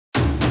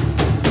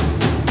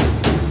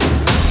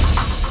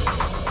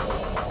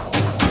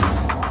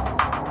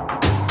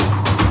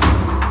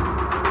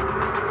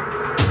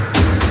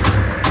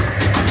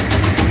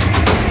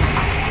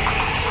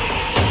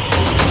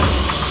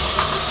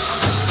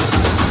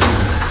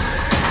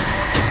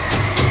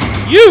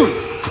you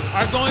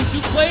are going to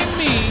play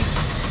me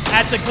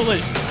at the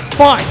collision.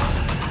 Fine.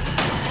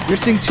 You're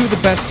seeing two of the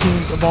best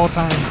teams of all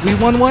time. We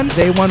won one,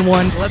 they won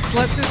one. Let's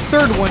let this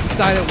third one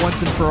decide it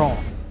once and for all.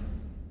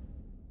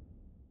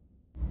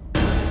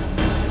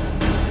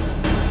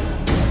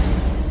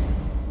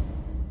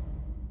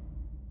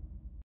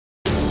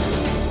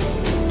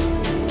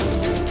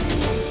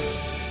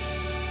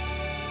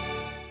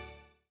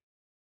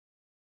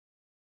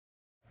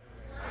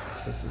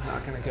 This is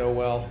not going to go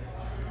well.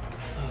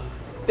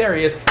 There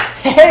he is.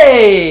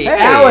 Hey,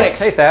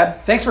 Alex. Hey,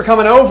 Thad. Thanks for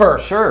coming over.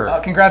 Sure.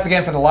 Congrats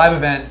again for the live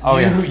event. Oh,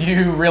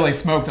 You really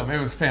smoked them. It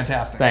was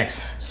fantastic.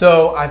 Thanks.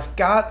 So I've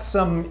got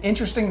some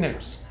interesting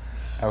news.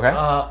 Okay.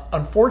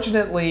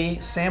 Unfortunately,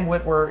 Sam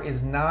Witwer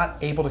is not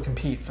able to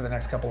compete for the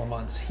next couple of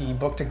months. He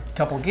booked a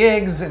couple of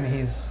gigs and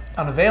he's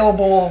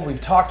unavailable.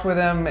 We've talked with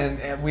him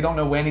and we don't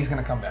know when he's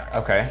going to come back.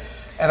 Okay.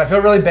 And I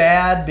feel really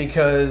bad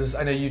because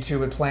I know you two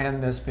would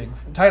plan this big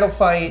title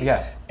fight.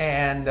 Yeah.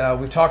 And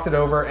we've talked it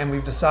over and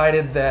we've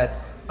decided that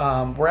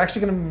we're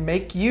actually going to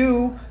make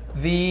you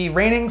the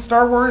reigning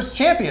Star Wars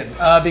champion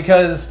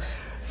because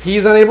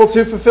he's unable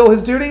to fulfill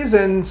his duties,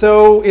 and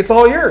so it's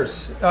all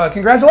yours.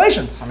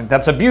 Congratulations. I mean,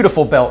 that's a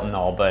beautiful belt and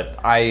all, but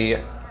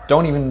I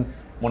don't even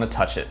want to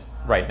touch it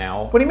right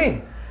now. What do you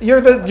mean? You're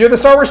the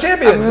Star Wars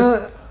champion.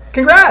 Just,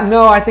 congrats.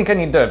 No, I think I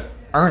need to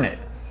earn it.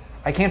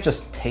 I can't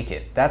just take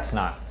it. That's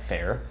not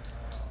fair.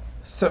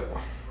 So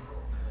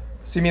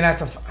you mean I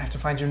have to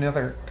find you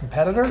another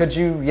competitor? Could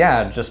you,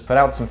 just put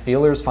out some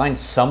feelers, find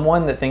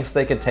someone that thinks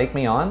they could take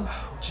me on?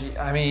 Oh, gee,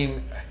 I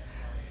mean,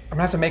 I'm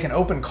gonna have to make an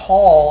open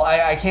call.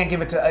 I can't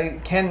give it to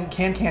Ken.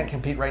 Can't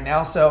compete right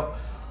now, so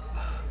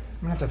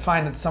I'm gonna have to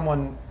find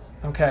someone.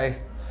 Okay.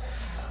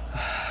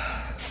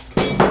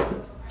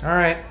 All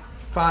right,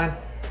 fine.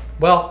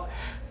 Well,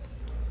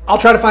 I'll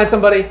try to find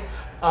somebody.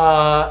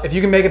 If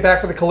you can make it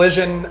back for the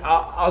collision,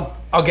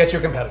 I'll get you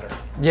a competitor.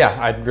 Yeah,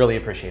 I'd really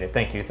appreciate it.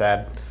 Thank you,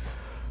 Thad.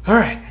 All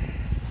right.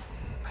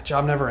 My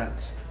job never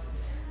ends.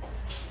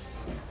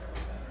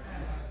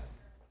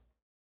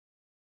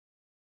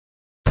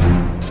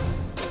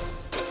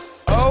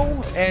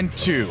 And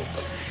 2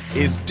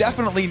 is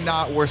definitely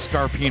not where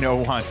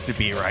Scarpino wants to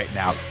be right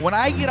now. When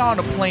I get on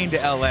a plane to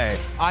LA,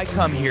 I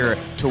come here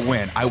to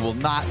win. I will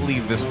not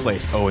leave this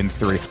place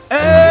 0-3.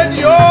 And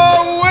your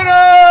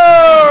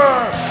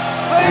winner,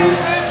 ladies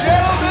and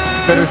gentlemen,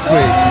 it's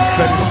bittersweet. It's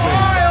bittersweet.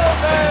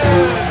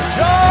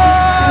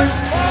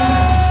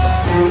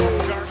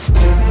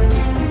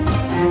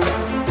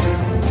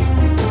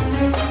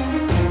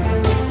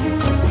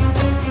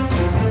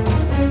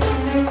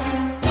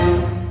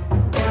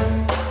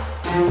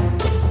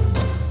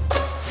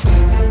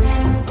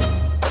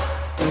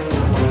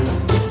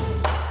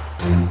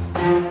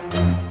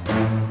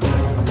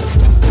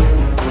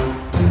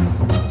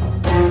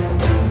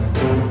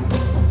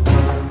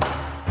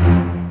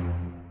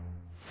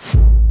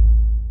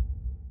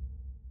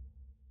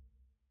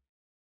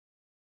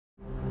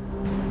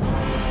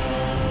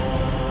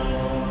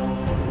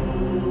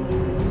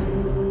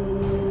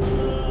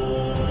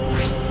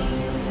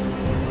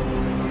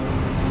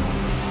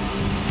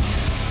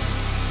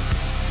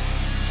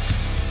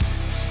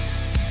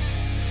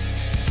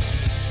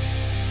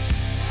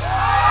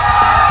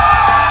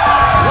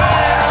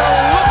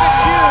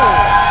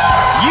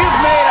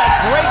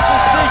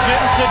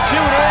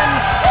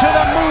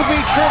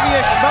 Movie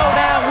Trivia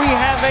Schmoedown. We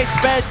have a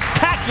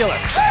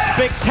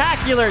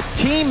spectacular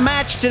team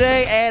match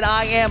today, and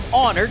I am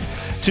honored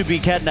to be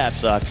Ken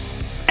Knapsack.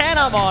 And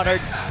I'm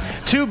honored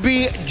to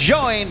be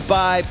joined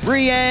by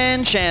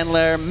Brienne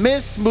Chandler,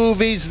 Miss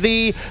Movies,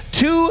 the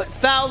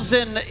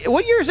 2000,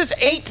 what year is this?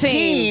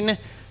 18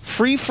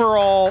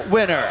 free-for-all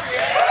winner.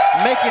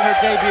 Making her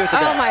debut today.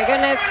 Oh my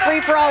goodness,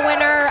 free-for-all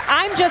winner.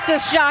 I'm just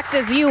as shocked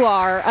as you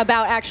are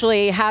about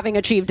actually having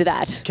achieved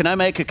that. Can I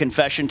make a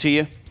confession to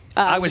you?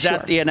 I was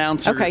at the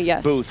announcer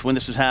booth when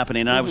this was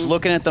happening, and I was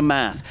looking at the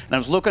math, and I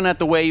was looking at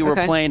the way you were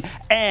playing,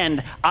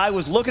 and I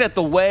was looking at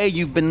the way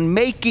you've been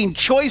making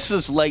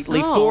choices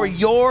lately for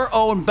your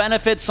own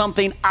benefit,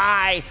 something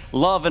I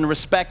love and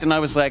respect, and I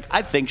was like,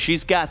 I think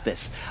she's got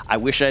this. I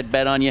wish I'd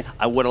bet on you.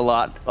 I would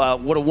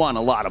have won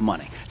a lot of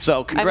money.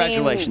 So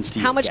congratulations to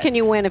you. How much can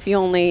you win if you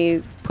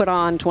only put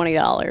on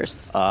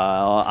 $20?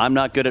 I'm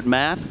not good at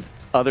math.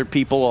 Other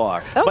people are.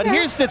 Okay. But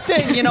here's the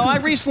thing, you know, I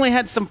recently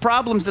had some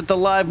problems at the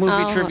live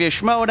movie trivia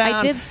Schmoedown.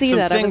 I did see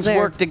that. Some things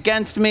worked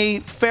against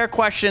me. Fair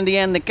question in the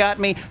end that got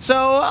me. So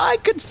I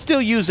could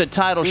still use a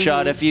title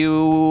shot if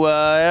you,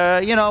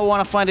 you know,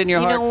 want to find it in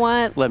your heart. You know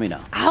what? Let me know.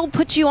 I'll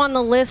put you on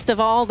the list of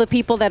all the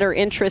people that are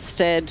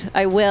interested.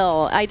 I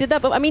will. I did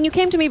that, but I mean, you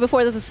came to me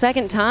before. This is the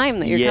second time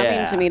that you're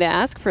coming to me to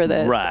ask for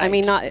this. Right. I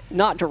mean,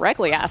 not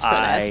directly ask for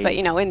this, but,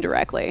 you know,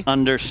 indirectly.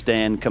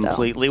 Understand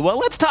completely. So. Well,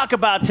 let's talk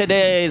about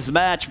today's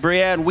match,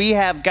 Brienne. We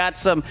have got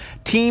some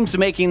teams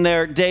making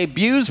their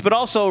debuts, but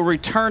also a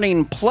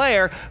returning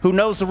player who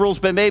knows the rules,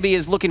 but maybe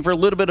is looking for a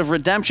little bit of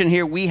redemption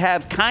here. We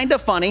have Kinda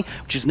Funny,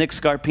 which is Nick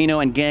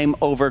Scarpino and Game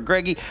Over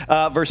Greggy,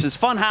 versus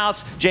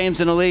Funhaus,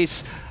 James and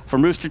Elise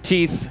from Rooster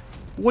Teeth.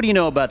 what do you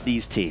know about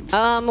these teams?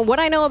 What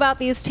I know about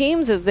these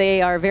teams is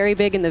they are very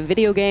big in the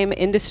video game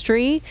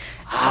industry.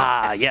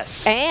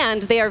 Yes.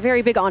 And they are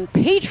very big on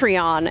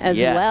Patreon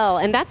as well.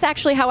 And that's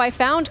actually how I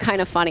found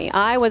Kinda Funny.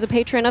 I was a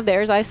patron of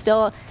theirs. I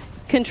still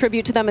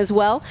contribute to them as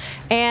well.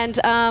 And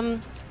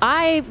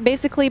I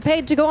basically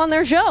paid to go on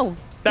their show.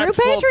 Through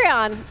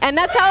Patreon, and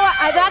that's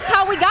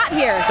how we got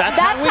here. That's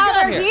how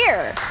they're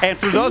here. And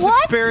through those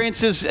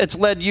experiences, it's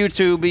led you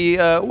to be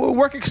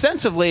work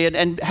extensively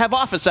and have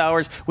office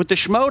hours with the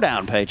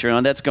Schmoedown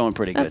Patreon. That's going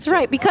pretty good. That's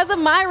right. Because of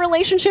my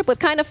relationship with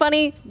Kinda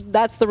Funny,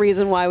 that's the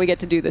reason why we get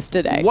to do this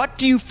today. What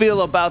do you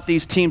feel about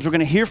these teams? We're going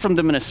to hear from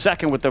them in a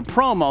second with their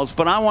promos,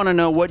 but I want to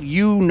know what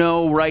you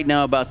know right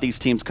now about these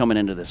teams coming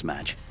into this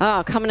match.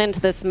 Oh, coming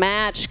into this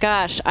match,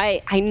 gosh,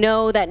 I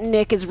know that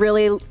Nick is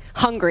really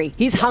hungry.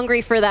 He's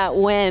hungry for that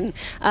win.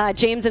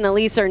 James and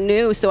Elise are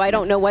new, so I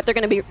don't know what they're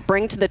going to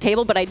bring to the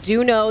table, but I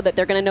do know that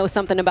they're going to know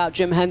something about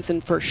Jim Henson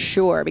for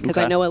sure, because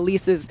I know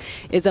Elise is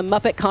a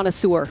Muppet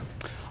connoisseur.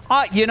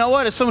 You know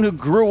what? As someone who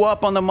grew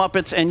up on the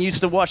Muppets and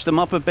used to watch the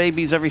Muppet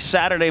Babies every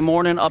Saturday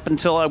morning up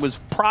until I was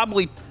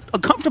probably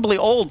uncomfortably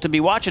old to be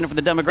watching it for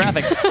the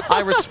demographic,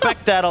 I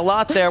respect that a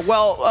lot there.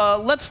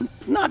 Well, let's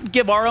not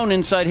give our own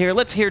insight here.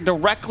 Let's hear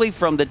directly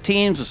from the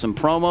teams with some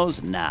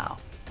promos now.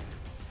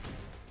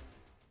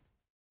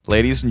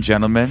 Ladies and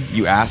gentlemen,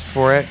 you asked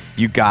for it,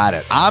 you got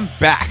it. I'm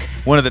back,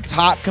 one of the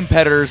top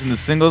competitors in the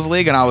singles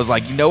league, and I was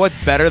like, you know what's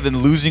better than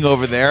losing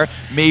over there?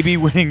 Maybe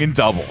winning in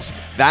doubles.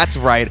 That's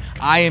right,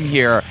 I am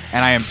here,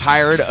 and I am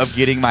tired of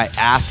getting my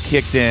ass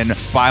kicked in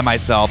by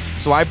myself,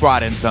 so I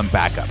brought in some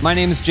backup. My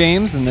name is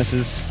James, and this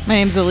is... My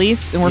name's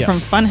Elise, and we're from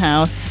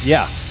Funhaus.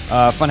 Yeah,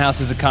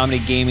 Funhaus is a comedy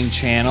gaming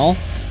channel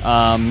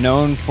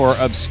known for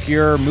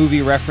obscure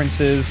movie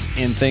references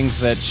in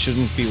things that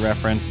shouldn't be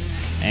referenced,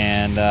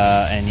 and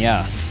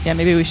yeah. Yeah,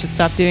 maybe we should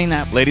stop doing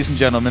that. Ladies and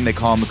gentlemen, they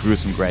call him the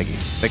gruesome Greggy.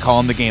 They call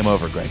him the game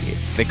over Greggy.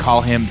 They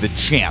call him the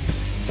champ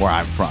where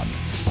I'm from.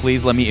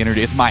 Please let me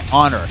introduce, it's my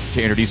honor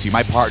to introduce you,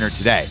 my partner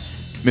today,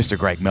 Mr.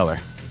 Greg Miller.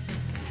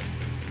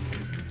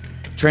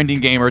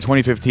 Trending Gamer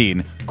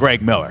 2015,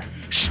 Greg Miller.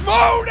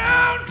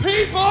 Schmoedown,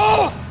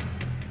 people!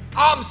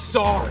 I'm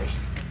sorry.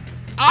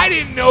 I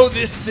didn't know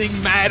this thing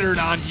mattered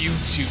on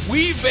YouTube.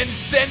 We've been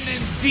sending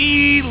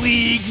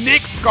D-League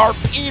Nick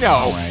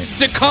Scarpino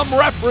to come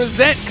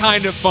represent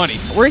Kinda Funny.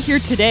 We're here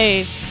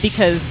today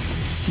because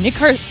Nick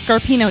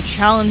Scarpino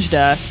challenged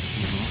us.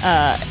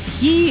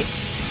 He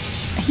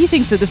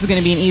thinks that this is going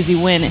to be an easy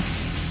win.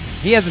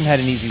 He hasn't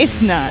had an easy win in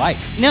his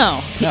life.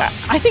 No.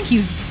 I think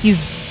he's,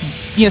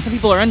 you know, some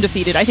people are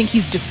undefeated. I think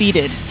he's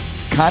defeated.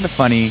 Kinda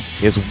Funny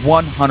is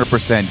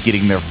 100%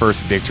 getting their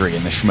first victory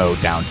in the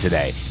Schmoedown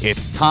today.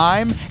 It's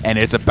time, and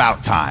it's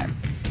about time.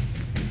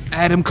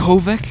 Adam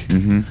Kovac,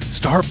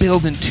 start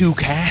building 2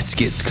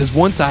 caskets, because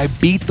once I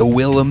beat the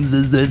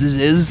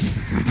Willemses,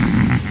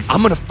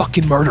 I'm going to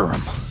fucking murder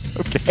him.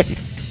 Okay.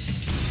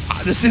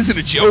 This isn't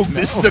a joke. No.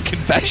 This is a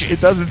confession.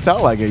 It doesn't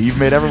sound like it. You've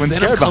made everyone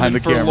scared behind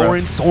the camera.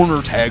 Lawrence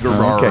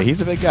Sonnertagger. Okay,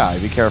 he's a big guy.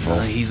 Be careful.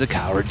 He's a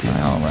coward, too.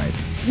 All right.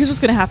 Here's what's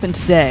going to happen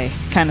today.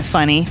 Kinda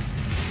Funny.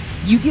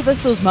 You give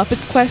us those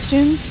Muppets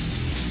questions.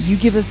 You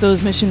give us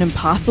those Mission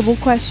Impossible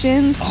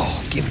questions.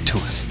 Oh, give it to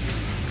us.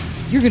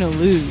 You're going to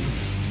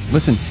lose.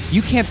 Listen,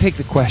 you can't pick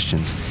the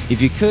questions.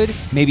 If you could,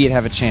 maybe you'd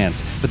have a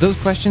chance. But those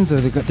questions, they're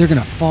going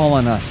to fall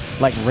on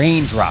us like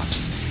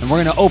raindrops. And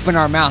we're going to open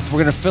our mouth. We're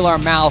going to fill our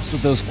mouths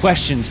with those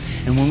questions.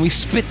 And when we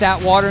spit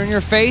that water in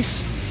your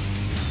face,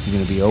 you're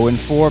going to be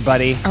 0-4,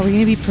 buddy. Are we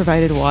going to be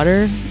provided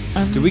water?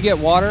 Do we get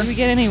water? Do we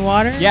get any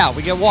water? Yeah,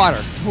 we get water.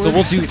 So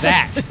we'll do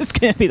that. It's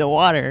going to be the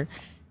water.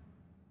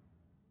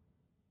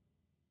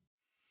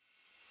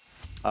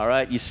 All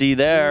right, you see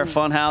there,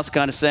 Funhaus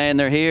kind of saying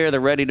they're here, they're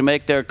ready to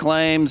make their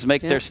claims,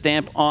 make their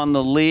stamp on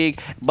the league.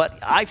 But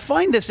I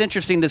find this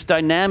interesting, this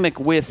dynamic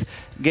with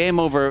Game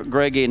Over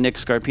Greggy and Nick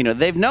Scarpino.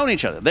 They've known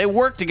each other. They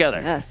work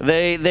together. Yes.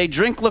 They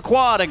drink La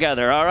Croix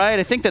together, all right?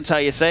 I think that's how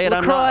you say it.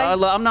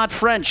 I'm not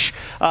French.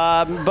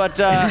 But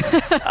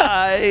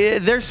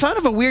there's sort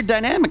of a weird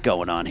dynamic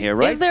going on here,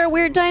 right? Is there a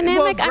weird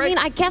dynamic? Well, I mean,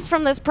 I guess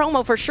from this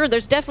promo for sure,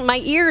 there's definitely,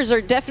 my ears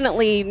are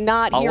definitely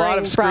not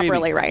hearing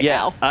properly right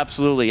now. Yeah,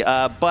 absolutely.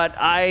 But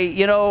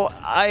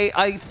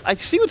I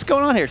see what's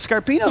going on here.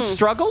 Scarpino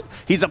struggled.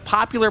 He's a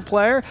popular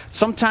player.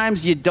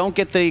 Sometimes you don't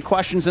get the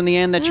questions in the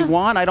end that you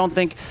want.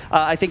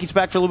 I think he's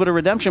back for a little bit of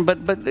redemption.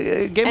 But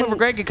Game Over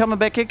Greg coming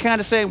back, kind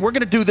of saying we're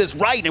going to do this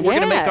right and we're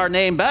going to make our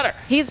name better.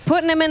 He's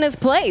putting him in his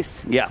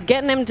place. Yeah, he's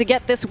getting him to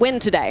get this win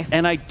today.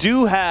 And I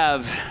do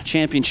have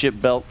championship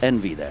belt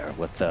envy there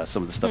with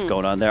some of the stuff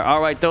going on there.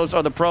 All right, those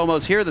are the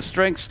promos. Here are the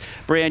strengths.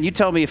 Brianne, you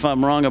tell me if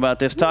I'm wrong about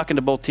this. Talking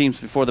to both teams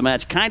before the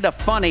match, Kinda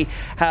Funny.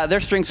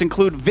 Their strengths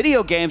include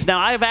video games. Now,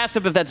 I've asked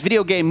them if that's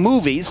video game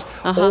movies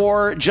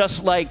or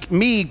just like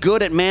me,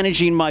 good at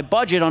managing my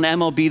budget on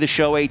MLB The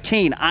Show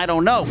 18. I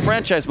don't know.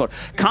 Franchise mode.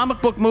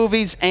 Comic book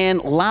movies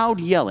and loud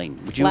yelling.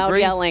 Would you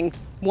agree? Loud yelling.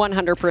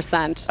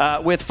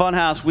 100%. With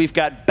Funhaus, we've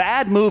got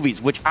bad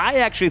movies, which I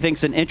actually think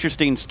is an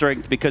interesting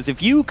strength because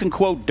if you can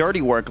quote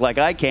dirty work like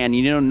I can,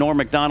 you know Norm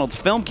Macdonald's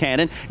film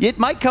canon, it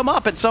might come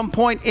up at some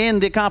point in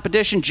the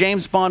competition,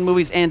 James Bond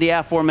movies and the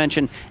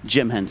aforementioned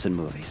Jim Henson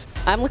movies.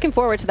 I'm looking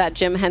forward to that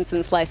Jim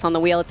Henson slice on the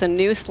wheel. It's a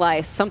new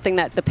slice, something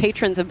that the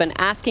patrons have been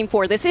asking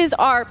for. This is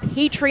our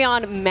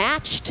Patreon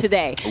match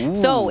today. Ooh.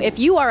 So if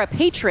you are a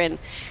patron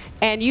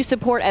and you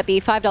support at the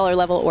 $5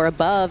 level or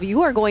above,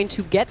 you are going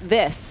to get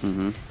this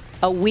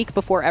a week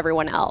before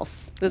everyone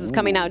else. This is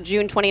coming out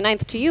June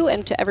 29th to you,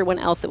 and to everyone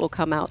else it will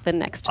come out the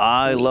next week.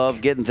 I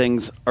love getting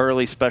things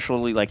early,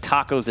 especially like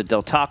tacos at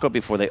Del Taco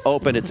before they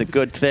open. It's a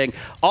good thing.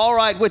 All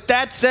right, with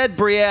that said,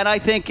 Brienne, I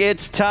think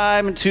it's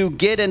time to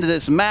get into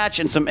this match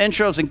and some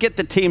intros and get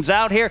the teams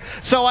out here.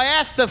 So I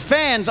asked the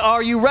fans,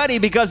 are you ready?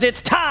 Because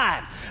it's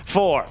time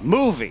for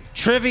Movie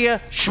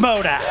Trivia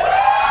Schmoedown.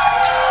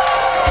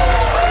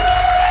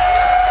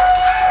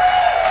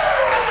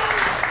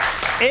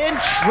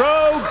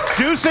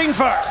 Introducing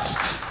first,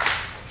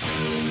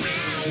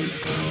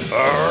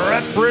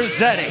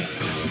 representing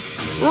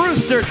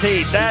Rooster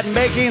Teeth and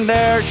making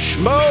their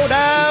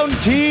Schmoedown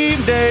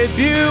team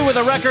debut with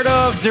a record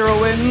of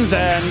 0 wins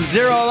and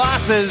 0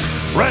 losses,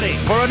 ready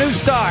for a new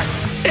start.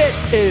 It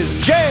is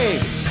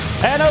James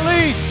and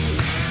Elise,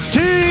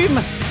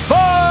 Team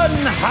Funhaus.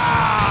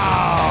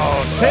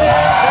 Here they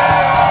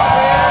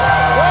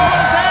are. What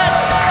was that?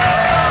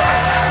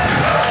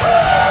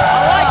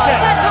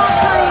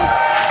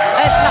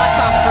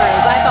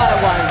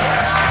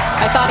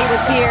 I thought he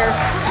was here.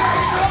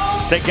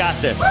 They got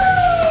this.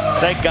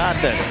 They got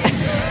this.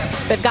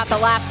 They've got the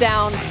lap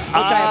down, which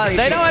I appreciate.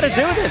 They know how to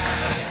do this.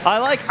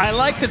 I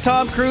like the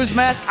Tom Cruise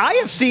match. I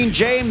have seen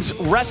James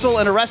wrestle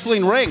in a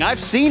wrestling ring. I've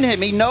seen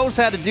him. He knows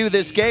how to do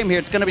this game here.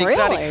 It's going to be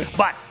exciting.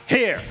 But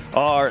here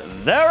are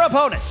their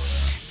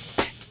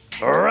opponents.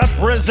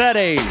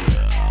 Representing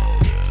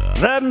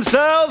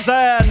themselves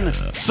and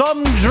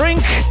some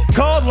drink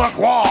called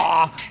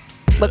LaCroix.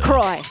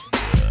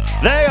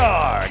 They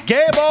are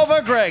Game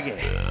Over Greggy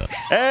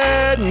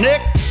and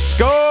Nick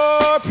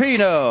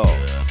Scarpino.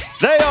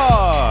 They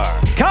are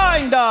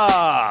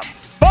Kinda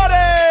Funny.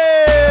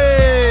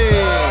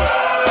 Look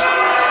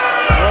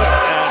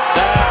at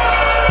that.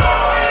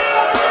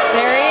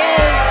 There he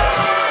is.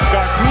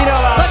 Scarpino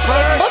out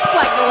first. It looks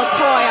like the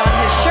LaCroix on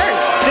his shirt.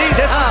 See,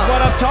 this is what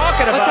I'm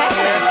talking about. What's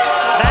happening?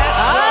 That's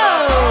what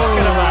I'm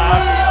talking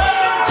about.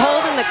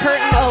 Holding the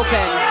curtain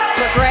open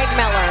for Greg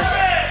Miller.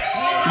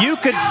 You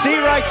could see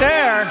right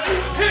there.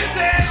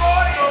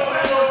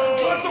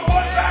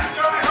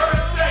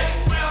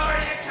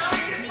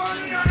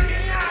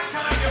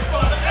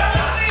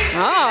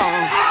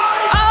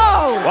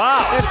 Oh,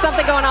 wow. There's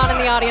something going on in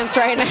the audience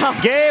right now.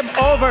 Game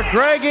Over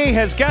Greggy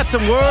has got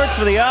some words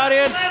for the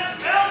audience.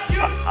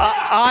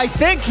 I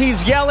think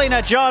he's yelling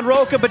at John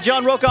Roca, but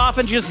John Roca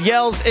often just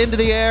yells into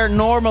the air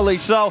normally.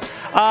 So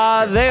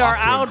they are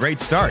out. Great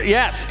start.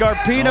 Yeah,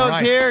 Scarpino's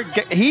here.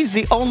 He's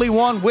the only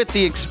one with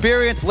the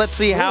experience. Let's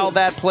see how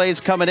that plays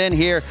coming in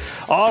here.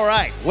 All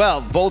right.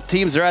 Well, both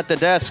teams are at the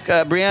desk.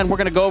 Brienne, we're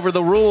going to go over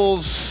the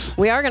rules.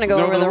 We are going to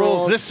go over the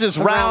rules. This is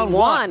round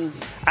one.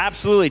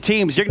 Absolutely.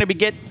 Teams, you're going to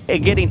be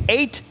getting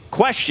 8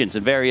 questions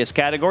in various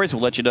categories.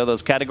 We'll let you know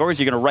those categories.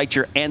 You're going to write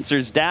your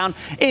answers down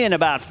in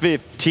about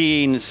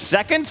 15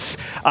 seconds.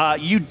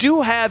 You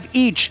do have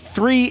each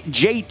 3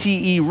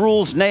 JTE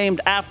rules named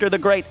after the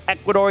great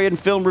Ecuadorian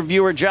film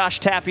reviewer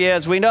Josh Tapia,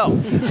 as we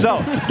know. So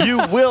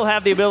you will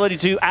have the ability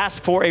to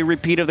ask for a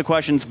repeat of the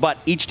questions, but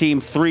each team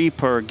 3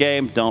 per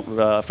game.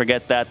 Don't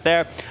forget that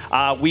there.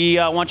 We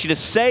want you to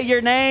say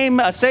your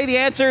name, say the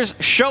answers,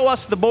 show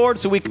us the board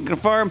so we can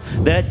confirm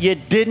that you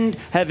didn't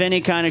have any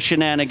kind of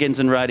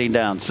shenanigans in writing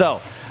down. So,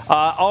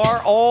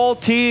 are all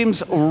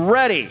teams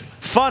ready?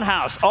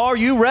 Funhaus, are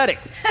you ready?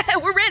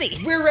 We're ready.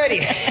 We're ready.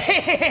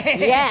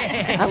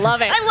 Yes, I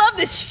love it. I love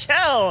this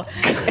show.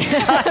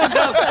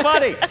 Kinda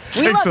Funny.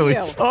 We love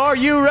you. Are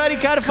you ready?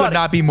 Kinda Funny. Could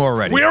not be more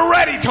ready. We're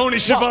ready, Tony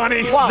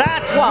Schiavone.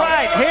 That's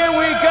right. Here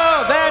we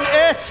go. Then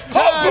it's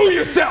time. Oh, boo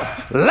yourself.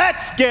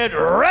 Let's get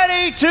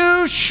ready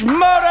to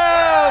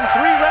Schmoedown.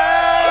 3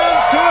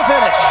 rounds to a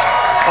finish.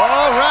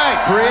 All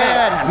right,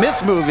 Brienne,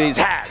 Miss Movies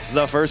has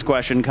the first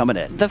question coming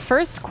in. The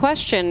first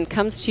question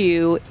comes to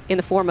you in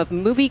the form of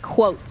movie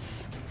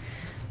quotes.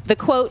 The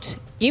quote,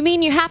 "You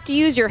mean you have to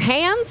use your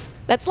hands?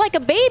 That's like a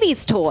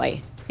baby's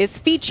toy," is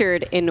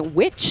featured in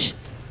which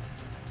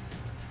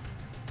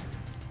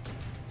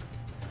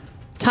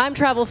time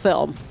travel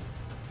film?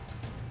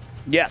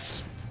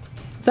 Yes.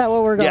 Is that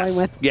what we're going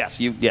with? Yes.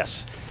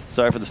 Yes.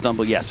 Sorry for the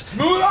stumble. Yes.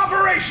 Smooth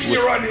operation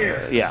you run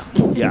here. Yeah.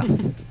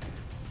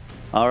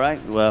 All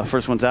right. Well,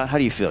 first one's out. How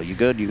do you feel? You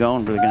good? You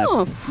going?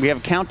 We have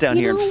a countdown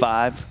here in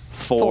 5,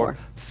 4,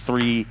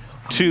 3,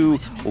 2,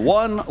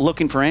 1.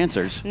 Looking for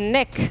answers.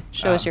 Nick,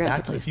 show us your answer,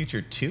 Back to the please.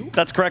 Future 2?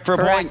 That's correct for a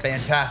point.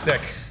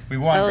 Fantastic. We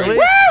won.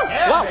 Elise.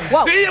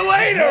 Whoa. See you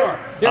later.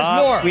 There's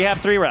more. We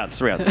have 3 rounds.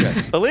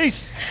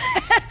 Elise.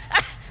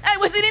 I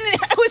wasn't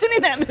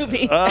in that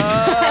movie.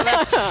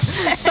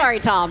 Sorry,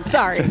 Tom.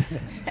 Sorry.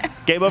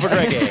 Game Over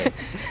Greggy.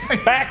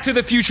 Back to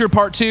the Future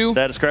Part 2.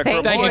 That is correct.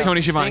 Thank you,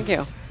 Tony Schiavone. Thank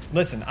you.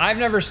 Listen, I've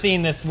never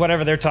seen this,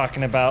 whatever they're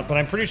talking about, but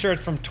I'm pretty sure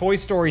it's from Toy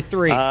Story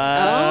 3.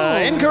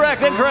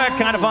 Incorrect.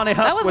 Kind of funny.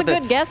 That was a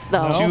good guess,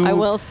 though, I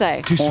will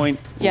say. Point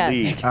Yes.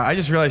 lead. I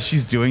just realized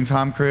she's doing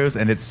Tom Cruise,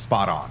 and it's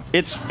spot on.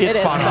 It's It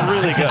is. spot on.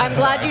 Really good. I'm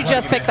glad you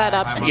just picked that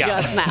up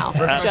just now.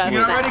 Just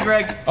You ready, now.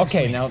 Greg?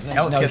 Okay, now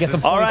get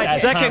some. All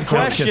right, second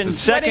question. Kisses.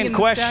 Second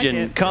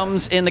question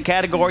comes in the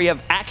category of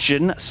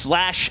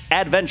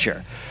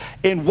action/adventure.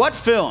 In what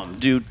film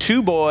do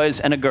two boys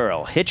and a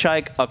girl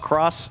hitchhike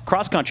across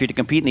cross-country to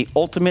compete in the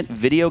Ultimate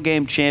Video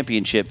Game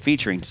Championship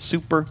featuring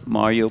Super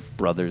Mario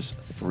Brothers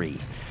 3?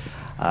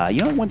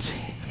 You don't once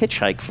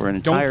hitchhike for an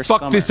entire Don't fuck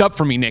summer. this up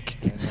for me, Nick.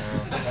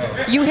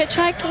 You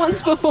hitchhiked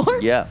once before?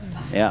 Yeah.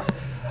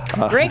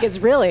 Greg is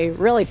really,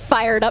 really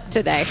fired up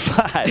today.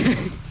 5,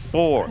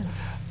 4,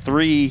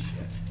 3,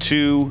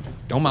 2,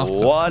 Don't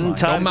mouth 1.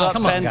 Time's up.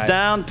 Come on, Pens guys.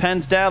 down.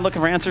 Pens down.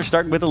 Looking for answers.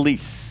 Starting with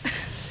Elise.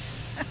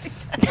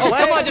 Come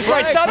on, just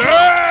write something.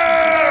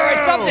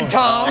 Write something,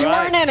 Tom. You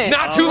weren't in it.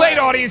 Not too late,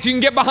 audience. You can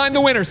get behind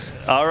the winners.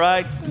 All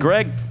right,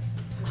 Greg.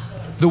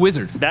 The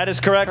Wizard. That is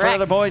correct for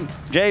another point.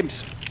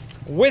 James.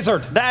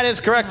 Wizard. That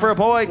is correct for a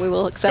point. We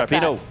will accept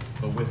Scarpino.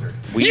 The Wizard.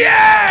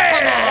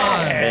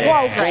 Yeah!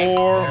 Whoa, Greg.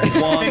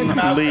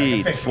 4-1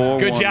 lead. 4-1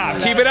 Good job.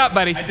 lead. Keep it up,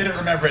 buddy. I didn't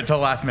remember it till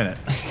last minute.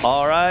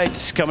 All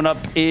right, coming up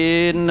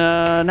in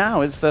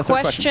now is the third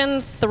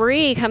question. Question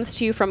 3 comes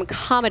to you from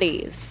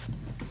Comedies.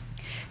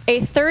 A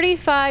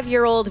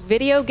 35-year-old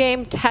video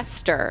game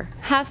tester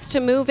has to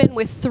move in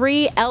with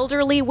 3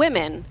 elderly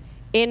women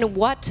in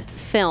what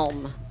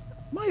film?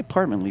 My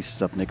apartment lease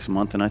is up next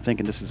month, and I'm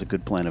thinking this is a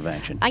good plan of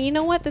action. You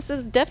know what? This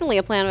is definitely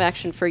a plan of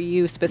action for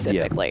you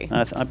specifically.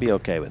 Yeah, I'd be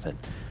okay with it.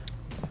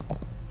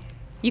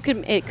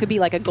 It could be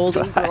like a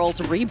Golden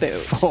Girls reboot.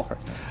 4,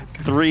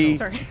 3,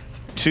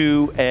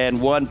 2,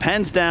 and 1.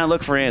 Pens down.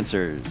 Look for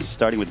answers.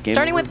 Starting with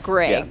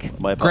Greg. Yeah,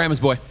 my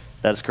Grandma's boy.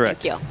 That is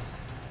correct. Thank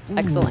you.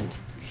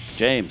 Excellent.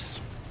 James.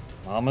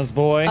 Mama's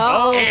boy.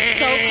 Oh,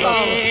 so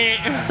close.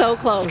 So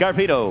close.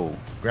 Scarpino.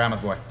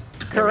 Grandma's boy.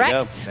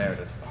 Correct. There it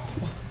is.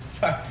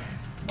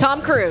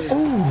 Tom Cruise.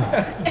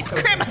 It's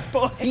Grandma's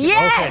boy.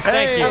 Yes!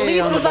 thank you.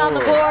 Elise is on the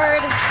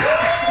board.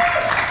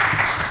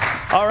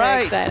 All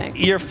right. exciting.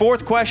 Your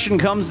fourth question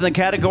comes in the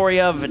category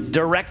of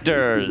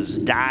directors.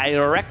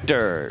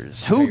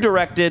 Directors. Who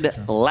directed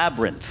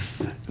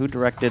Labyrinth? Who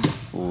directed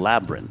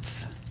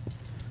Labyrinth?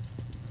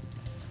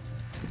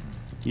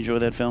 You enjoy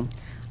that film?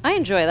 I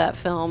enjoy that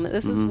film.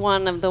 This is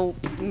one of the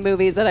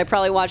movies that I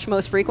probably watch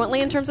most frequently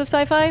in terms of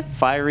sci-fi.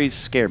 Fireys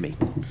scare me.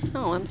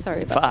 Oh, I'm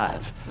sorry about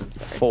 5, that. I'm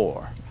sorry.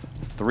 4,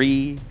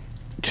 3,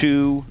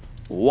 2,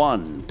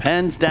 1.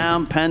 Pens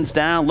down, pens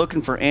down.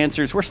 Looking for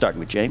answers. We're starting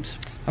with James.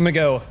 I'm going to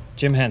go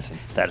Jim Henson.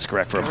 That is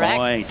correct for a Correct.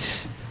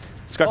 point.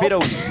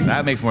 Scarpino.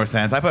 That makes more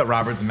sense. I put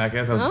Robert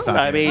Zemeckis. I was just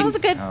I mean, that was a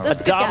good,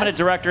 that's a a good dominant guess.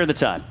 director of the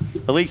time.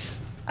 Elise.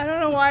 I don't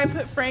know why I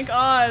put Frank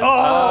Oz.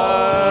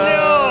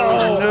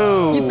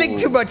 No. You think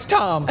too much,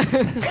 Tom.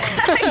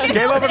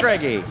 Game over,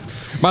 Greggy.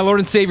 My Lord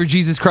and Savior,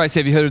 Jesus Christ,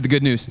 have you heard the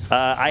good news?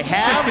 I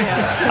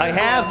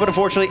have, but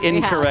unfortunately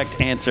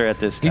incorrect answer at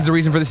this time. He's the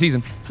reason for the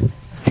season.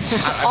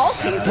 All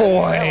seasons.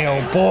 Boy,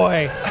 oh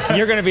boy.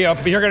 You're going to be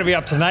up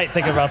tonight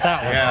thinking about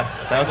that one. Yeah,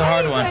 that was a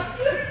hard one.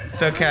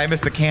 It's okay. I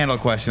missed the candle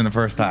question the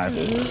first time.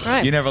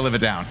 Right. You never live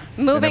it down.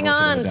 Moving You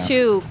never on live it down.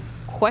 to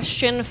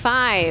question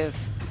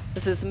 5.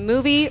 This is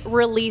movie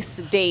release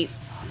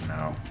dates.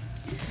 No.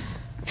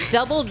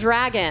 Double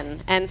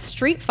Dragon and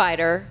Street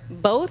Fighter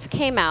both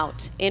came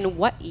out in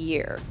what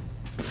year?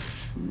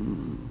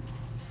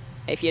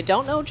 If you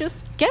don't know,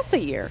 just guess a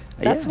year.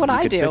 That's what you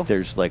I could do. pick.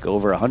 There's like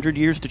over 100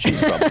 years to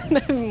choose from.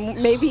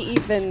 Maybe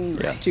even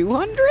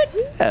 200?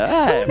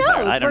 Yeah, Who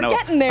knows? I don't We're know.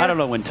 getting there. I don't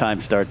know when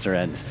time starts or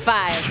ends.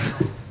 5,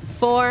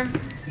 4,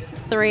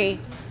 3,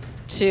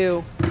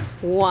 2,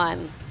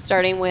 1.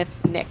 Starting with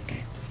Nick.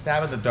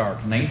 Stab in the dark.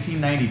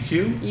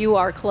 1992. You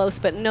are close,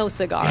 but no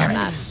cigar on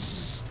that.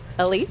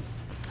 Elise?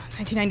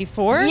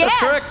 1994? Yes,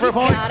 correct for you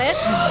points. got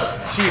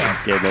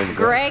it. Game over,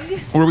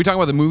 Greg? Were we talking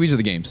about the movies or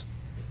the games?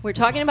 We're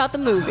talking about the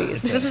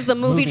movies. This is the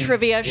Movie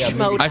Trivia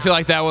Schmoedown. I feel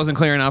like that wasn't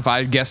clear enough.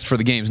 I guessed for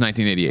the games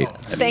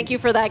 1988. Thank you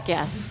for that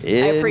guess. I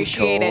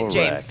appreciate it,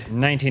 James.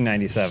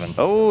 1997.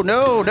 Oh,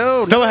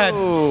 no. Still ahead.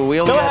 We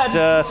only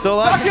got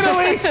still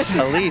ahead. Elise.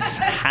 Elise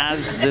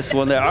has this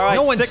one there. All right.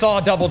 No one saw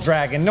Double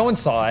Dragon. No one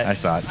saw it. I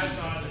saw it.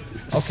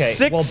 Okay.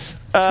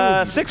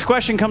 Sixth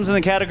question comes in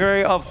the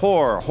category of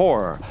horror.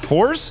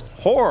 Whores?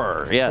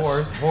 Horror, yes.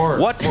 Horror.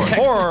 What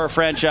horror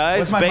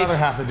franchise What's my mother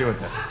have to do with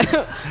this?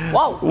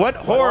 Whoa. What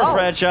horror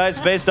franchise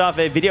based off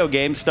a video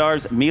game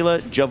stars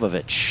Mila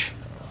Jovovich?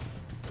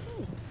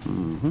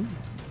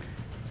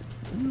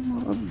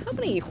 How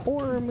many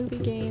horror movie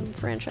game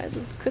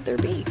franchises could there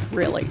be,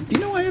 really? Do you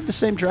know I have the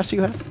same dress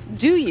you have?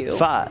 Do you?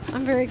 5.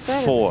 I'm very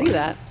excited 4, to see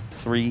that.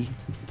 3,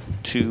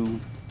 2,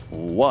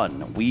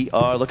 1. We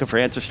are looking for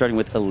answers starting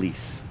with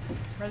Elise.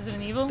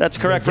 Resident Evil? That's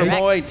correct for a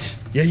point.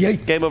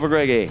 Game over,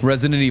 Greggy.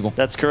 Resident Evil.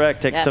 That's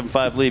correct. Take Yes.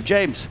 7-5 leave.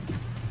 James.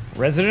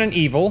 Resident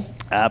Evil.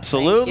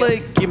 Absolutely.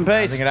 Keep him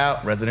pace. It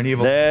out. Resident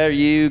Evil. There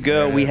you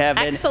go. We have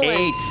Excellent.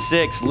 an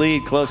 8-6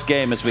 lead, close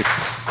game as we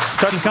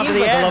start to come to the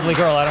Seems like end a lovely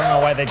girl. I don't know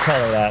why they'd call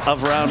her that.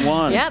 of round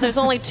 1. Yeah, there's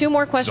only 2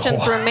 more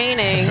questions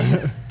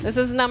remaining. This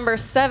is number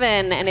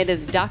 7, and it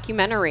is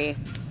documentary.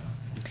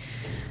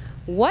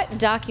 What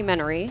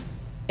documentary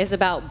is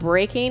about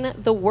breaking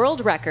the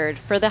world record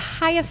for the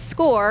highest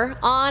score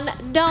on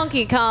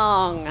Donkey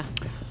Kong?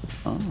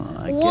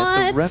 I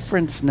get the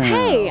reference now.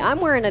 Hey, I'm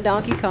wearing a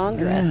Donkey Kong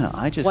dress.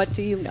 Yeah, what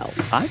do you know?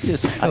 I feel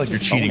like you're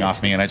cheating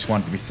off me, and I just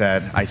want it to be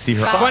said. I see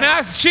her. Funhaus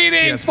is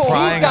cheating. She has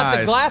prying got the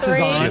eyes. glasses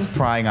on. She has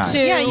prying eyes.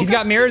 2, He's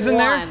got mirrors in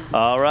there? 1.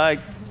 All right.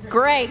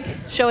 Greg,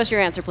 show us your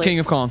answer, please. King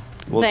of Kong.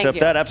 We'll Thank accept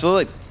you. that,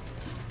 absolutely.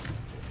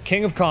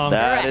 King of Kong.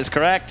 That is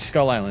correct.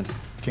 Skull Island.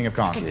 King of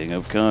Kong. King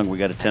of Kong. We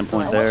got a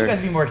 10-point I want you there. guys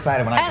to be more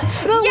excited when I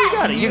come. No, you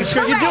got it. You're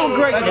doing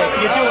great. You're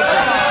doing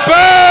great.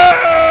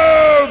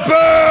 Boo!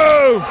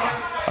 Boo!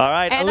 All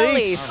right, And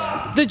Elise.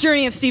 The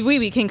Journey of Steve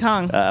Wiebe, King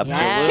Kong.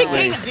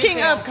 Absolutely.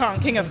 King of Kong.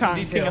 King of Kong.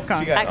 King of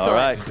Kong. Excellent. All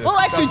right. Little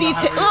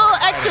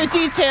extra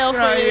detail for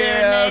you.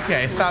 Yeah,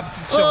 okay. Stop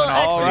showing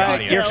off All to the right.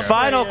 audience. Your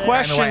final And the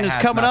question White is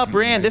Hat's coming not up, gonna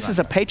be Brian. This is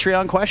a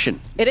Patreon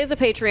question. It is a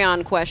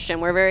Patreon question.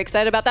 We're very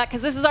excited about that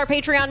because this is our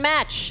Patreon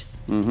match.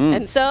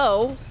 And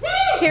so,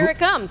 here it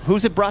comes.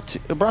 Who's it brought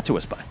to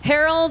us by?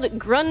 Harold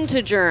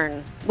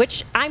Gruntejern,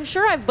 which I'm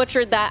sure I've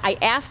butchered that. I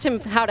asked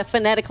him how to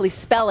phonetically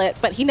spell it,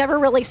 but he never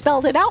really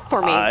spelled it out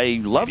for me.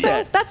 I love so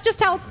that. that's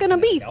just how it's going to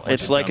be.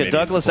 It's like a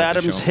Douglas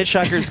Adams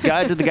Hitchhiker's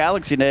Guide to the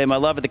Galaxy name. I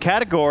love it. The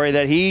category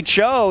that he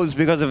chose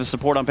because of his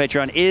support on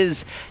Patreon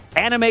is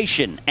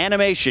animation.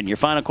 Animation. Your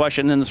final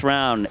question in this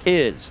round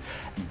is,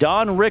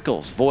 Don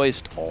Rickles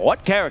voiced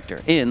what character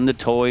in the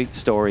Toy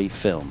Story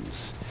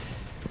films?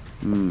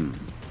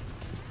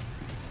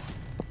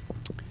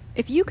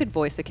 If you could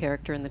voice a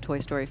character in the Toy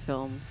Story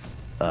films,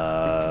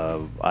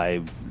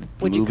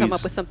 Would you come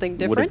up with something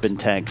Would have different? been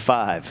tagged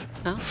 5,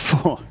 Oh.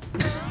 4,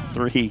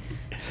 3,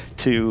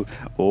 2,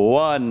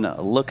 1.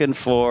 Looking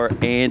for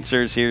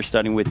answers here,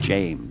 starting with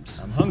James.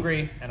 I'm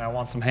hungry and I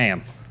want some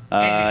ham.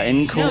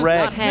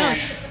 Incorrect.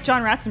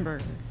 John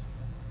Ratzenberger.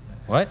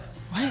 What?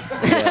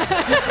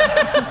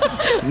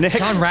 Nick.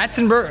 John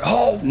Ratzenberger?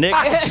 Oh, Nick.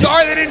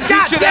 Sorry they didn't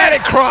teach you that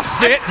at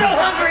CrossFit. I'm still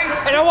hungry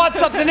and I want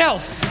something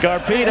else.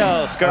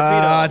 Scarpino.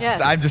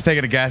 Yes. I'm just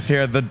taking a guess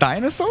here. The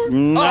dinosaur?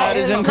 That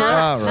is incorrect.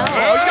 All right. No.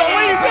 Oh,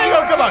 what are you saying?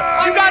 Oh, come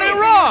on. You got it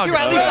wrong.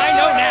 At least I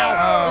know now.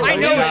 Oh, I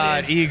know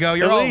God, it is. ego.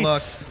 You're all Elise.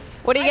 looks.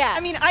 What do you got? I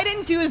mean, I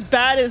didn't do as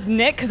bad as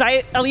Nick because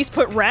I at least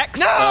put Rex.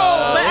 No!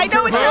 But I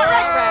know it's not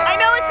Rex. I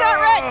know it's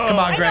not Rex. Come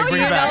on, Greg,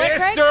 bring it back.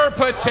 Mr.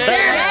 Potato.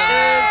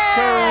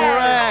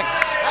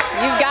 Correct.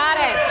 You got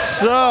it.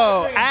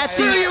 So,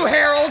 Screw you,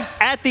 Harold.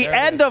 at the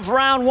end of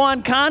round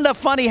 1, Kinda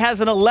Funny has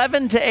an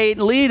 11-8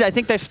 lead. I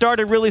think they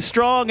started really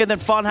strong, and then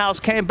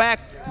Funhaus came back.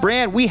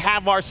 Brand, we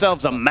have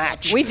ourselves a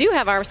match. We do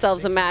have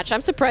ourselves a match. I'm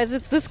surprised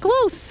it's this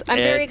close. I'm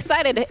very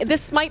excited.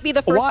 This might be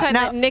the first time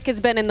that Nick has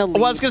been in the lead.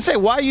 Well, I was going to say,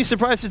 why are you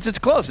surprised it's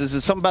close? Is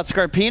it something about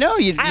Scarpino?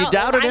 You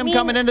doubted him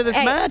coming into this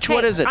match?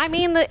 What is it? I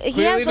mean, he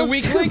Clearly has the those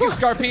weak two link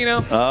is losses.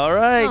 Scarpino. All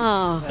right.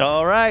 Oh.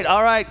 All right.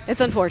 All right.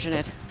 It's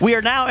unfortunate. We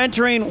are now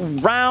entering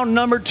round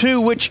number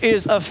 2, which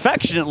is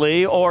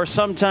affectionately or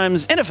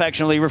sometimes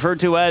ineffectionately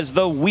referred to as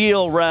the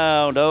wheel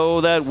round.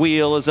 Oh, that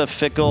wheel is a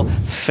fickle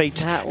fate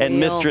That and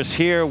wheel. mistress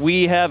here.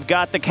 We have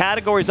got the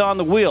categories on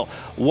the wheel.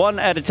 One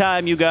at a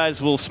time you guys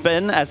will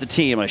spin, as a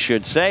team, I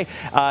should say.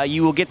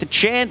 You will get the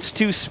chance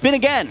to spin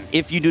again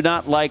if you do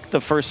not like the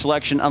first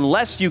selection,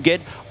 unless you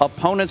get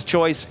opponent's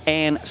choice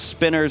and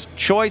spinner's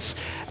choice.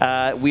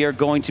 We are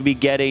going to be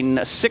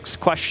getting 6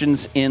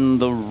 questions in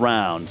the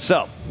round.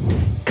 So,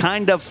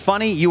 Kinda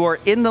Funny, you are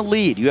in the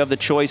lead. You have the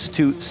choice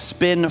to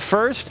spin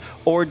first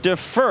or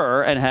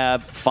defer and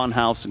have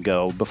Funhaus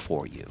go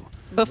before you.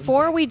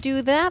 Before we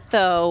do that,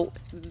 though,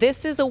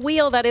 this is a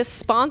wheel that is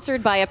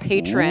sponsored by a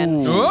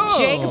patron. Ooh.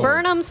 Jake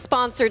Burnham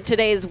sponsored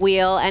today's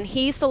wheel, and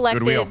he wheel.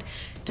 selected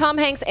Tom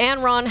Hanks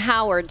and Ron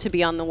Howard to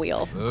be on the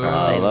wheel for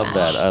today's love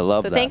match. that. I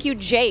love so that. thank you,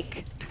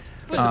 Jake,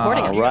 for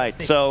supporting us. All right,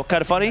 so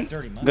Kinda Funny,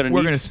 We're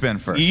going to spin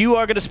first. You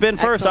are going to spin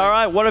first. Excellent. All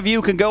right, one of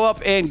you can go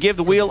up and give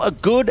the wheel a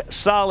good,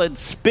 solid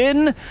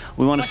spin.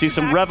 We want to see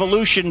some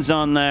revolutions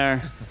on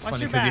there. It's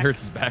funny because he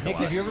hurts his back a lot.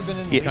 Have you ever been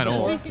in He's Kind of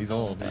old. He's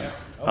old. Yeah.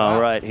 All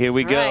right, here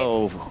we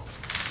go.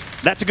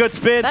 That's a good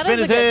spin. That Spin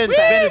is is a good in.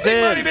 spin. Spin is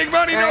Big money, in. big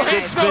money, no Very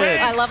hits, nice. no Spin.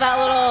 hits. I love that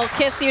little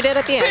kiss you did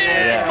at the end.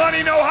 Big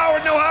money, no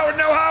Howard, no Howard,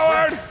 no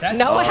Howard.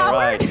 No All Howard?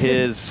 right,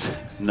 his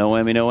no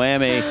Emmy, no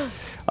Emmy.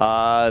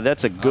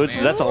 That's a good.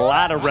 That's a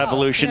lot of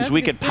revolutions. Yeah,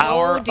 We that's could good.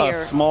 power Oh,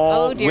 dear. a small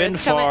oh, dear. wind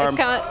It's coming. farm. It's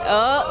coming.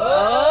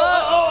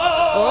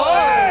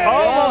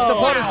 Almost Whoa.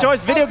 opponent's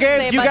choice. Video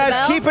games. Saved You by the guys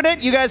bell. keeping it?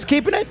 You guys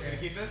keeping it?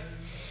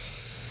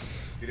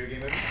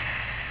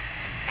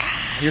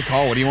 Your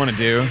call. What do you want to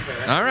do?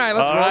 All right,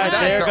 let's All roll right, the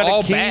dice. they're They're gonna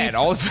all keep bad.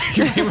 All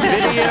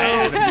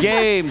Video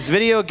games.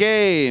 Video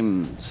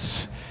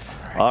games.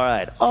 All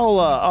right.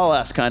 I'll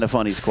ask kind of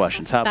funny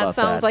questions. How about that?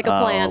 That sounds like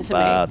a plan to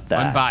me.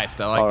 Unbiased.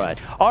 I like All right.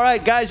 All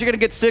right, guys, you're going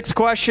to get 6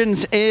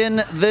 questions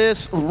in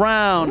this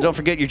round. Don't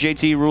forget your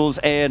JT rules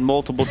and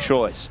multiple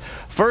choice.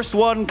 First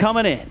one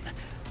coming in.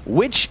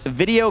 Which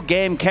video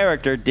game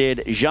character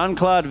did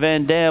Jean-Claude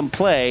Van Damme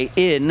play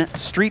in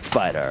Street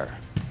Fighter?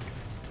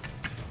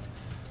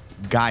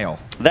 Guile.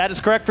 That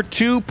is correct for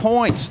 2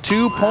 points.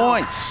 2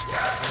 points.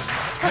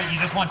 You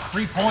just want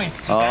 3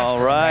 points. All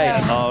right.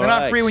 They're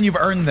not free when you've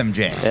earned them,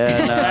 James.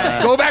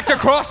 And, Go back to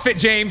CrossFit,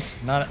 James.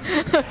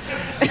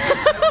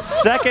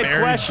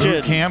 Second question.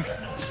 Boot camp.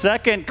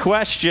 Second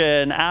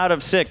question out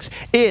of 6.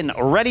 In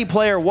Ready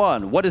Player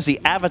One, what is the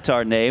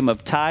avatar name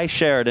of Ty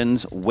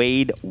Sheridan's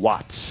Wade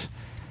Watts?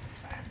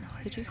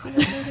 Did you see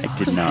that? I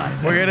did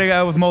not. We're going to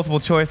go with multiple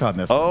choice on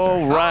this one.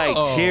 All right.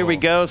 Here we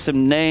go.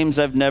 Some names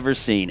I've never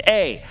seen.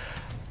 A.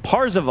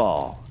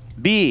 Parzival.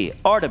 B.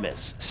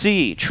 Artemis.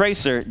 C.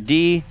 Tracer.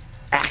 D.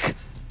 Ack.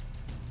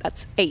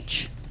 That's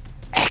H.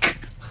 Ack.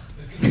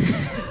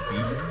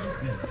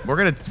 We're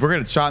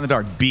gonna shot in the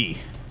dark. B.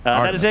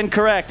 That is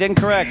incorrect.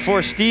 Incorrect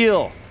for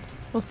Steele.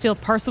 We'll steal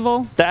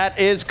Parzival. That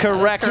is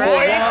correct. One.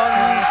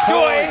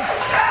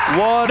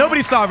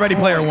 Nobody saw Ready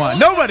Player One.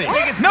 Nobody.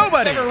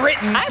 Nobody.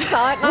 I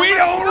saw it. We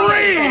don't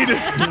read.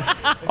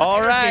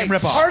 All right.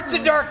 Hearts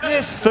of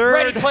Darkness. Third-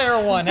 Ready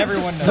Player One.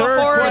 Everyone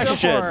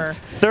knows.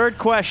 Third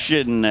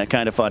question,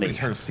 kind of funny.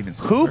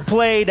 Who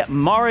played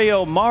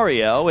Mario in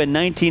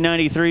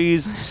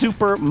 1993's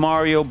Super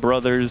Mario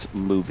Brothers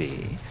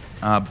movie?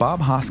 Bob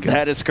Hoskins.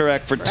 That is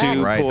correct for 2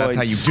 points. That's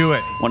how you do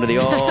it. One of the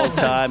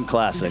all-time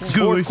classics.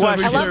 Good, Fourth I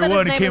love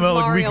question. that his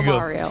name is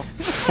Mario.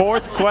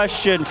 Fourth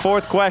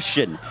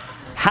question.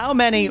 How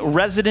many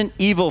Resident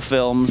Evil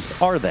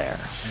films are there?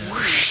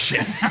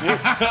 Shit.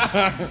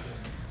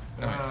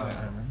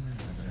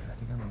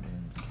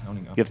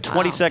 You have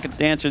 20 seconds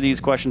to answer these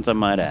questions, I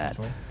might add.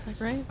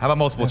 Right? How about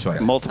multiple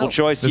choice? Multiple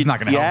choice. This is not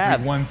going to help.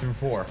 have. 1 through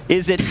 4.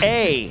 Is it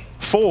A,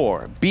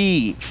 4,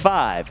 B,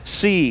 5,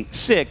 C,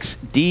 6,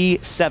 D,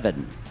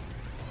 7?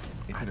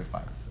 I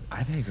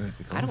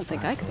don't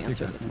think I could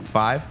answer this one.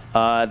 5.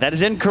 That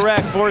is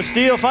incorrect for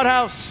Steel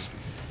Funhaus.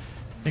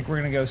 I think we're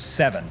gonna go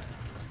 7.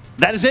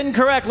 That is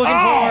incorrect. Looking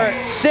for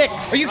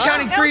 6. Are you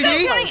counting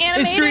 3D?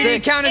 Is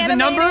 3D count as a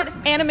number?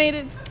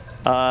 Animated.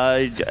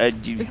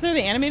 Isn't there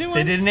the animated one?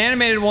 They did an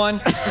animated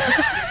one.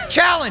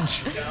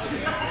 Challenge.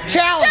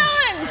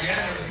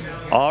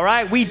 All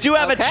right, we do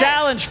have a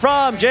challenge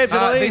from James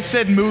and Elise. They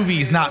said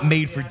movies, not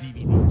made for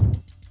DVD.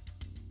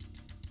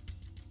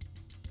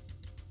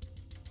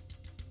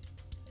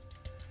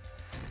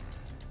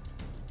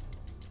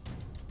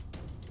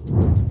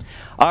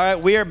 All right,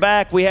 we are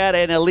back. We had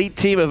an elite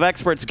team of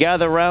experts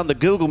gather around the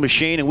Google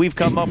machine, and we've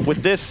come up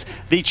with this.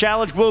 The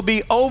challenge will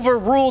be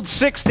Overruled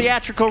 6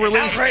 theatrical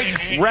release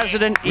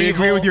Resident Evil. We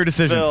agree with your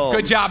decision. Films.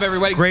 Good job,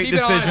 everybody. Great Keep it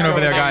decision honest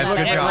over there, there. guys.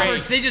 Good job.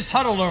 Experts, they just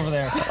huddled over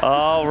there.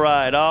 All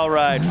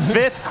right.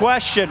 Fifth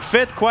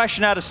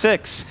question out of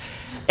 6.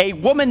 A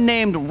woman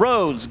named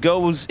Rose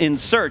goes in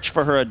search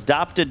for her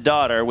adopted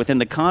daughter within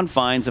the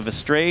confines of a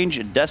strange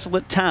and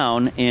desolate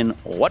town in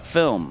what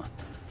film?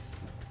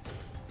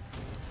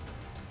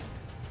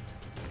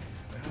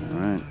 All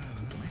right.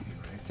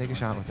 Take a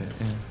shot with it.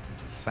 Yeah.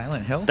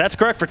 Silent Hill? That's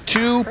correct for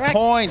 2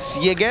 points.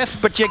 You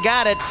guessed, but you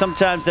got it.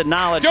 Sometimes the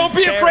knowledge. Don't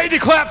be afraid to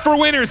clap for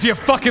winners, you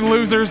fucking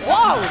losers.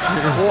 Whoa!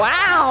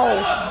 Wow!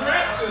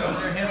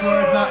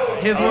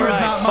 His words,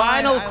 not mine.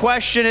 Final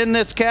question in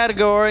this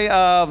category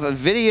of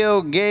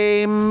video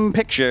game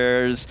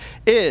pictures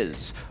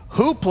is: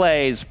 who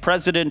plays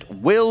President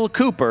Will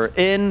Cooper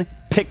in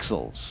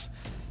Pixels?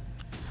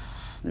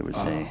 There was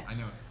a.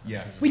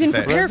 Yeah. We didn't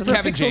prepare for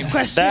Kevin Pixel's James.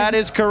 question. That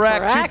is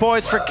correct. 2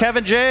 points for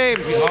Kevin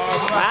James.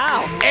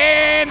 Wow.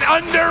 And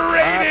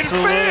underrated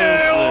film.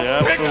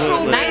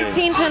 Pixels.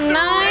 19 to 9.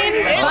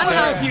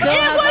 Funhaus still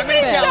has a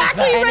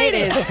spin. And it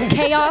is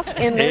chaos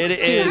in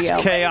this studio. It is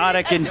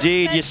chaotic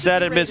indeed. You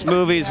said it, Miss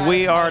Movies.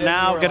 We are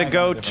now going to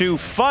go to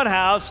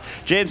Funhaus.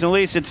 James and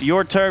Elise, it's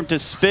your turn to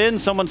spin.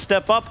 Someone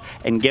step up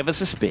and give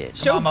us a spin.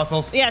 Come on,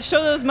 muscles. Yeah,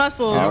 show those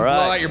muscles. All right.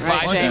 Blow out your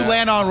Why don't you biceps.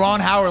 land on Ron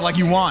Howard like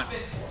you want?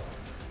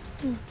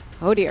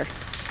 Oh, dear.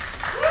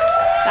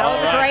 That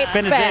was a great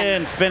Spin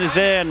spin. Spin is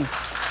in.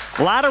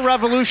 A lot of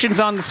revolutions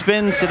on the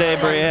spins today,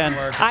 Brienne.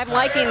 I'm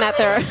liking that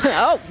there.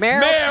 Oh,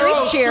 Meryl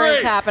Streep cheer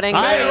is happening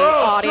in the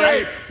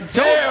audience.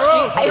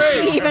 Is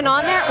she even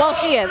on there? Well,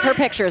 she is. Her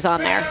picture's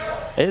on there.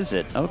 Is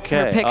it? Okay.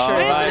 Her picture All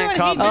is on right, there.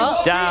 coming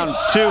Oh. down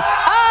to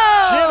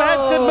Oh! Jim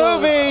Henson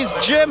Movies.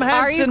 Jim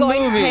Henson Are you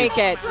going Movies. to take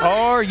it?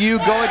 Are you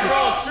going to?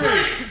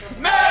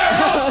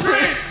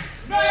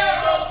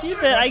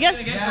 Keep it. I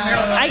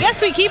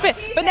guess we keep it.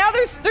 But now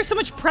there's so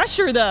much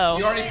pressure though.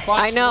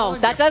 I know.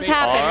 That does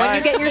happen. All When right.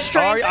 you get your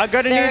strength. I'm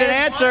going to need an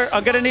answer.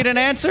 I'm going to need an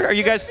answer. Are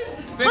you guys?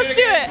 Let's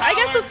do it. I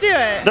guess let's do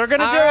it. They're going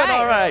to do it.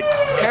 All right.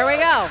 Here we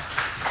go.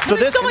 So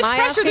There's this so much Am I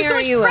pressure. There's so asking or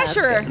much are you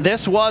pressure. asking?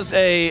 This was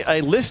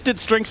a listed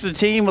strength of the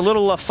team, a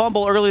little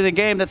fumble early in the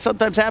game. That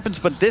sometimes happens,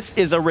 but this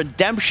is a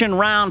redemption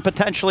round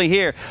potentially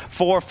here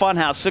for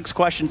Funhaus. 6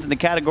 questions in the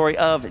category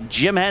of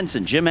Jim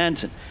Henson. Jim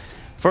Henson,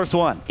 First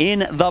one. In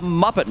the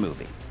Muppet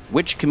movie,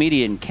 which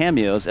comedian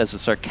cameos as a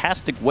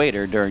sarcastic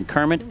waiter during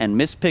Kermit and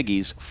Miss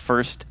Piggy's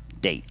first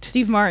date?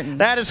 Steve Martin.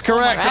 That is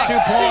correct for 2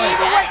 points.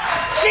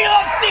 She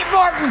loves Steve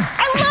Martin.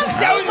 I love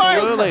Steve Martin.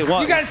 Absolutely.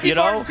 Well, You got a Steve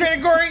Martin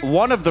category?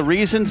 One of the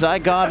reasons I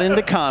got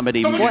into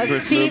comedy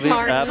Was Steve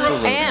Martin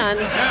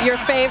and your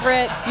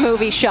favorite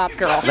movie Shop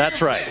Girl.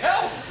 That's right.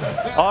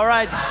 All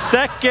right,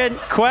 second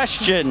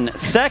question.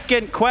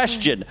 Second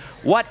question.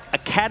 What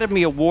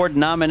Academy Award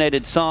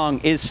nominated song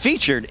is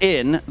featured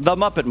in the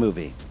Muppet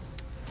movie?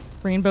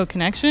 Rainbow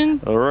Connection.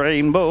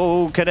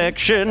 Rainbow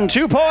Connection.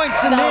 2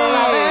 points indeed.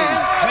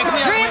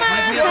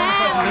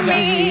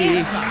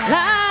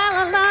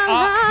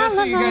 Just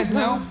so you guys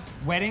know,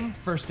 wedding,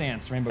 first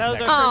dance, Rainbow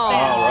Connection. All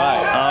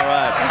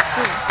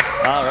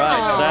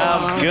right,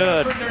 sounds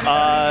good.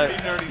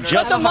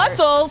 The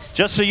muscles.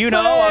 Just so you know,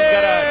 I'm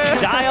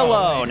gonna die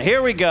alone.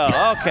 Here we go.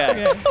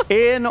 Okay.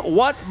 In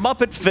what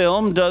Muppet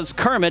film does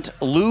Kermit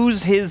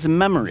lose his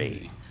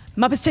memory?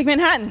 Muppets Take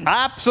Manhattan.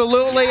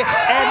 Absolutely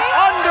an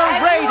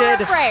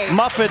underrated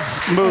Muppets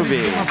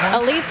movie.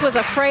 Elise was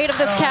afraid of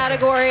this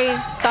category,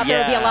 thought there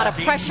would be a lot of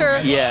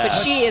pressure, Yeah. but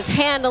she is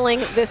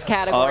handling this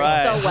category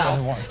so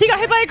well. He got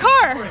hit by a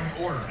car.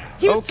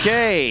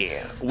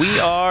 Okay, we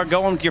are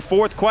going with your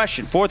fourth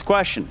question. Fourth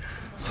question.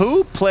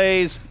 Who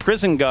plays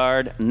prison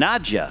guard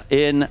Nadja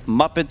in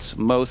Muppets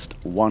Most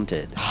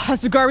Wanted?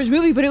 That's a garbage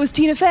movie, but it was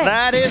Tina Fey.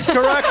 That is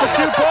correct for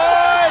 2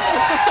 points.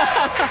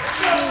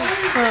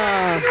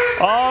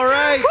 All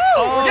right.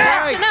 All We're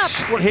right. catching up.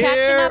 We're Here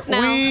catching up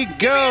now. we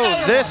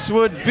go. This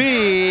would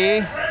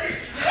be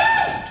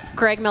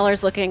Greg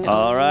Miller's looking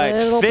all right. a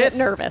little bit Fifth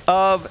nervous.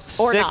 of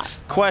Or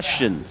 6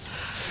 questions.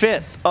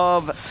 Fifth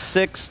of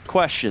 6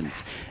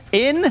 questions.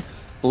 In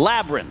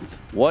Labyrinth,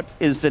 what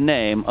is the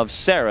name of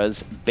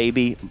Sarah's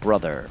baby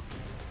brother?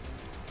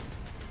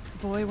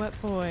 Boy, what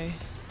boy?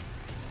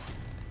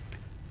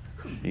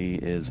 He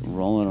is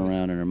rolling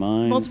around in her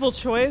mind. Multiple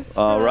choice.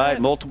 All right,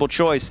 multiple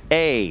choice.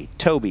 A,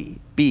 Toby.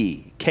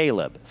 B,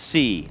 Caleb.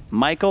 C,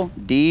 Michael.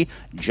 D,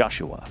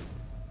 Joshua.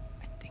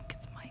 I think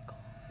it's Michael.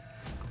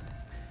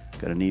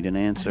 Gonna need an I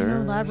don't answer.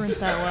 know Labyrinth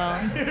that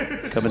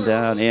well. Coming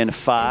down in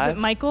 5. Is it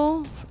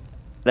Michael?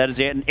 That is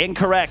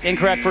incorrect.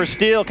 Incorrect for a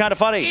steal. Kind of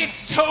funny.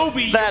 It's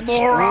Toby, That's you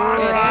moron.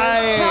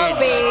 right.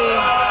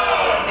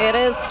 It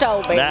is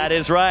Toby. That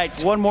is right.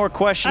 One more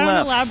question I don't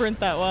left. know Labyrinth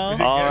that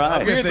well. All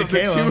right.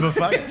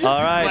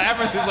 All right.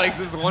 Labyrinth is like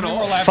this one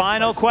hole.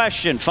 Final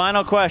question.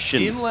 Final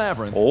question. In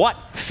Labyrinth. What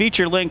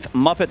feature-length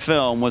Muppet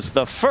film was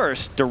the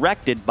first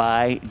directed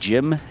by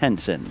Jim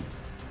Henson?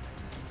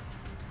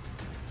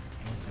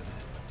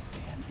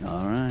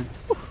 All right.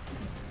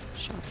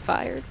 Shots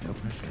fired.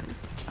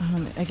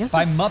 I guess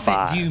By it's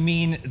Muppet, do you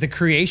mean the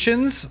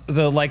creations?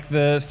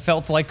 The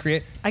felt like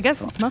create? I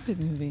guess it's Muppet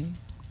movie.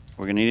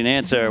 We're gonna need an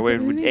answer.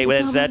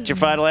 Is that your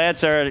final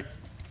answer?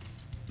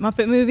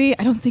 Muppet movie?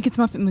 I don't think it's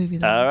Muppet movie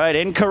though. All right,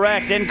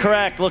 incorrect.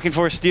 Incorrect. Looking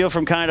for a steal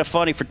from Kind of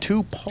Funny for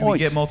 2 points. Do we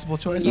get multiple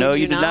choice? No,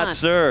 You you do did not, not.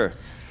 sir.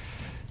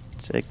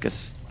 Take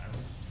us.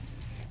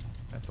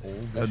 That's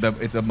old.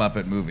 It's a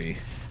Muppet movie.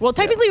 Well,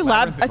 technically,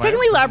 Labyrinth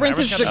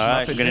is the. All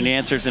right, we're gonna need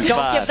answers in Don't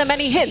 5. give them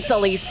any hints,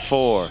 Elise.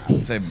 4.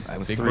 I'd say I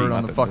was Big 3 bird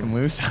on the Muppet fucking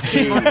movies. loose.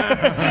 2.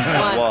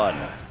 1.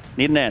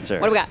 Need an answer.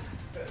 What do we got?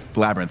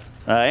 Labyrinth.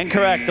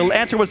 Incorrect. The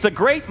answer was The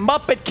Great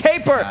Muppet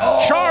Caper.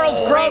 Charles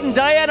Grodin,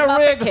 Diana Muppet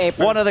Rigg,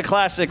 Caper. one of the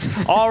classics.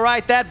 All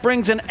right, that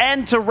brings an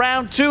end to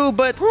round 2,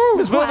 but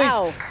Ms.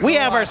 wow. Movies, we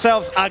have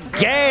ourselves a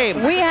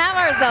game. We have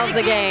ourselves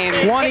a game.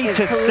 20 It is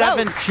to close.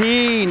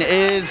 17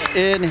 is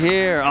in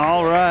here.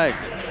 All right.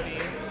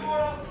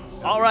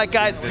 All right,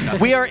 guys,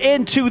 we are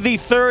into the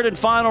third and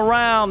final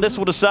round. This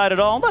will decide it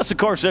all. Unless, of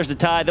course, there's a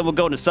tie. Then we'll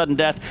go into sudden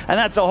death, and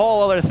that's a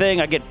whole other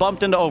thing. I get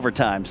bumped into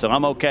overtime, so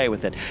I'm okay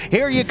with it.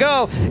 Here you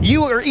go.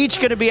 You are each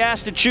going to be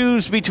asked to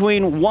choose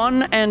between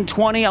 1 and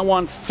 20. I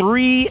want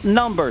 3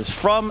 numbers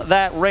from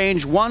that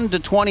range, 1 to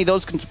 20.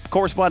 Those can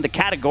correspond to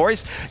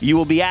categories. You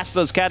will be asked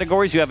those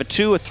categories. You have a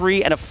 2, a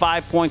 3, and a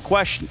 5-point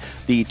question.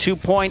 The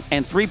 2-point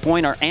and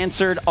 3-point are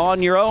answered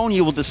on your own.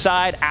 You will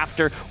decide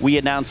after we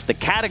announce the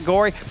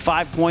category.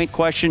 5-point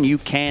question, you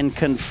can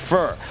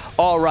confer.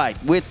 All right,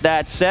 with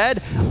that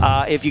said,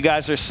 if you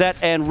guys are set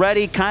and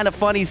ready, Kind of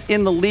Funny's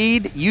in the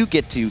lead. You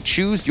get to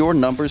choose your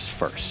numbers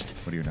first.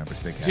 What are your numbers,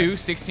 Big Cat? 2,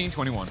 16,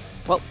 21.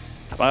 Well,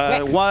 that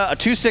was quick.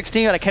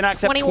 216, I cannot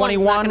accept 21's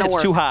 21. not gonna It's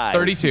work. too high.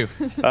 32.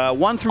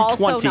 1 through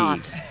Also 20.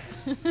 not.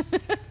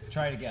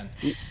 Try it again.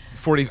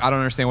 40. I don't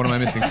understand. What am I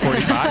missing?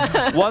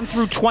 45? 1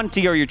 through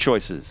 20 are your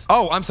choices.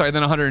 Oh, I'm sorry.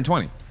 Then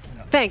 120.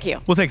 Thank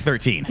you. We'll take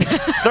 13.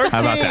 13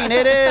 about that?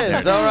 it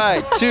is. All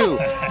right. 2,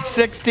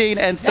 16,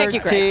 and Thank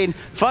you, 13.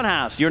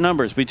 Funhaus, your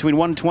numbers. Between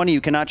 1 and 20,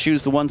 you cannot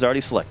choose the ones already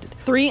selected.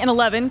 3 and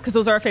 11, because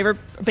those are our favorite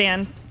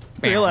band.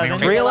 311.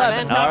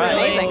 311. All right.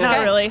 Amazing. Not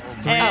Okay. really.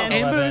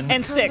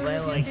 And 6.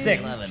 And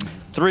 6.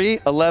 3,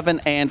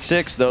 11, and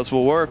 6. Those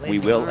will work. We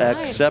will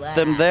accept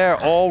them there.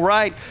 All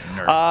right.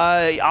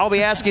 I'll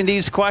be asking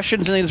these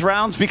questions in these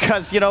rounds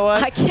because, you know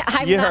what?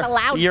 I'm not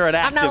allowed. You're an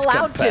active I'm not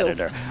allowed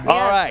competitor. to.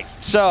 All right.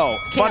 So,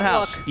 Can't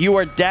Funhaus, look. you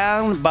are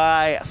down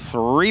by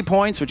 3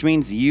 points, which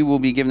means you will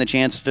be given the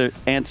chance to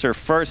answer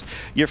first.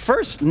 Your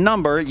first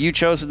number you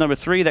chose is number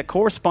 3. That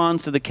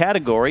corresponds to the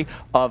category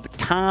of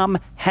Tom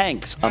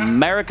Hanks,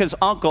 America's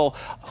uncle.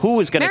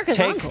 Who is going to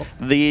take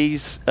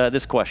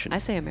this question? I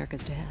say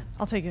America's dad.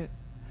 I'll take it.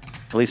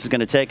 Elisa's going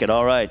to take it.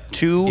 All right.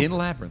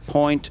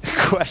 2-point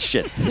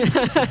question.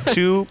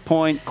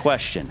 2-point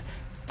question.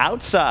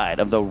 Outside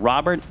of the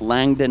Robert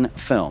Langdon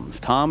films,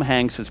 Tom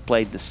Hanks has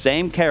played the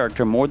same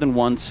character more than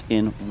once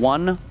in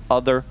one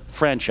other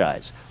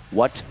franchise.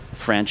 What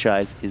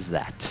franchise is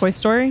that? Toy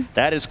Story?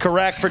 That is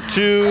correct for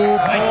 2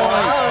 points.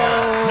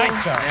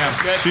 Nice job.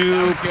 Yeah,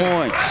 2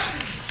 points.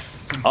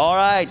 All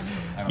right.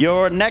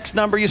 Your next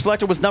number you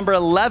selected was number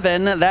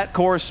 11. That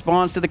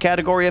corresponds to the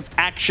category of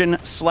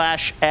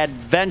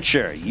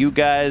action/adventure. You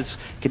guys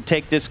can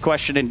take this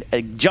question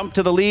and jump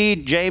to the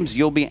lead. James,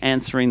 you'll be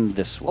answering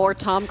this one. Or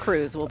Tom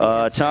Cruise will be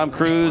answering Tom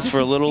Cruise for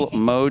a little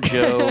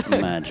mojo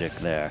magic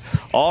there.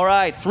 All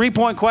right,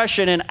 3-point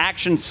question in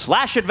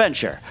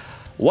action/adventure.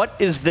 What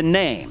is the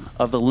name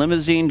of the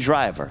limousine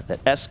driver that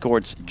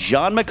escorts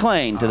John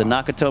McClane to the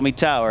Nakatomi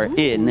Tower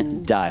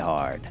in Die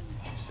Hard?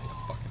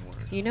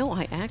 You know,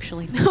 I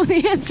actually know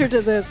the answer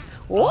to this.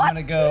 What? I'm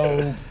going to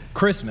go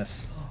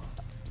Christmas.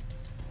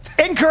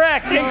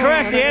 Incorrect. The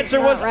answer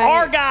was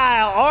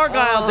Argyle.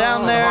 Argyle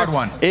down there. Hard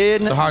one.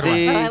 It's a hard one.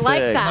 I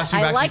like that.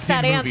 I like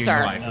that answer.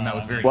 That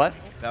was very What?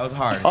 That was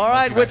hard. All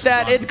right, with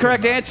that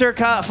incorrect answer,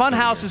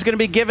 Funhaus is going to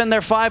be given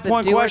their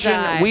 5-point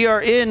question. We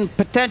are in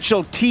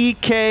potential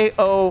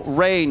TKO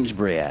range,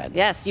 Brianne.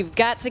 Yes, you've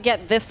got to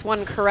get this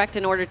one correct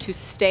in order to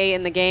stay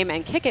in the game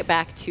and kick it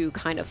back to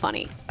kind of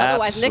funny.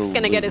 Otherwise, Nick's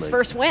going to get his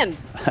first win.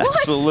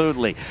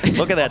 Absolutely.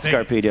 Look at that,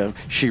 Scarpino.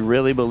 She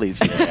really believes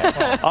you.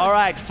 All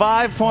right,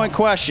 5-point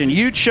question.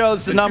 You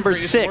chose the number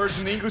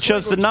 6.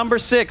 Chose the number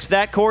 6.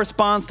 That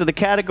corresponds to the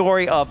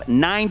category of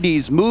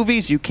 90s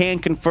movies. You can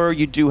confer.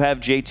 You do have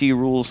JT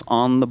rules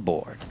on the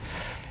board.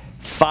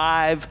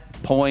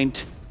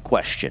 5-point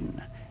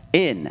question.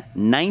 In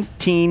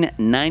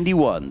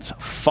 1991's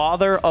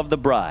Father of the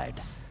Bride,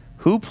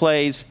 who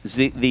plays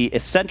the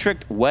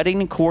eccentric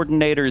wedding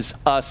coordinator's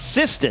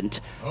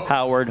assistant,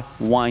 Howard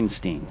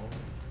Weinstein?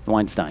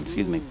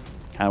 Excuse me.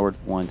 Howard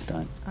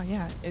Weinstein. Oh,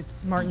 yeah.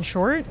 It's Martin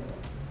Short.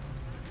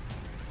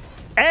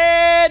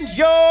 And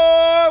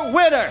your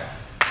winner,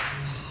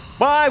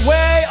 by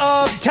way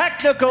of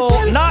technical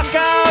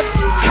knockout,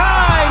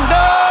 kind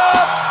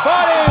of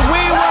funny.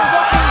 We were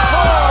looking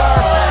for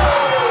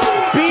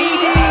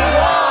B.D.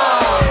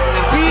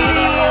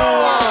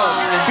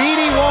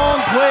 Wong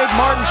played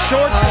Martin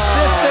Short's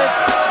assistant.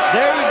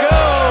 There you go.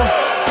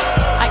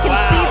 I can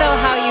see, though,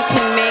 how you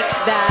can make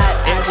that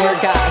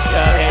work out.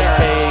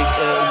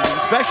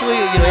 Especially,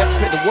 you know,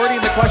 the wording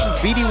of the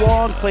questions. B.D.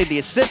 Wong played the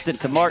assistant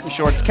to Martin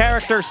Short's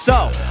character.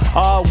 So,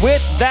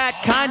 with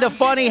that, kind of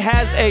funny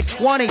has a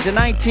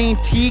 20-19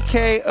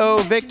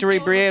 TKO victory,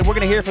 Brianne. We're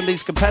going to hear from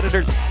these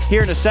competitors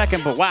here in a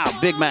second, but wow,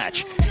 big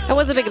match. It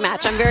was a big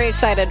match. I'm very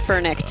excited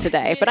for Nick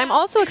today, but I'm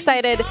also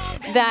excited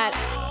that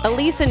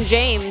Elise and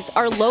James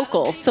are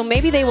local, so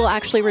maybe they will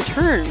actually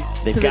return to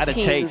the They've got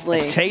Teams a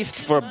League. taste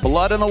for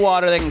blood in the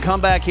water. They can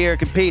come back here and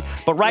compete.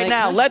 But right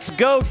now, let's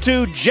go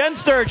to Jen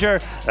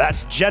Sturger.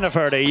 That's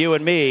Jennifer to you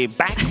and me,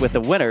 back with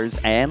the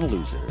winners and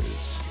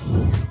losers.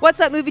 What's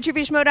up, Movie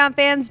Trivia Schmoedown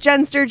fans?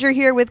 Jen Sturger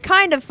here with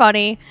Kind of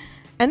Funny.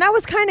 And that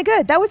was kind of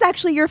good. That was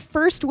actually your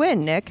first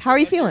win, Nick. How are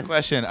you feeling?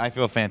 Question. I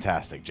feel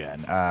fantastic,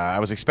 Jen. I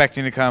was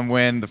expecting to come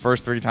win the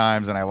first 3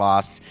 times, and I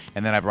lost.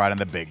 And then I brought in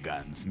the big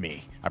guns,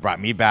 me. I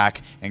brought me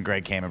back, and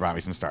Greg came and brought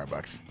me some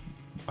Starbucks.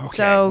 Okay.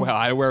 So,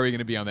 well, where are we going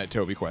to be on that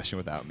Toby question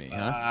without me?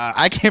 Huh?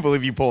 I can't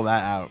believe you pulled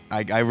that out.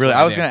 I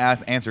was going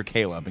to answer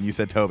Caleb, and you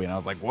said Toby, and I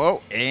was like,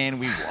 whoa, and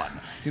we won.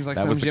 Seems like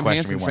that some Jim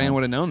Henson fan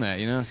would have known that.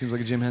 You know, seems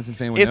like a Jim Henson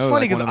fan would know. It's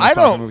funny because I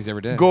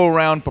don't go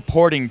around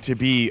purporting to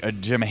be a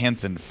Jim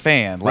Henson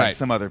fan like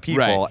some other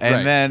people,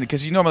 and then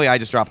because normally I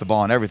just drop the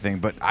ball and everything,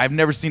 but I've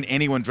never seen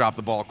anyone drop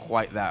the ball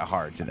quite that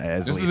hard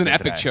today. This is an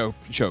epic choke.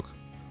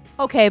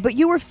 okay, but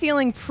you were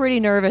feeling pretty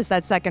nervous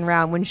that second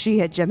round when she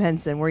hit Jim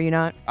Henson, were you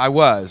not? I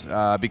was,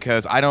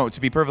 because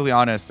to be perfectly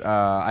honest,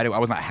 I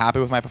was not happy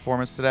with my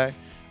performance today.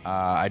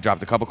 I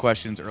dropped a couple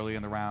questions early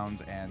in the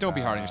round, and don't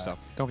be hard on yourself.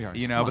 Don't be hard on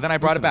yourself. You know, but then I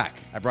brought it back.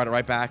 I brought it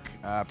right back,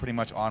 pretty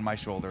much on my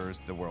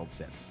shoulders. The world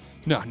sits.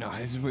 No,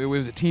 it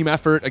was a team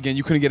effort. Again,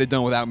 you couldn't get it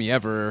done without me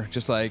ever.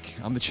 Just like,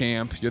 I'm the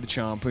champ, you're the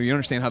chump. You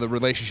understand how the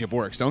relationship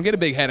works. Don't get a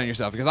big head on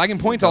yourself, because I can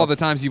point to all the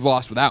times you've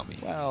lost without me.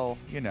 Well,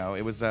 you know,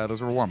 it was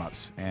those were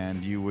warm-ups,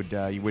 and you would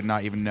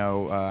not even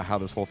know how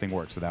this whole thing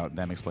works without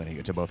them explaining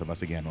it to both of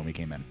us again when we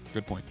came in.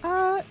 Good point.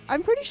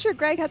 I'm pretty sure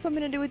Greg had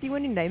something to do with you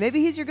winning today. Maybe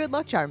he's your good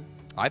luck charm.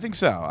 I think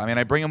so. I mean,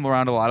 I bring him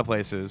around a lot of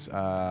places.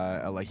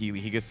 Like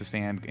he gets to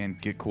stand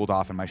and get cooled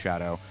off in my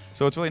shadow,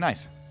 so it's really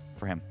nice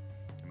for him.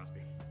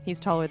 He's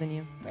taller than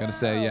you. I was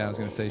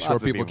gonna say,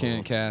 short people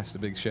can't cast a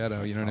big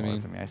shadow. You know what I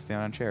mean? I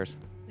stand on chairs.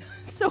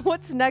 So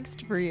what's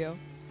next for you?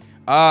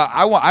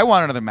 I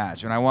want another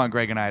match, and I want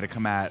Greg and I to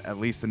come at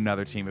least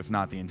another team, if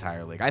not the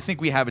entire league. I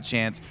think we have a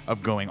chance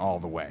of going all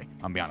the way.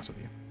 I'll be honest with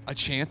you. A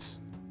chance?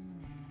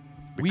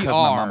 Because we my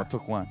are mama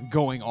took one.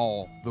 Going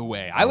all the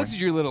way. I looked at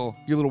your little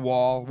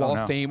wall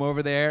of fame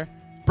over there.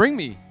 Bring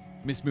me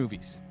Miss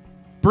Movies.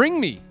 Bring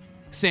me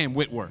Sam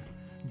Witwer.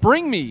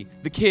 Bring me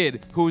the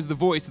kid who was the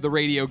voice of the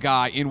radio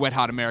guy in Wet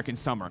Hot American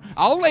Summer.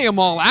 I'll lay them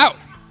all out.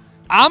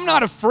 I'm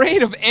not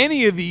afraid of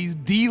any of these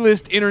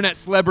D-list internet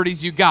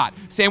celebrities you got.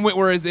 Sam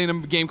Witwer is in a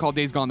game called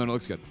Days Gone, though, and it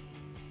looks good.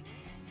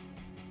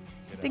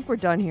 I think we're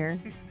done here.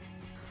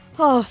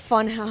 Oh,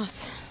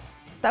 Funhaus.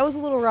 That was a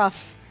little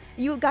rough.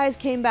 You guys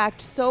came back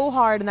so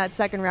hard in that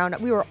second round.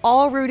 We were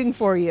all rooting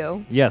for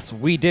you. Yes,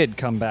 we did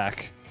come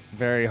back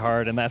very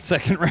hard in that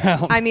second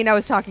round. I mean, I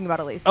was talking about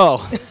Elise.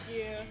 Oh.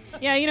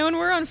 Yeah, you know, when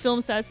we're on film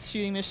sets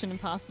shooting Mission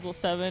Impossible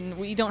 7,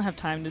 we don't have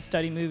time to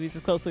study movies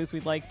as closely as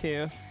we'd like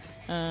to.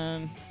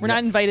 We're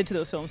not invited to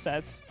those film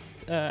sets,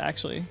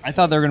 actually. I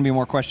thought there were going to be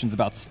more questions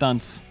about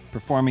stunts,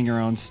 performing your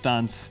own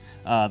stunts,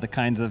 the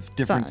kinds of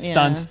different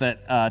stunts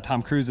that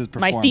Tom Cruise has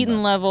performed. My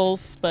Thetan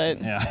levels,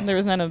 but there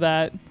was none of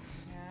that.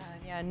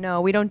 Yeah,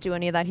 no, we don't do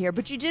any of that here.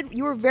 But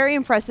you were very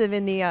impressive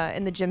in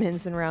the Jim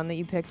Henson round that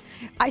you picked.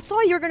 I saw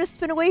you were going to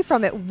spin away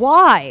from it.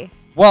 Why?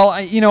 Well,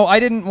 I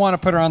didn't want to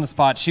put her on the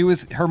spot.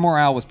 Her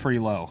morale was pretty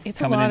low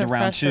coming into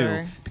round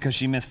pressure. 2 because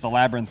she missed the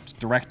Labyrinth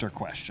director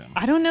question.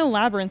 I don't know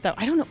Labyrinth though.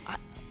 I don't know.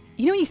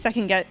 You know, you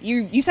second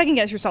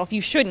guess yourself. You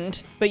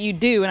shouldn't, but you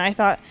do. And I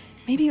thought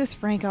maybe it was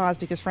Frank Oz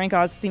because Frank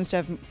Oz seems to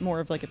have more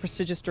of like a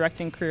prestigious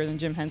directing career than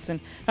Jim Henson.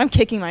 I'm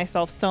kicking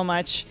myself so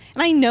much,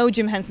 and I know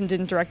Jim Henson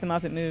didn't direct the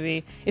Muppet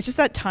movie. It's just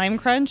that time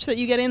crunch that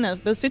you get in.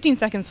 Those 15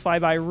 seconds fly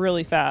by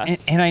really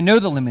fast. And I know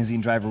the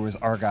limousine driver was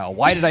Argyle.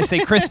 Why did I say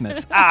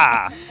Christmas?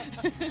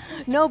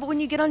 No, but when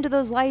you get under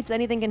those lights,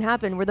 anything can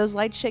happen. Were those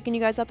lights shaking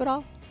you guys up at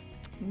all?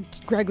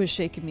 Greg was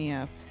shaking me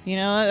up. You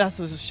know, that's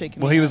what was shaking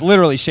me up. Well, he was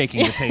literally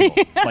shaking the table.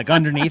 Like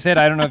underneath it,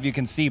 I don't know if you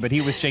can see, but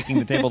he was shaking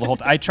the table the whole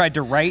time. I tried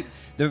to write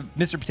the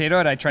Mr. Potato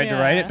Head, I tried to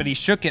write it, but he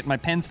shook it, my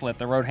pen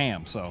slipped, I wrote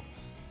ham, so.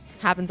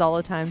 Happens all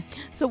the time.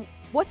 So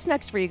what's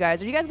next for you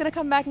guys? Are you guys going to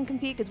come back and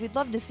compete? Because we'd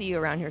love to see you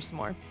around here some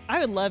more.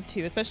 I would love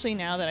to, especially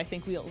now that I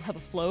think we'll have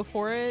a flow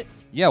for it.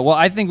 Yeah, well,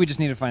 I think we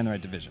just need to find the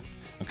right division,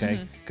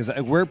 okay? Because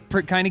we're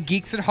kind of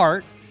geeks at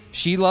heart.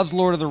 She loves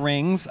Lord of the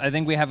Rings. I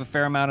think we have a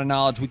fair amount of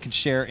knowledge we can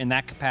share in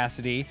that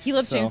capacity. He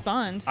loves James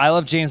Bond. I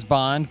love James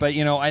Bond, but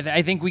you know,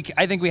 I think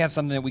we have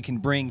something that we can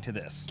bring to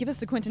this. Give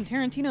us a Quentin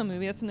Tarantino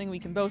movie. That's something we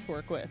can both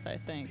work with, I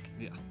think.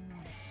 Yeah.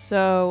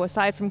 So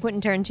aside from Quentin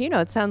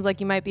Tarantino, it sounds like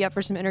you might be up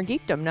for some inner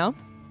geekdom, no?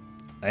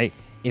 Hey,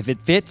 if it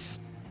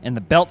fits and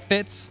the belt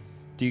fits,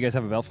 do you guys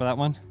have a belt for that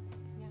one?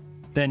 Yeah.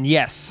 Then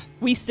yes.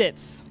 We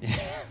sits.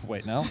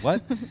 Wait, no,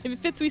 what? If it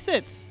fits, we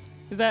sits.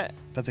 Is that?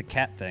 That's a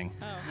cat thing.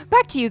 Oh.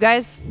 Back to you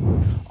guys.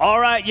 All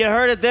right, you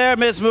heard it there,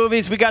 Miss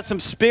Movies. We got some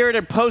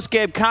spirited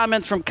post-game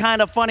comments from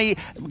Kind of Funny.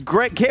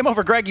 Game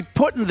Over Greggy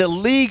putting the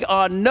league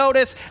on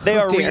notice. They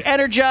are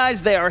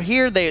re-energized. They are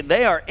here.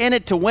 They are in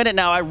it to win it.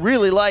 Now, I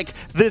really like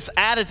this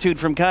attitude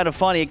from Kind of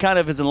Funny. It kind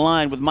of is in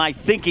line with my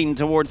thinking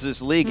towards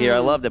this league here. I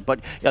loved it. But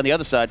on the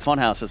other side,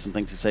 Funhaus has some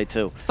things to say,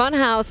 too.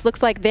 Funhaus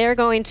looks like they're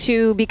going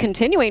to be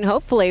continuing,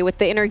 hopefully, with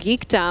the inner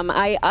geekdom.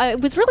 I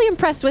was really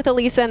impressed with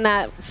Elisa in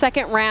that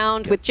second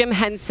round with Jim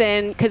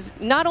Henson, because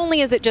not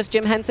only is it just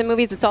Jim Henson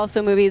movies, it's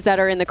also movies that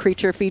are in the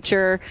creature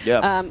feature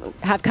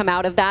have come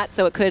out of that,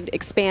 so it could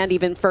expand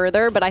even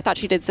further. But I thought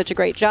she did such a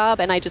great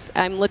job, and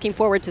I'm looking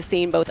forward to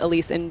seeing both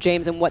Elise and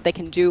James and what they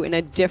can do in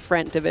a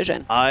different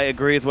division. I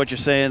agree with what you're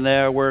saying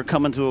there. We're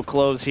coming to a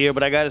close here,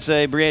 but I got to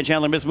say, Brianne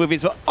Chandler, Miss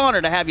Movies, an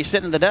honor to have you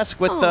sitting at the desk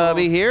with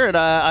me here, and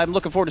I'm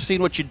looking forward to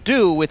seeing what you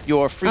do with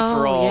your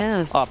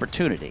free-for-all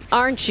opportunity.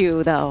 Aren't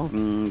you, though?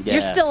 Yeah.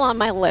 You're still on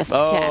my list,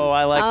 Ken. Oh,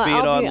 I like being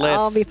on lists.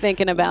 I'll be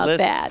thinking about lists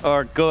that.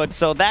 Are good.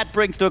 So that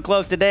brings to a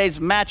close today's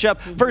matchup.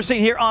 First thing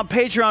here on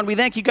Patreon, we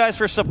thank you guys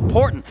for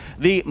supporting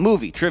the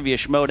Movie Trivia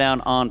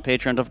Schmoedown on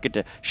Patreon. Don't forget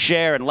to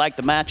share and like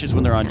the matches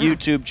when they're on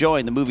YouTube.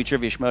 Join the Movie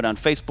Trivia Schmoedown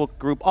Facebook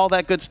group. All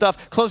that good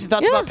stuff. Closing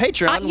thoughts about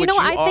Patreon, which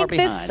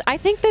I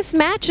think this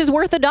match is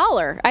worth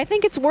 $1. I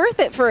think it's worth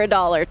it for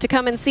 $1 to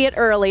come and see it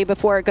early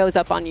before it goes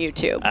up on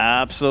YouTube.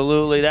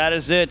 Absolutely. That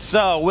is it.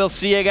 So we'll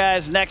see you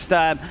guys next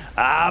time.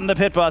 I'm the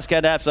Pit Boss,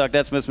 Ken Apsock.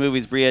 That's Miss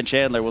Movies, Brianne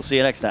Chandler. We'll see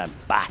you next time.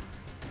 Bye.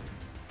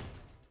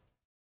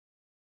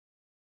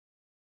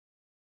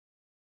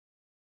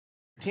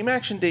 Team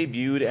Action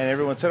debuted, and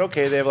everyone said,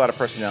 okay, they have a lot of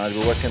personality,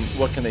 but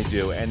what can they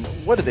do? And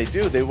what did they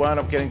do? They wound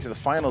up getting to the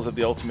finals of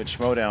the Ultimate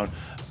Schmoedown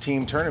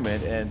team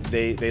tournament, and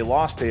they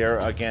lost there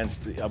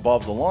against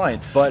Above the Line.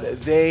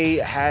 But they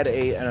had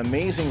an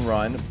amazing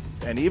run.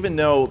 And even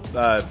though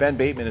Ben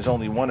Bateman is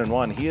only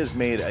 1-1, he has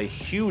made a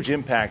huge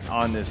impact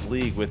on this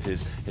league with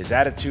his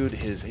attitude,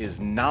 his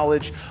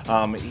knowledge.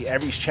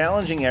 He's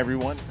challenging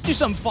everyone. Let's do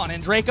something fun,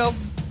 and Draco,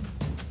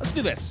 let's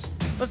do this.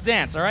 Let's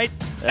dance, all right?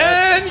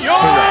 And your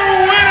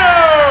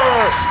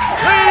winner,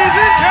 ladies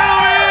and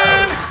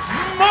gentlemen,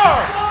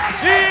 Mark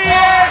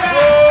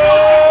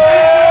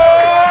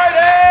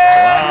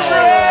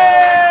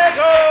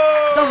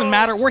Doesn't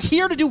matter. We're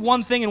here to do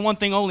one thing and one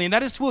thing only, and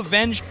that is to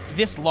avenge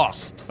this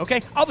loss.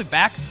 Okay? I'll be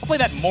back. I'll play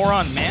that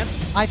moron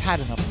Mantz. I've had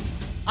enough of you.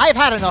 I've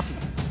had enough of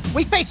you.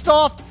 We faced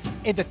off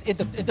in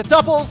the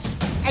doubles,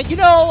 and you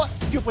know,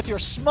 with your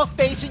smug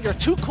face and your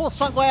too cool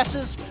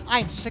sunglasses, I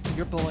am sick of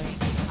your bullying.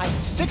 I'm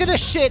sick of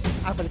this shit.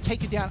 I'm gonna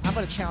take you down. I'm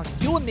gonna challenge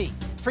you and me.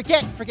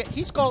 Forget.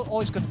 He's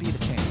always gonna be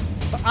the champion.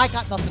 But I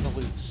got nothing to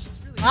lose.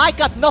 I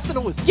got nothing to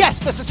lose. Yes,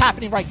 this is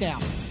happening right now.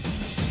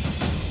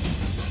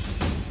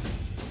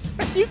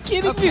 Are you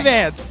kidding me,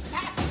 Mantz?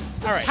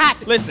 All right,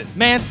 listen,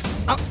 Mantz.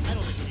 I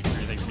don't think we need to hear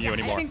anything from you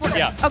anymore.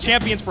 Yeah,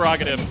 champion's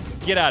prerogative.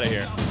 Get out of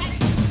here.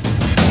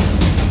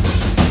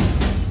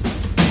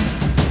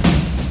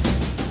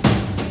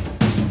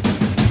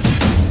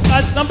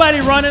 Got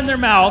somebody running their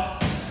mouth,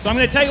 so I'm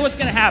going to tell you what's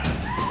going to happen.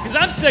 Because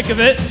I'm sick of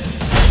it,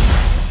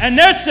 and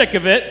they're sick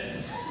of it,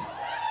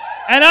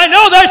 and I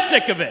know they're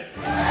sick of it.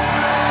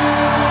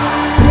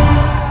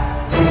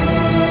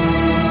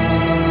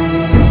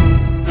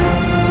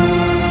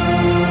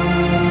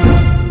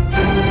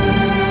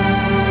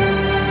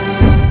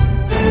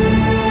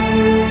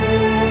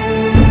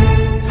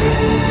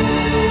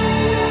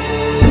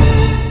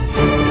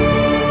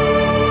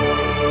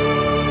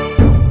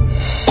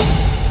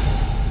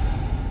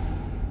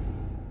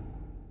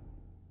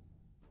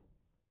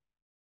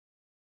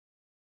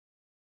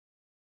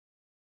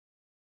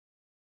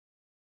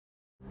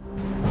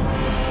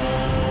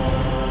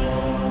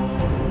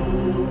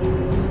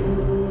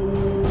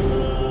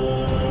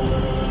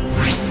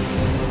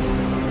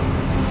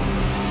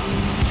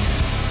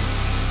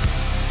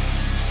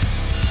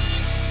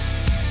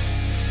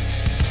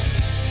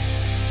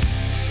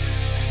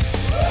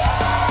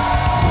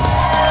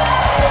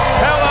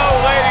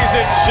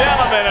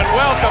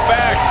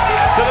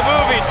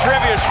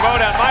 Trivia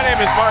Schmoedown. My name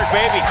is Mark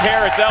Baby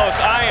Carrots Ellis.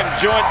 I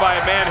am joined by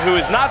a man who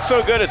is not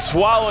so good at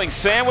swallowing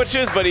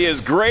sandwiches, but he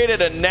is great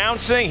at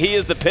announcing. He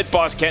is the pit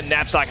boss, Ken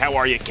Knapsack. How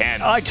are you,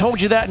 Ken? I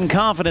told you that in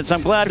confidence.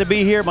 I'm glad to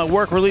be here. My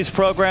work release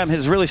program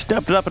has really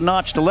stepped it up a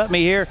notch to let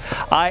me here.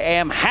 I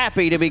am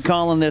happy to be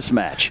calling this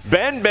match.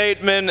 Ben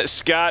Bateman,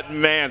 Scott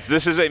Mantz.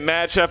 This is a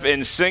matchup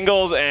in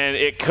singles, and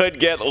it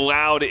could get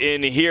loud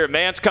in here.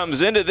 Mantz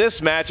comes into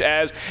this match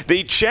as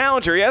the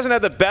challenger. He hasn't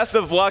had the best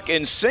of luck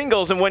in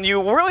singles, and when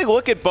you really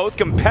look at both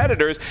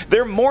competitors,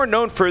 they're more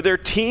known for their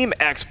team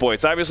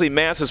exploits. Obviously,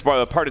 Mantz is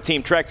part of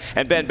Team Trek,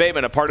 and Ben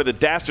Bateman a part of the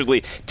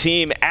dastardly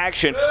Team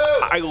Action.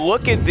 I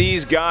look at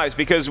these guys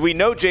because we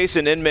know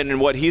Jason Inman and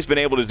what he's been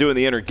able to do in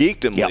the Inner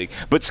Geekdom League,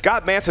 but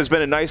Scott Mantz has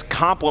been a nice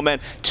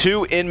complement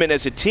to Inman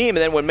as a team, and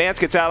then when Mantz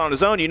gets out on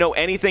his own, you know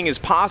anything is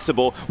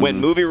possible when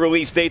movie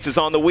release dates is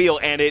on the wheel,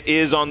 and it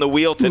is on the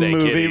wheel today,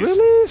 movie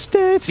release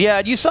dates.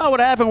 Yeah, you saw what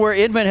happened where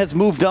Inman has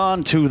moved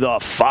on to the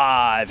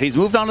 5. He's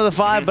moved on to the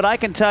 5, but I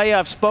can tell you,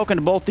 I've spoken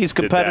to both these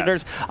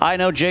competitors. I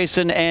know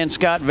Jason and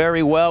Scott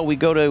very well. We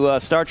go to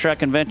Star Trek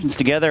conventions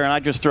together, and I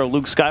just throw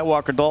Luke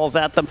Skywalker dolls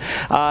at them.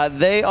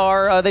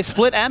 They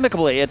split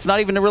amicably. It's not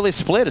even really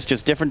split. It's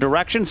just different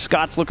directions.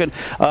 Scott's looking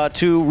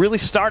to really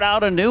start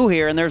out anew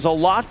here, and there's a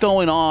lot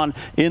going on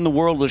in the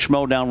world of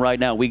Schmoedown right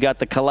now. We got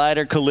the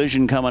Collider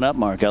Collision coming up,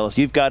 Mark Ellis.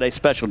 You've got a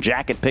special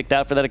jacket picked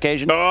out for that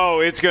occasion? Oh,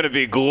 it's going to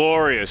be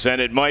glorious,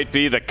 and it might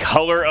be the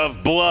color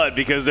of blood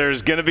because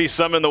there's going to be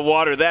some in the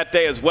water that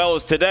day as well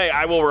as today.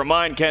 I will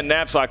remind Ken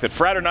Knapsack that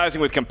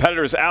fraternizing with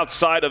competitors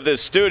outside of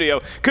this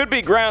studio could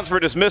be grounds for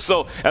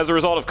dismissal as a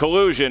result of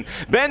collusion.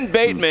 Ben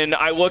Bateman,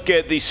 I look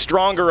at the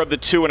stronger of the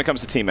two when it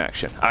comes to team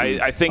action.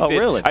 I think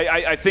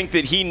I think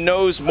that he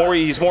knows more.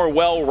 He's more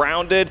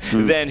well-rounded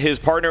than his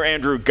partner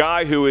Andrew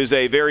Guy, who is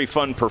a very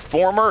fun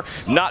performer.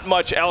 Not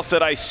much else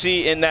that I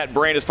see in that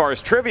brain as far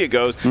as trivia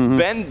goes.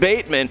 Ben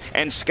Bateman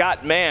and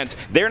Scott Mantz,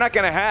 they're not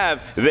going to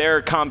have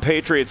their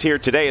compatriots here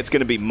today. It's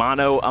going to be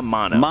mano a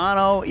mano.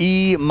 Mano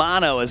y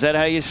mano. Is that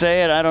how you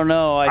say it? I don't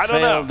know. I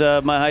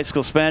failed my high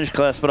school Spanish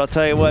class, but I'll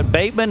tell you what.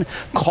 Bateman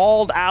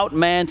called out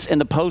Mantz in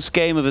the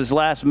post-game of his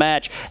last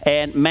match,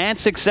 and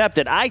Mantz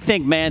accepted. I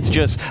think Mantz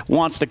just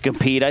wants to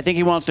compete. I think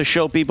he wants to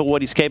show people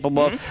what he's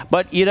capable of.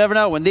 But you never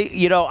know. When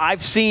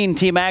I've seen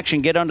Team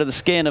Action get under the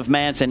skin of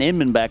Mantz and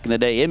Inman back in the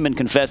day. Inman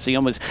confessed he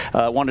almost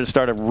wanted to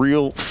start a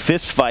real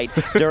fist fight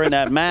during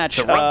that match.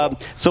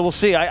 So we'll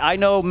see. I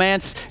know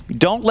Mantz,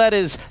 don't let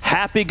his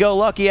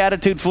happy-go-lucky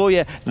attitude fool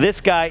you.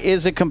 This guy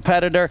is a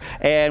competitor,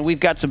 and we've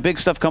got some big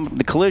stuff coming from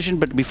the collision.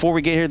 But before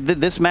we get here,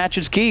 this match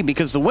is key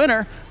because the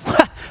winner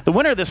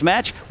of this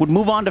match would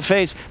move on to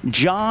face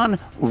John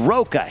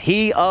Roca,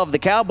 he of the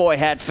cowboy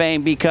hat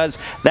fame, because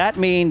that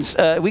means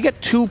we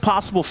get 2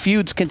 possible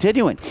feuds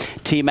continuing.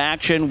 Team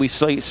Action, we've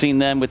seen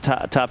them with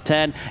top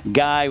 10.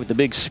 Guy with the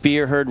big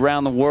spear heard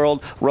around the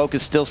world.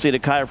 Roca's still see the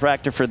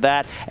chiropractor for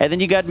that. And then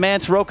you got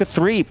Mantz Roca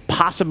 3,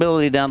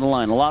 possibility down the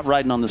line. A lot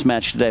riding on this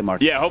match today,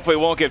 Mark. Yeah, hopefully it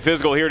won't get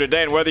physical here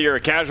today. And whether you're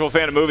a casual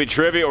fan of movie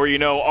trivia or you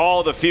know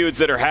all the feuds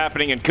that are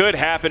happening and could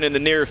happen in the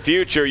near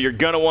future, you're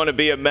going to want to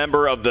be a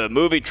member of the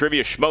Movie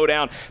Trivia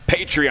Schmoedown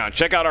Patreon.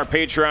 Check out our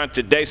Patreon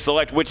today.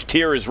 Select which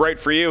tier is right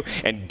for you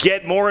and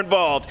get more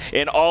involved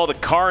in all the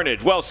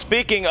carnage. Well,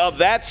 speaking of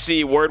that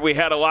C word, we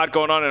had a lot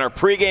going on in our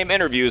pregame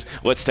interviews.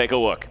 Let's take a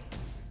look.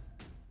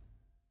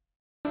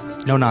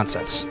 No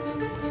nonsense.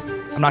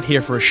 I'm not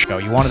here for a show.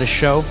 You wanted a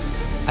show?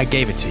 I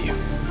gave it to you.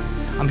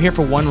 I'm here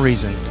for one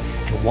reason,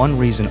 and one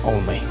reason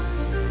only.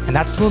 And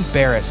that's to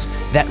embarrass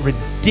that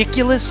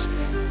ridiculous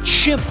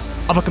chimp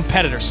of a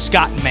competitor,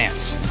 Scott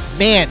Mantz.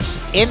 Mantz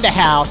in the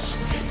house.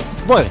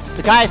 Look,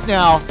 the guy's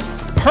now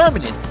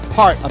permanent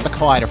part of the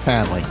Collider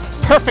family.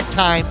 Perfect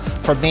time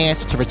for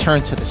Mantz to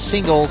return to the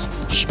singles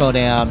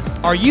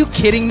Schmoedown. Are you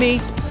kidding me?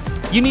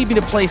 You need me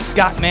to play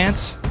Scott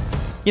Mantz?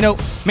 You know,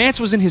 Mantz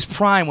was in his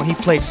prime when he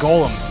played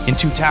Golem in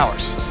Two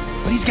Towers.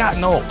 But he's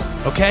gotten old,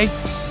 okay?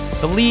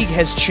 The league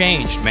has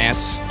changed,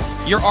 Mantz.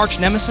 Your arch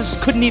nemesis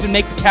couldn't even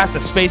make the cast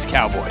of Space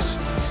Cowboys.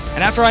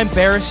 And after I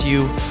embarrass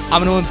you,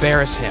 I'm going to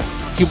embarrass him.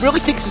 He really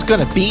thinks he's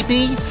going to beat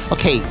me?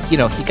 Okay, you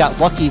know, he got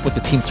lucky with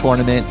the team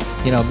tournament.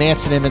 You know,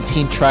 Mantz and him and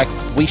Team Trek,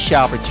 we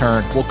shall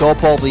return. We'll go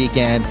boldly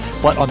again.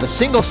 But on the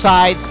single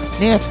side,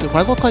 Mantz, do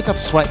I look like I'm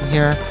sweating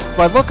here?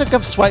 Do I look like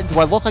I'm sweating? Do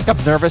I look like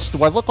I'm nervous?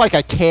 Do I look like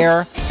I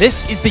care?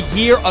 This is the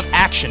year of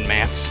action,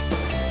 Mantz.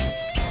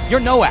 You're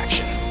no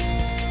action.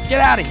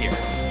 Get out of here.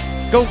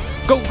 Go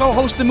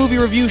host the movie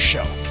review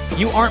show.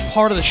 You aren't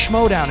part of the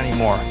Schmoedown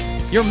anymore.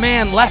 Your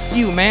man left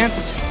you,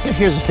 Mantz.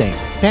 Here's the thing.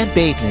 Ben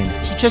Bateman,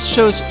 he just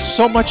shows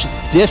so much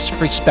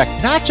disrespect,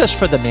 not just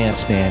for the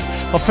Mantz man,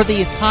 but for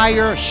the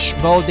entire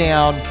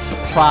Schmoedown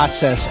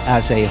process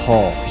as a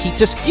whole. He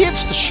just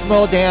gives the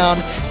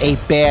Schmoedown a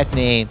bad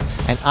name,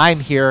 and I'm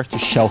here to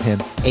show him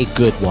a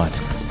good one.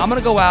 I'm going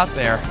to go out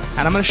there, and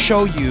I'm going to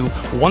show you,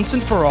 once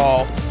and for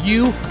all,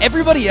 you,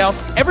 everybody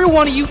else, every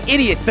one of you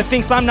idiots that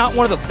thinks I'm not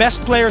one of the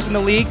best players in the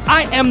league,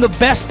 I am the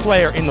best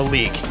player in the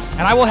league.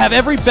 And I will have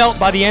every belt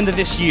by the end of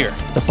this year.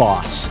 The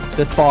boss.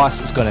 The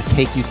boss is going to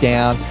take you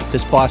down.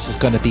 This boss is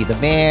going to be the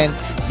man.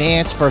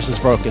 Mantz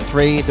versus Roca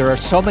 3. There are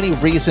so many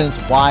reasons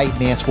why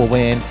Mantz will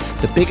win.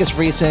 The biggest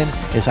reason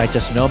is I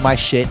just know my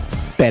shit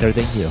better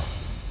than you.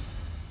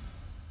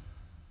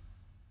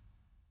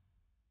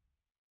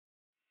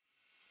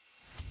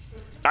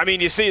 I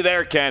mean, you see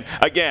there, Ken,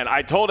 again,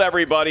 I told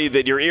everybody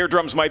that your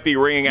eardrums might be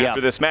ringing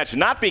after this match,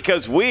 not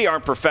because we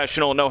aren't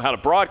professional and know how to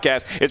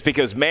broadcast, it's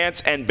because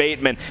Mantz and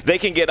Bateman, they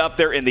can get up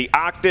there in the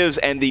octaves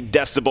and the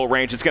decibel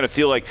range. It's going to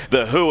feel like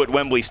the Who at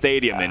Wembley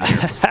Stadium in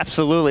here.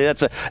 Absolutely.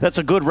 That's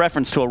a good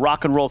reference to a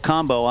rock and roll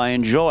combo I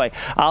enjoy.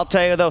 I'll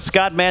tell you, though,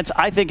 Scott Mantz,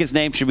 I think his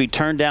name should be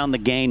Turn Down the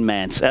Gain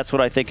Mantz. That's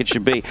what I think it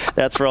should be.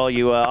 That's for all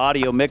you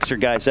audio mixer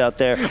guys out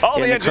there. All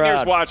the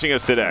engineers watching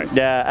us today.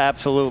 Yeah,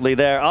 absolutely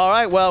there. All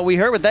right, well, we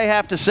heard what they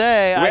have to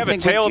say.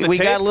 We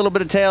got a little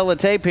bit of tail of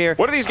the tape here.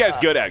 What are these guys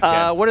good at,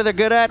 Ken? What are they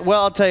good at?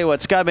 Well, I'll tell you what.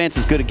 Scott Mantz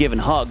is good at giving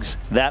hugs.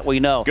 That we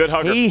know. Good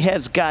hugger. He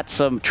has got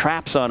some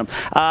traps on him.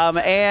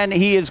 And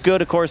he is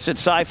good, of course, at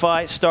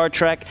sci-fi, Star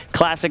Trek,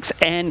 classics,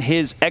 and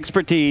his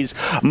expertise,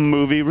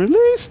 movie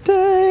release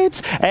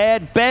dates.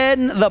 And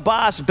Ben, the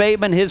boss,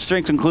 Bateman, his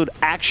strengths include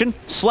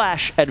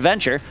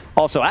action/adventure.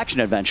 Also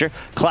action-adventure,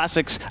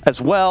 classics as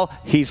well.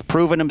 He's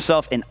proven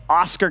himself in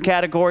Oscar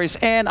categories,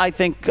 and I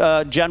think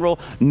general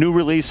new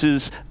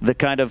releases, the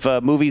kind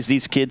of movies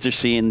these kids are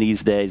seeing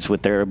these days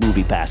with their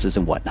movie passes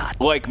and whatnot.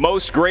 Like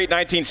most great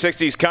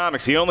 1960s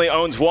comics, he only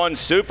owns one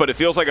suit, but it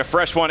feels like a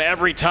fresh one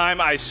every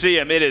time I see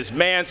him. It is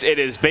Mantz, it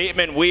is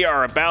Bateman. We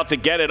are about to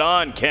get it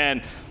on,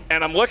 Ken.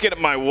 And I'm looking at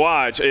my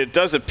watch. It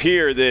does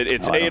appear that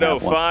it's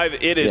 8:05.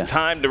 It is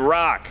time to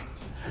rock.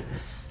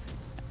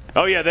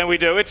 Oh, yeah, then we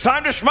do. It's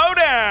time to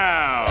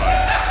Schmoedown!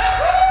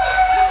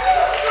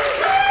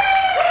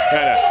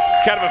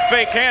 Kind of a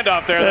fake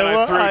handoff there that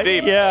I threw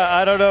deep. Yeah,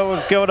 I don't know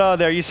what's going on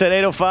there. You said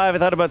 8:05. I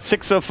thought about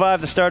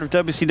 6:05, the start of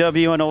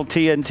WCW and old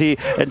TNT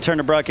and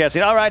Turner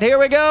Broadcasting. All right, here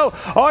we go.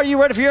 Are you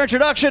ready for your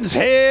introductions?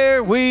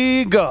 Here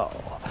we go.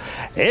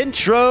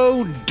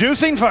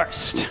 Introducing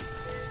first.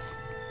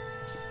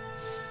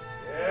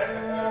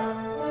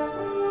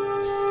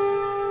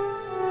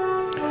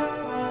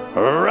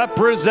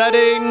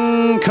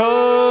 Representing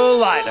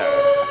Collider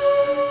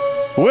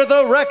with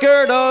a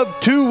record of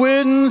 2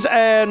 wins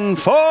and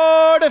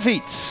 4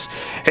 defeats.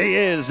 He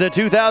is the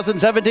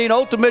 2017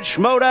 Ultimate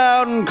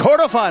Schmoedown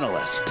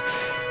quarterfinalist.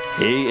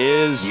 He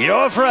is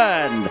your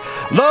friend,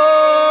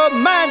 the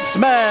Mantz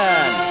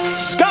Man,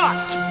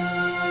 Scott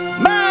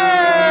Mantz.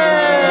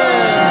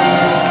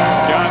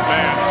 Scott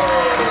Mantz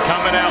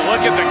coming out.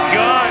 Look at the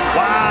gun.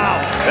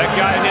 Wow. That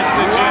guy hits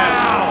the gym.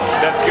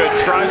 That's good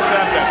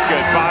tricep. That's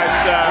good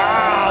bicep.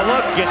 Wow,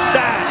 look at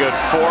that. Good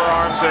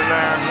forearms in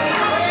there.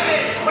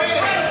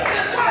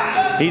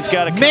 He's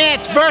got a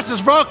Mantz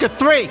versus Roca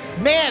 3.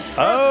 Mantz versus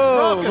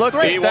Roca 3. Look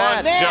at he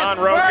wants John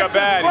Roca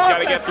bad. He's got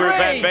to get through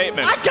Ben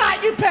Bateman. I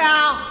got you,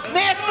 pal.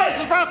 Mantz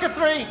versus Roca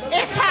 3.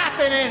 It's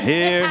happening.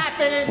 Here it's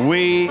happening.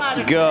 we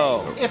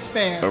go. It's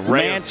Mantz.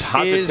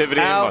 Mantz is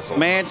out.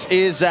 Mantz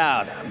is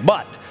out.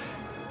 But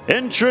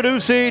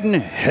introducing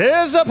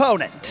his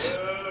opponent.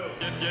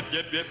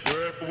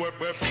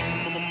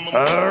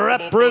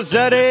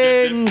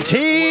 Representing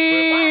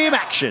Team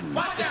Action. action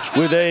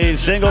with a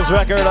singles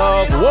record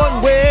of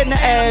 1 win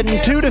and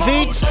 2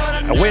 defeats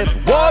with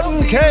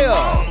 1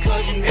 KO.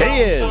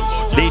 He is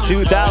the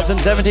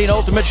 2017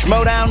 Ultimate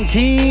Schmoedown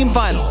Team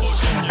Finalist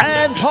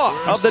and part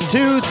of the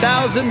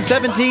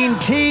 2017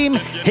 Team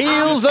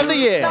Heels of the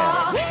Year.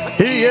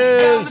 He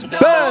is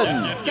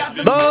Ben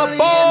the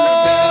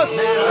Boss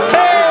Bateman.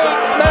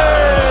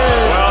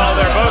 Well,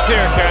 they're both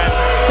here, Ken.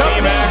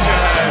 Team action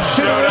has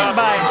showed up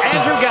by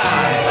Andrew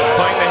Guy.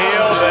 Playing the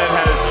heel, Ben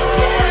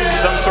has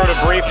some sort of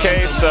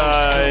briefcase.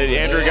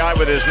 Andrew Guy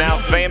with his now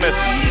famous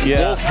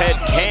wolf head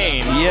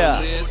cane.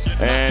 Yeah.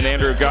 And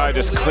Andrew Guy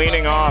just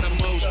cleaning off.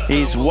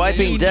 He's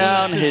wiping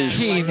down his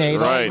teammate.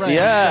 Right.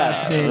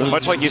 Yeah.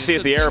 Much like you see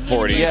at the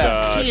airport. He's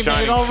Teammate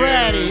shining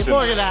already. shoes.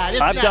 Look at that.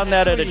 Isn't I've that done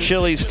that at a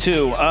Chili's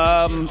too.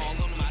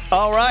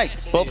 All right,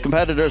 both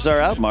competitors are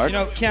out, Mark. You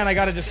know, Ken, I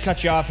got to just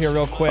cut you off here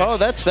real quick. Oh,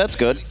 that's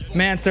good.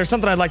 Mantz, there's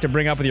something I'd like to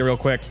bring up with you real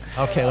quick.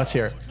 Okay, let's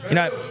hear it. You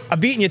know, I've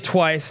beaten you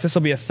twice. This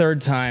will be a 3rd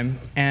time,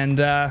 and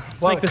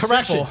let's make this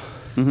correction.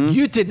 simple.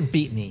 You didn't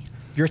beat me.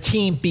 Your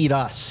team beat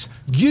us.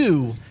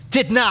 You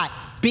did not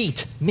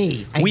beat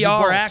me. And We you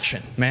are won't.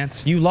 action,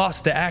 Mantz. You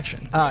lost to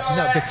action.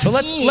 No, the team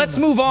But let's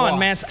move on,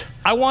 lost. Mantz.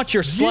 I want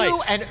your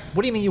slice. You and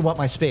what do you mean you want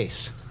my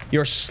space?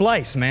 Your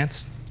slice,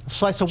 Mantz.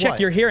 Slice of Check what?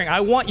 your hearing.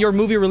 I want your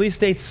movie release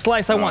date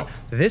slice. I want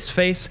this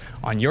face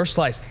on your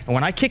slice. And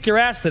when I kick your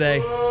ass today,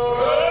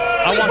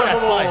 I want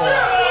that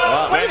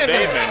slice. Wait a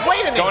minute.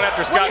 Wait a minute. Going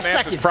after Scott Wait a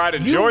Mantz's second. pride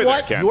and you joy there,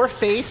 want Ken. your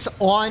face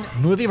on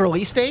movie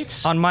release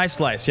dates? On my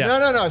slice, yes.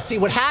 No. See,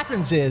 what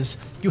happens is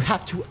you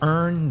have to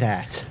earn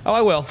that. Oh,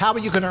 I will. How are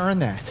you going to earn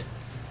that?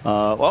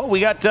 Well,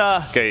 we got.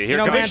 Okay, here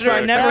comes Mantz,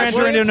 I never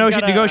enter into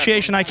a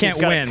negotiation I can't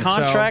win. He's got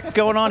a contract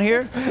going on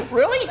here.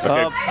 Really?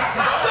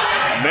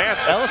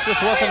 Mantz Ellis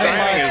just wasn't in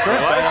my his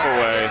script. life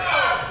away.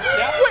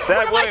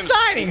 What am I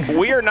signing?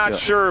 We are not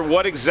sure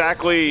what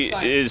exactly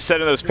is said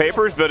in those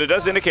papers, but it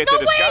does indicate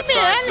that if Scott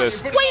signs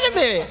this, Wait a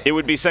minute. it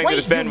would be saying that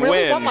if Ben you really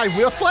wins, want my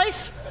real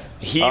slice?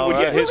 he would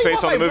get his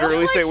face on the movie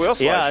release day wheel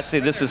slice. Yeah, I see.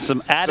 This is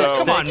some added So-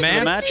 stakes Come on, to the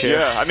Mantz. match here.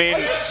 Yeah, I mean,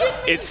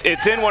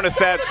 it's in one of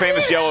Thad's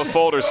famous yellow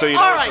folders, so you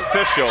know All it's right.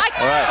 official. Right.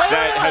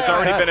 That has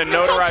already been a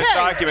It's notarized okay.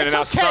 document It's and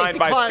now okay signed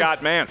by because- Scott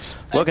Mantz.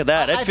 Look at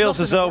that. It I've feels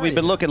nothing as though to we've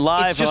been worry. looking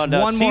live It's just on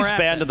one more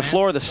C-SPAN asset, to the man.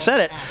 floor of the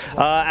Senate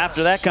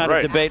after that kind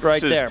of debate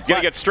right This is there.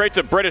 Gonna get straight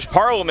to British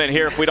Parliament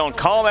here if we don't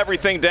calm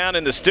everything down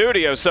in the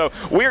studio. So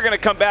we're going to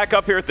come back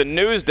up here at the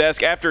news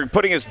desk after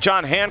putting his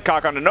John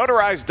Hancock on a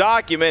notarized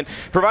document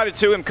provided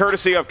to him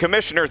courtesy of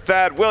Commissioner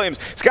Thad Williams.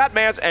 Scott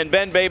Mantz and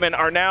Ben Bateman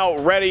are now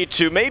ready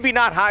to maybe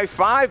not high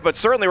five, but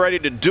certainly ready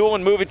to duel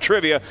in movie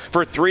trivia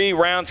for 3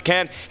 rounds.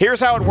 Ken,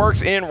 here's how it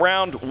works in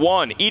round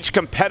 1. Each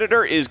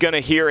competitor is going to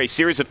hear a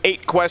series of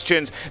 8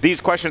 questions. These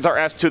questions are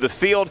asked to the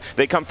field.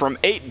 They come from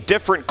 8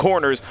 different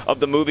corners of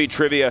the movie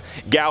trivia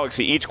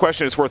galaxy. Each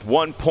question is worth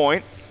 1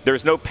 point.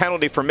 There's no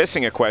penalty for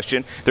missing a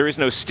question. There is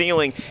no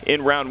stealing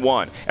in round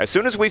 1. As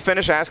soon as we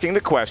finish asking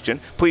the question,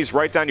 please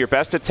write down your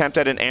best attempt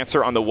at an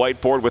answer on the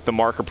whiteboard with the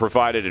marker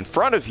provided in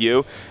front of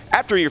you.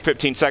 After your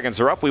 15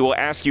 seconds are up, we will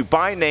ask you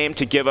by name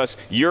to give us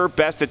your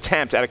best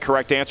attempt at a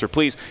correct answer.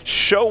 Please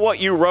show what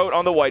you wrote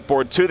on the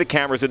whiteboard to the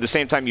cameras at the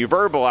same time you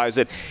verbalize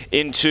it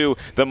into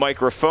the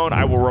microphone.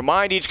 I will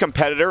remind each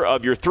competitor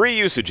of your 3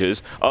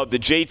 usages of the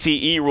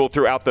JTE rule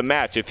throughout the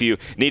match. If you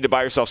need to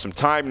buy yourself some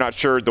time, not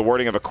sure the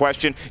wording of a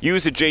question,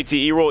 use the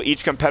JTE rule.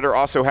 Each competitor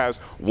also has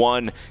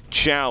 1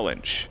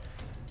 challenge.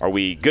 Are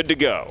we good to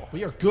go?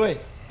 We are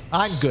good.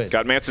 I'm good.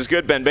 Scott Mantz is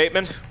good. Ben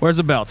Bateman? Where's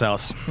the belts,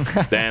 Alice?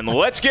 Then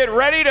let's get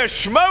ready to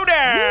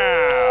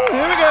Schmoedown!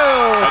 Here we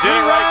go. I did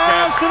it right,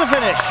 rounds to the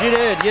finish.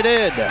 You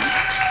did.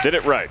 Did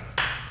it right.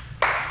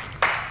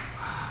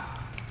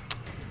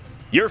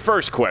 Your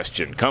first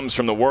question comes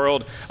from the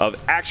world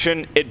of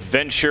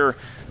action-adventure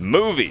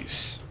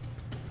movies.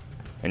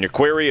 And your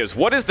query is,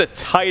 what is the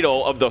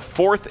title of the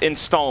 4th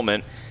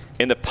installment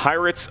in the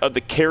Pirates of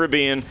the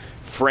Caribbean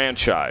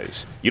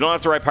franchise? You don't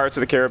have to write Pirates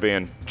of the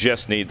Caribbean,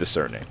 just need the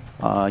surname.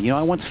 You know,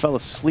 I once fell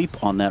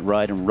asleep on that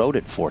ride and wrote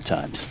it 4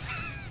 times.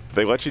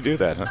 They let you do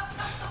that, huh?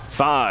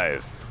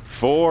 5,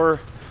 4,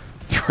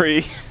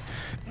 3,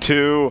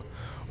 2,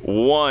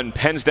 1.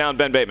 Pens down,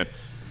 Ben Bateman.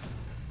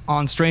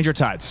 On Stranger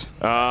Tides.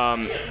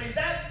 What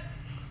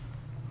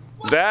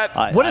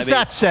does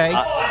that say?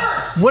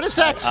 What does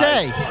that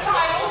say?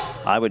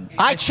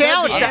 I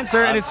challenge that answer,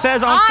 and it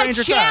says on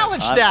Stranger Tides. I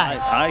challenge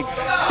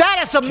that. That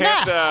is a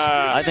mess.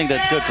 I think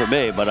that's good for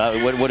me, but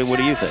what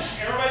do you think?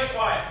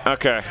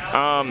 Okay.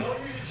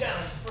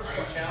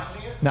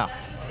 No.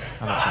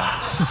 I'm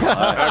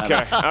not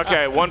challenging.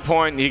 Okay. 1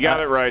 point. You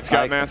got it right.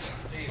 Scott Mantz.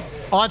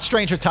 On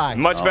Stranger Tides.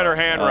 Much better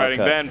handwriting.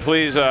 okay. Ben,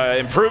 please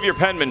improve your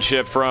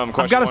penmanship from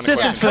question I've got 1 to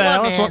assistance question for that, Come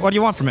on, Alice. man. What do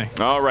you want from me?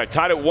 All right.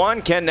 Tied at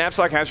 1. Ken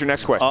Knapsack has your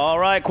next question. All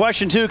right,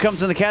 question 2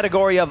 comes in the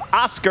category of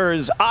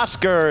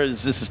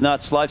Oscars. This is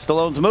not Sly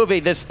Stallone's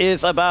movie. This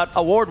is about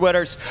award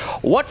winners.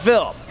 What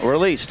film,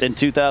 released in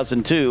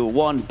 2002,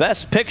 won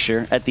Best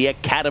Picture at the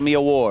Academy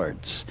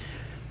Awards?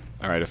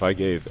 All right. If I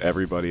gave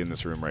everybody in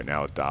this room right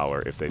now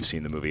 $1 if they've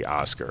seen the movie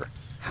Oscar,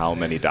 How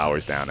many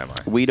dollars down am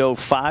I? We'd owe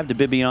 5 to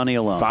Bibiani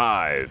alone.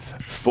 5,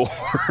 4,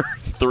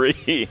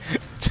 3,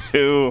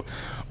 2,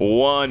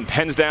 1.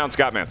 Pens down,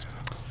 Scott Mantz.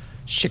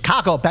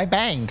 Chicago, bang,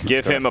 bang.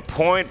 Give him a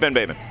point, Ben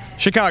Bateman.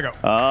 Chicago.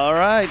 All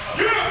right.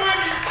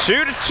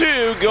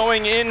 2-2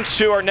 going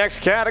into our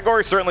next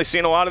category. Certainly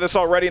seen a lot of this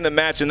already in the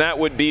match, and that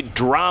would be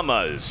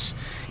dramas.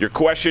 Your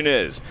question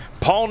is,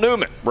 Paul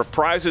Newman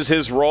reprises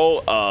his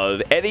role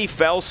of Eddie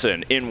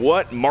Felson in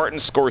what Martin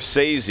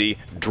Scorsese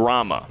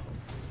drama?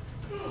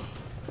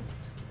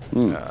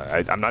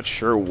 I'm not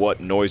sure what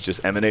noise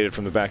just emanated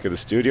from the back of the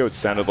studio. It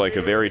sounded like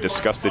a very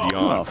disgusted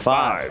yawn. Oh,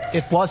 5.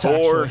 It was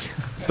 4, actually.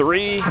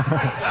 3,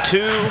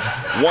 2,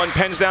 1.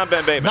 Pens down,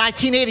 Ben Bateman.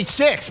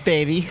 1986,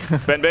 baby.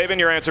 Ben Bateman,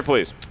 your answer,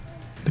 please.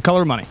 The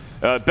Color of Money.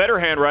 Better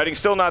handwriting,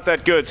 still not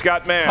that good.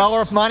 Scott Mantz.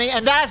 Color of Money,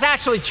 and that is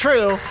actually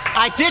true.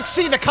 I did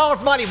see The Color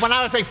of Money when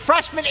I was a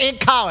freshman in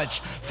college.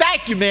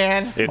 Thank you,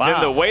 man. It's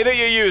in the way that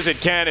you use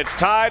it, Ken. It's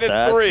tied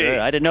at 3.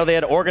 I didn't know they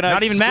had organized.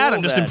 Not even mad.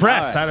 I'm just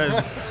impressed.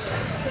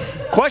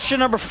 Question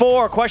number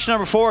 4. Question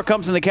number 4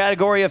 comes in the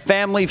category of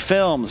family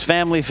films.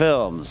 Family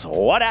films.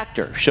 What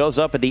actor shows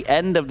up at the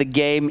end of the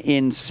game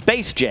in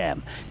Space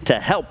Jam to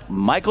help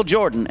Michael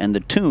Jordan and the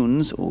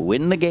Toons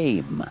win the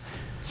game?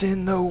 It's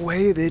in the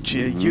way that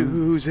you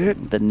use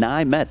it. The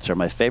Nye Mets are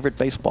my favorite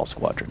baseball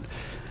squadron.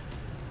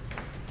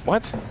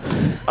 What?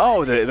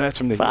 Oh, that's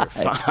from the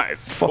 5,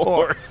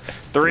 4,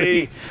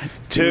 3,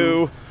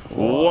 2,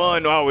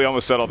 1. Oh, we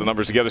almost said all the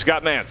numbers together.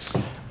 Scott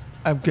Mantz.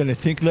 I'm going to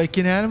think like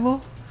an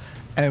animal,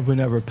 and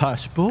whenever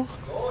possible,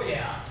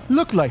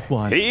 look like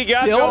one. He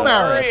got Bill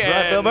Murray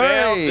and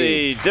nailed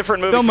the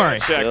different movie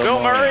check.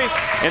 Bill Murray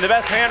in the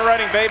best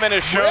handwriting Bateman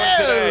has shown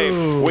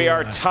today. We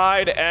are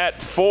tied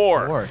at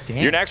 4.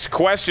 Your next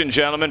question,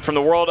 gentlemen, from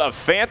the world of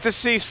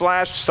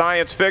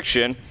fantasy/science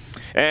fiction.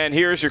 And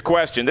here's your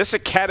question. This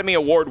Academy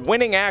Award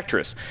winning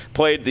actress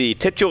played the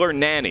titular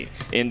nanny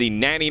in the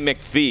Nanny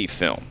McPhee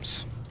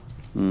films.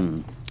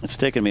 It's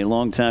taken me a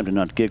long time to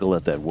not giggle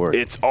at that word.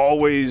 It's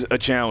always a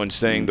challenge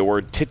saying the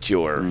word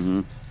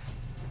titular.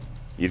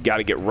 You've got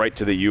to get right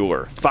to the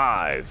Euler.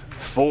 5,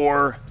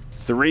 4,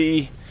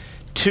 3,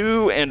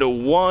 2, and a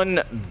 1.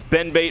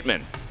 Ben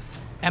Bateman.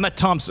 Emma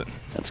Thompson.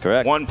 That's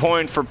correct. 1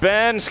 point for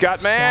Ben. Scott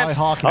Mantz.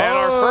 And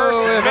our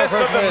first miss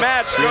of the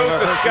match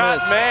goes to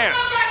Scott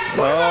Mantz.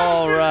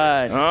 All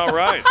right. All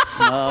right.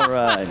 All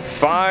right.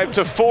 5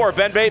 to 4.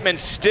 Ben Bateman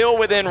still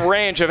within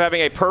range of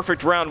having a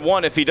perfect round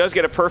 1. If he does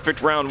get a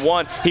perfect round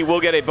 1, he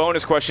will get a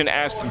bonus question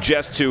asked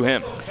just to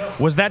him.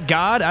 Was that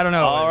God? I don't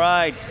know. All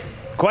right.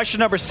 Question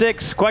number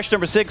 6. Question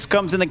number 6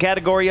 comes in the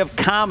category of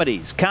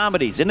comedies.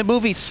 Comedies. In the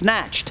movie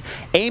Snatched,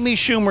 Amy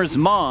Schumer's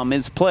mom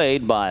is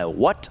played by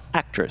what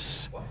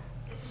actress?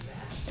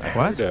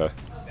 What?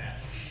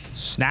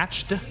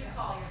 Snatched?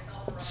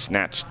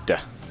 Snatched.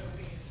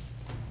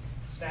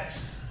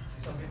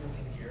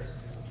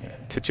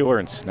 Titular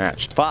and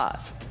snatched.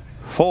 5,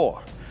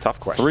 4, tough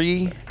question.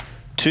 3,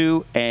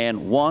 2,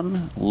 and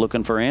 1.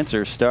 Looking for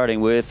answers, starting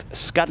with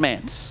Scott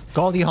Mantz.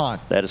 Goldie Hawn.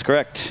 That is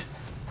correct.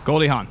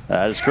 Goldie Hawn.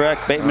 That is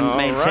correct. Bateman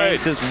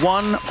maintains his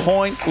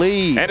 1-point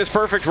lead. And his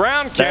perfect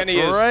round, Kenny,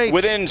 is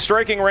within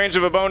striking range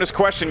of a bonus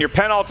question. Your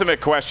penultimate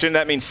question,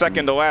 that means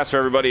second to last for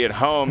everybody at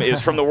home,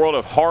 is from the world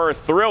of horror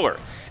thriller.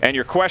 And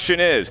your question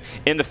is,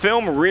 in the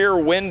film Rear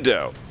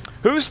Window,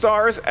 who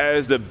stars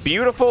as the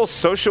beautiful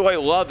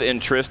socialite love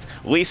interest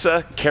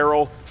Lisa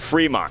Carol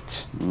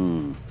Fremont?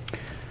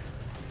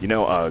 You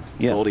know,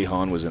 Goldie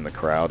Hawn was in the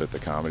crowd at the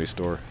Comedy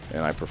Store,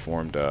 and I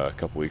performed a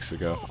couple weeks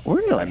ago.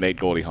 Really? I made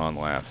Goldie Hawn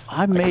laugh.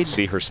 I made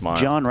see her smile.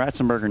 John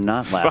Ratzenberger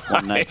not laugh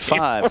one night.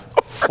 5,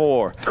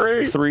 4,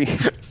 3,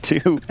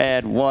 2,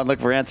 and 1. Look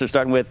for answers,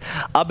 starting with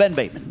Ben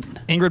Bateman.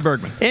 Ingrid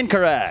Bergman.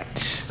 Incorrect.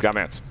 Scott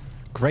Mantz.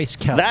 Grace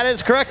Kelly. That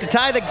is correct to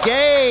tie the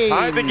game.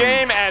 Tied the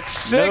game at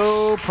 6.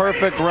 No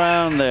perfect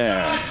round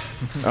there.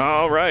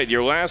 All right,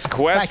 your last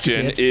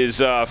question is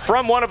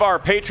from one of our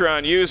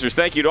Patreon users.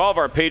 Thank you to all of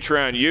our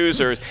Patreon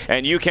users.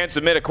 And you can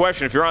submit a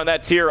question if you're on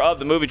that tier of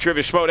the Movie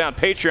Trivia Schmoedown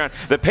Patreon.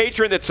 The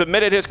patron that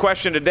submitted his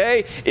question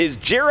today is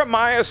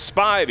Jeremiah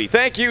Spivey.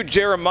 Thank you,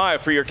 Jeremiah,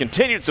 for your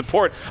continued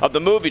support of the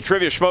Movie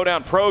Trivia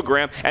Schmoedown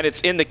program. And it's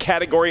in the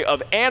category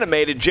of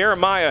animated.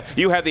 Jeremiah,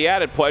 you have the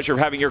added pleasure of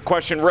having your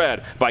question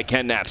read by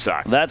Ken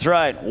Knapsack. That's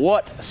right.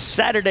 What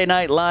Saturday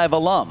Night Live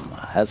alum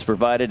has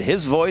provided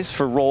his voice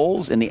for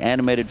roles in the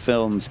animated films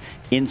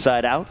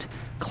Inside Out,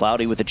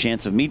 Cloudy with a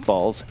Chance of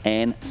Meatballs,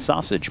 and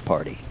Sausage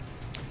Party?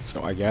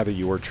 So I gather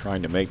you were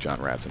trying to make John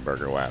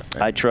Ratzenberger laugh.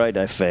 I tried.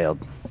 I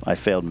failed. I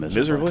failed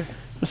miserably.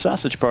 The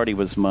Sausage Party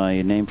was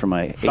my name for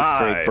my 8th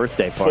grade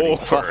birthday party.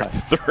 4,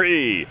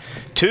 3,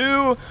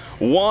 2,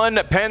 1.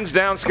 Pens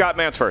down. Scott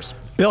Mantz first.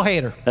 Bill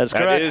Hader. That's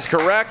correct. That is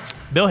correct.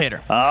 Bill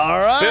Hader. All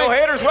right. Bill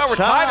Hader's well. We're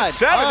tied at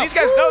 7. These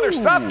guys know their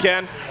stuff,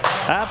 Ken.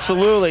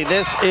 Absolutely.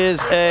 This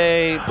is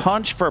a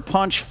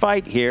punch-for-punch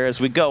fight here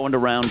as we go into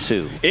round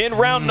 2. In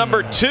round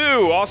number 2,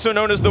 also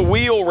known as the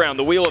wheel round,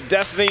 the wheel of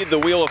destiny, the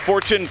wheel of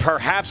fortune,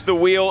 perhaps the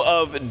wheel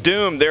of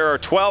doom. There are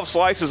 12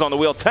 slices on the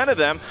wheel. 10 of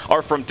them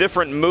are from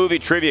different movie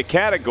trivia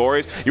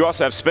categories. You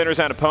also have spinners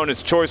and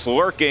opponent's choice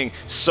lurking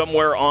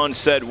somewhere on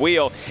said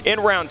wheel. In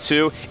round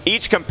 2,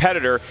 each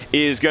competitor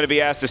is going to be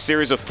asked a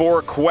series of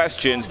 4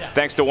 questions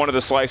thanks to one of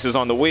the slices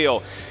on the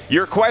wheel.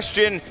 Your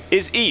question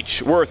is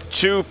each worth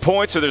 2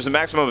 points, so there's a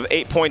maximum of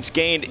 8 points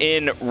gained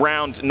in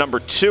round number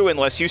 2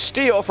 unless you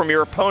steal from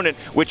your opponent,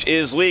 which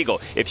is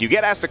legal. If you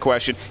get asked a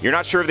question, you're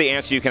not sure of the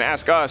answer, you can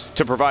ask us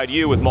to provide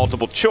you with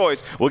multiple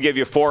choice. We'll give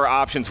you 4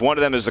 options. One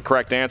of them is the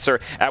correct answer,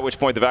 at which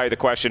point the value of the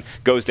question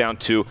goes down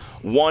to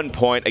 1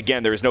 point.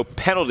 Again, there is no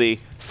penalty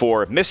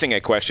for missing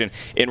a question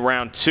in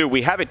round 2.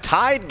 We have a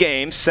tied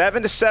game,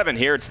 7-7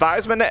 here. It's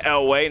Theismann to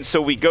Elway, and so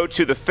we go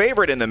to the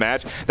favorite in the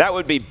match. That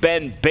would be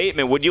Ben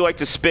Bateman. Would you like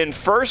to spin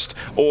first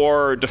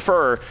or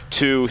defer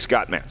to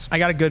Scott Mantz? I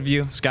got a good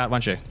view. Scott, why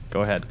don't you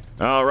go ahead?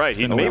 All right.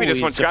 He maybe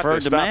just wants Scott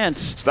to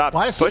stop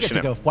why does he get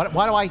pushing to him. go?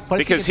 Why do I?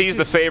 Because he's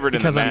the favorite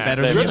in the match.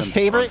 Better than You're the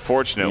favorite?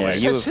 Unfortunately.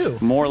 Yeah, Says who?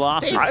 More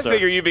losses. I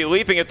figure you'd be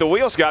leaping at the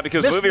wheel, Scott,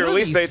 because Miss movie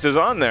release Movies. dates is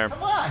on there.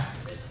 Come on.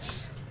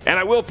 And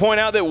I will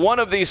point out that one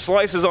of these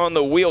slices on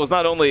the wheel is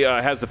not only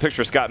has the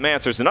picture of Scott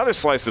Mantz, there's another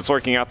slice that's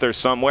lurking out there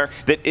somewhere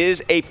that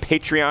is a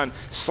Patreon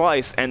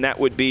slice, and that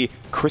would be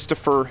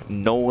Christopher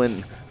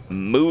Nolan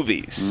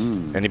movies.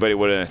 Anybody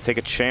would take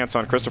a chance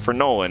on Christopher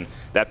Nolan,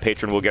 that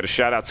patron will get a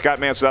shout out. Scott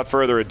Mantz, without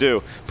further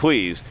ado,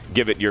 please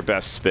give it your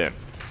best spin.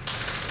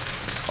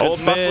 Old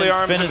muscly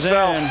arms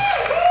himself.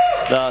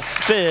 The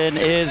spin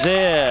is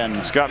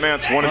in. Scott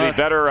Mantz, one of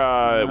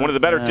the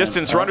better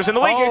distance runners in the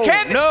league. Oh,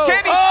 Ken, no.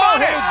 Ken, he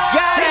spun it.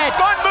 He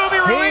Spun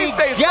movie release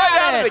days right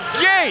out of the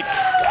gate.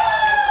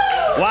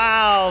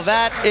 Wow,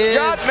 that is...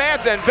 Scott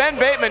Mantz and Ben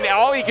Bateman,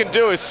 all he can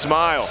do is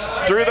smile.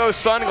 Through those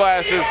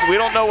sunglasses, we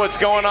don't know what's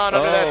going on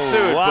under that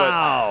suit.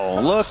 Wow,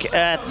 look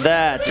at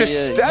that.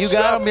 Just you steps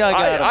got up. him, I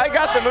got him. I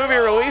got the movie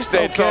release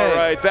dates all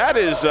right. That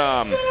is,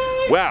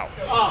 wow.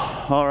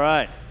 All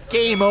right.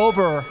 Game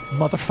over,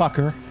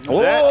 motherfucker.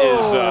 That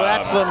is,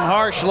 that's some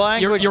harsh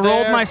language. You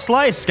rolled my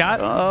slice, Scott.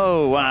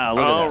 Oh, wow.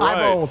 Look All at that. right.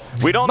 I'm old.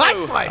 We don't My know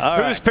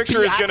slice. whose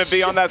picture is going to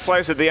be on that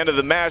slice at the end of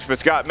the match, but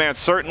Scott Mantz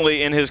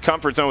certainly in his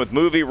comfort zone with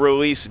movie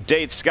release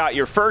dates. Scott,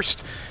 your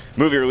first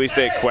movie release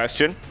date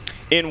question.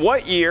 In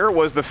what year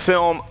was the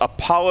film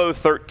Apollo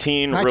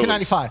 13 released?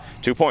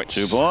 1995. 2 points.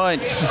 2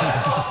 points.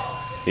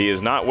 He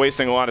is not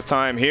wasting a lot of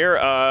time here.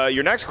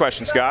 Your next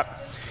question, Scott.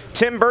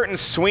 Tim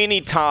Burton's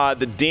Sweeney Todd,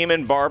 the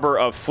Demon Barber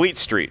of Fleet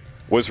Street,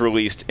 was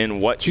released in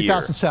what year?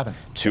 2007.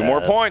 2 more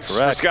points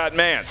correct. for Scott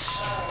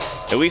Mantz.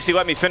 At least he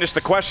let me finish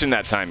the question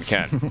that time,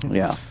 Ken.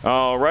 Yeah.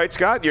 All right,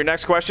 Scott, your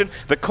next question.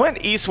 The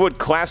Clint Eastwood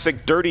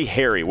classic Dirty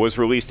Harry was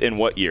released in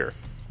what year?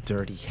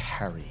 Dirty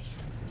Harry.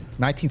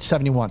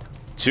 1971.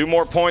 2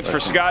 more points for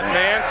Scott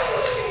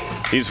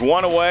Mantz. He's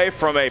 1 away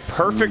from a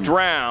perfect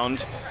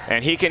round,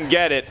 and he can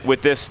get it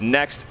with this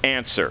next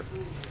answer.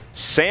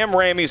 Sam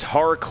Raimi's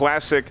horror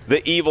classic,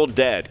 The Evil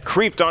Dead,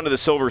 creeped onto the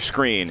silver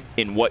screen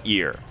in what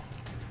year?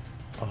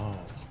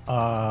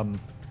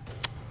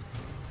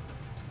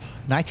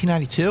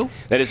 1992.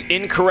 That is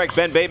incorrect.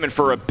 Ben Bateman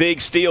for a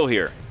big steal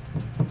here.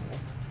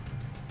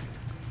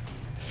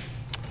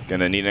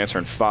 Gonna need an answer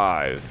in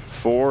 5,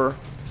 4,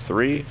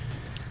 3,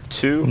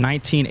 2.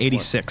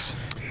 1986.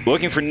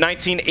 Looking for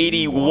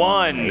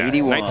 1981.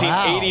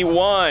 1981.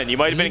 Wow. You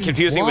might have been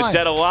confusing with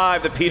Dead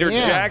Alive, the Peter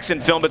Jackson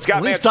film, but Scott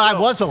At least I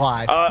was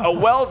alive.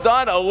 Well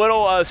done. A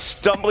little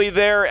stumbly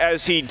there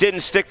as he didn't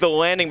stick the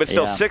landing, but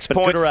still 6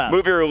 points.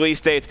 Movie release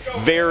dates.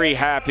 Very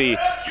happy.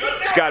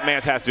 Scott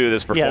Mantz has to do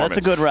this performance. Yeah, that's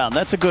a good round.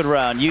 That's a good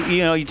round. You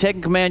know, you're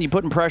taking command, you're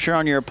putting pressure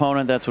on your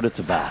opponent. That's what it's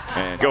about.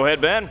 And go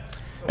ahead, Ben.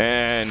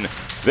 And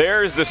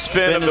there's the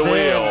spin of the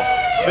wheel.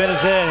 Spin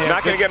is in.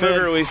 Not going to get movie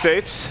release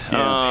dates.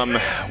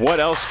 Yeah.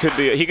 What else could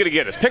be? He could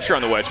get his picture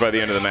on the wedge by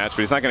the end of the match, but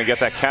he's not going to get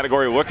that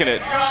category. Looking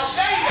at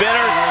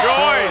Spinner's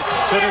choice.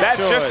 That's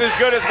just as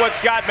good as what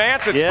Scott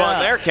Mantz had spun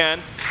there, Ken.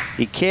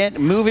 He can't.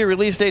 Movie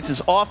release dates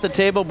is off the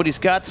table, but he's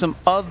got some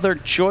other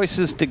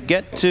choices to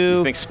get to.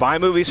 You think spy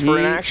movies for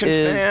an action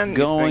fan?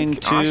 Going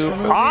to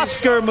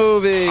Oscar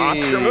movies.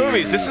 Oscar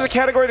movies. This is a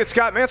category that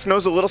Scott Mantz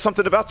knows a little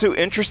something about too.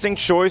 Interesting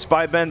choice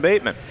by Ben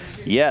Bateman.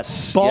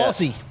 Yes.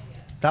 Ballsy. Yes.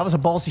 That was a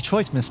ballsy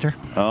choice, mister.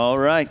 All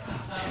right.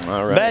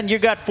 All right. Ben, you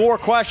got 4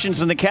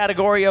 questions in the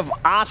category of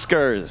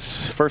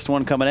Oscars. First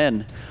one coming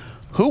in.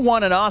 Who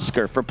won an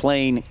Oscar for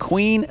playing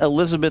Queen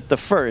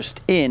Elizabeth I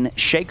in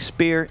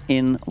Shakespeare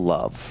in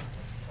Love?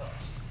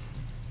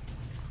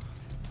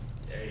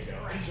 There you go.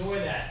 Enjoy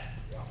that.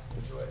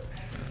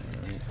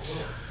 I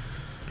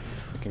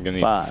think I'm going to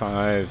need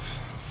 5,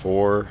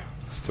 4,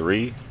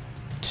 3,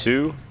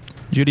 2.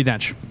 Judi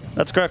Dench.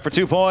 That's correct for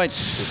 2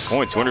 points. 2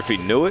 points. Wonder if he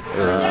knew it.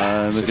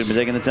 We could be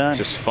taking the time.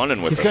 Just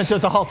funning with He's us. going to do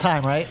it the whole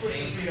time, right?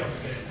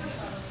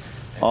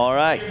 All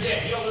right.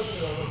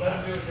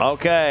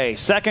 Okay,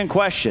 second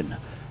question.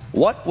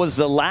 What was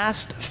the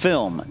last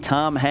film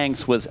Tom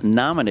Hanks was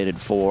nominated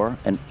for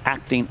an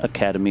Acting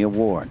Academy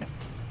Award?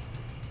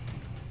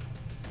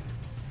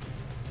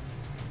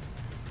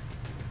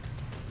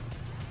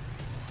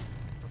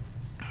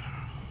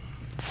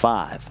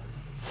 Five,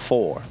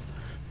 4,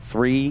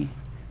 3,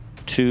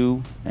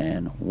 2,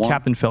 and 1.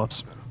 Captain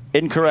Phillips.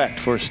 Incorrect.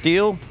 For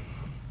Steele?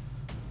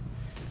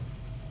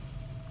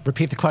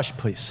 Repeat the question,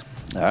 please.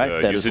 All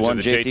right, that is one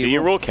JT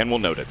rule. Ken will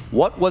note it.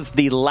 What was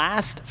the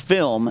last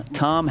film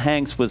Tom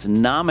Hanks was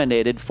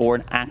nominated for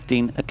an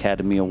Acting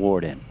Academy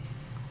Award in?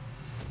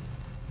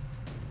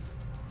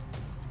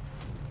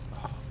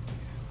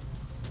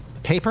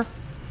 Paper?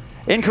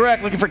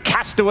 Incorrect. Looking for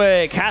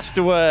Castaway.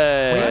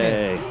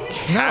 Castaway.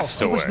 No,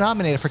 he was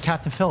nominated for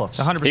Captain Phillips.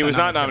 100% he was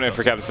not nominated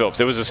for Captain Phillips.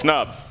 It was a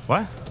snub.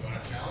 What?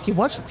 He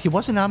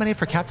wasn't nominated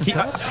for Captain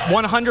Phillips?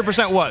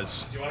 100%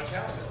 was.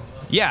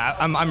 Yeah,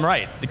 I'm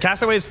right. The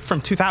Castaway is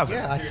from 2000.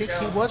 Yeah, I think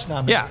he was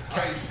nominated.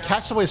 Yeah.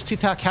 Castaway is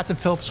 2000. Captain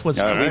Phillips was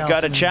 2000. We've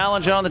got a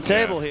challenge on the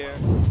table here.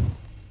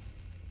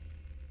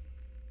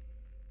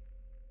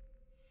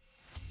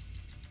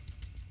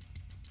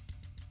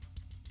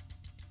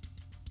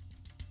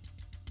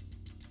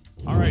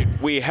 All right,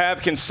 we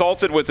have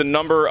consulted with a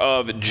number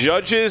of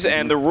judges,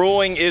 and the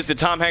ruling is that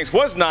Tom Hanks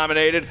was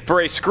nominated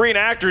for a Screen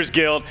Actors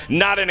Guild,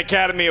 not an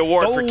Academy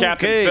Award for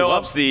Captain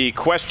Phillips. Well, the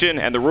question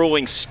and the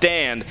ruling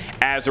stand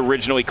as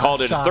originally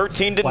called. It is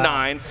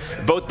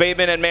 13-9. Both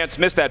Bateman and Mantz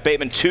missed that.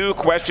 Bateman, 2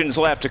 questions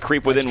left to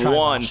creep within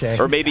 1,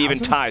 or maybe even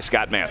tie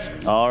Scott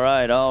Mantz. All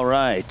right, all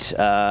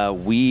right.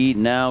 We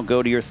now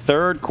go to your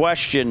third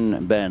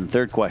question, Ben.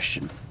 Third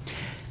question.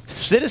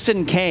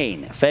 Citizen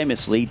Kane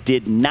famously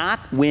did not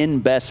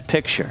win Best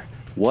Picture.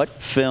 What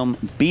film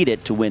beat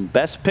it to win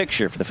Best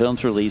Picture for the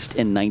films released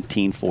in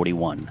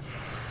 1941?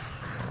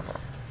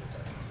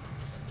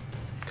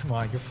 Come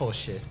on, you're full of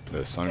shit.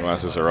 The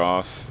sunglasses are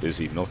off. Is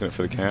he milking it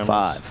for the cameras?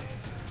 5,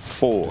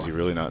 4. Does he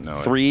really not know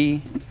it?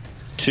 3,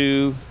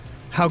 2.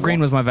 How green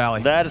was my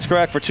valley? That is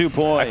correct for 2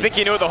 points. I think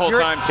you knew it the whole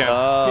time, Ken.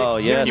 Oh,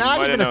 yes. You're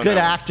not even a good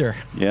actor.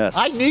 Yes.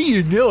 I knew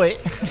you knew it.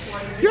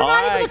 You're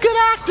not even a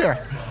good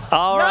actor.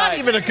 All right. Not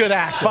even a good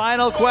actor.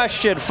 Final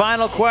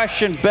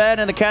question, Ben,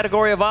 in the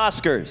category of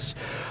Oscars.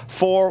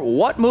 For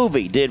what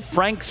movie did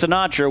Frank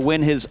Sinatra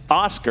win his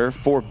Oscar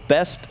for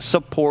Best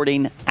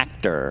Supporting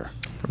Actor?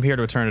 From Here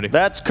to Eternity.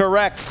 That's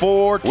correct.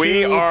 4 2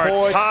 We are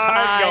points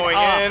tied going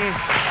in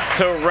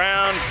to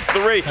round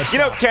 3. You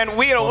know, Ken,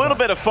 we had a little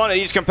bit of fun at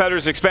each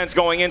competitor's expense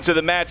going into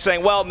the match,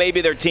 saying, well,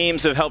 maybe their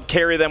teams have helped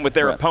carry them with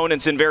their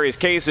opponents in various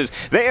cases.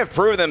 They have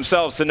proven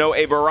themselves to know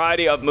a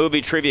variety of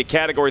movie trivia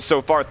categories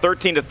so far,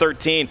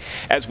 13-13,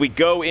 as we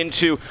go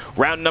into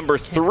round number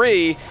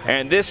 3.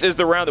 And this is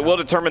the round that will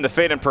determine the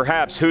fate and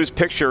perhaps whose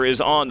picture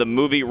is on the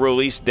movie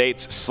release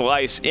dates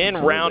slice. In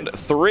round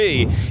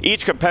 3,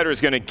 each competitor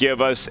is going to give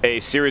us a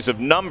series of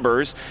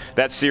numbers.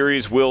 That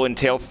series will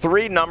entail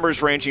 3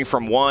 numbers ranging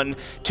from 1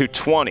 to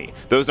 20.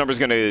 Those numbers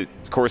are going to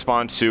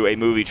correspond to a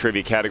movie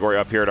trivia category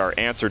up here at our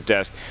answer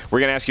desk. We're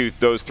going to ask you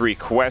those 3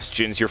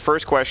 questions. Your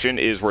first question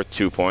is worth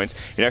 2 points.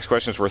 Your next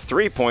question is worth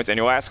 3 points. And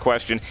your last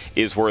question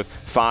is worth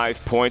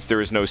 5 points.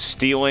 There is no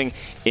stealing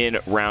in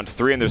round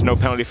 3, and there's no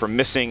penalty for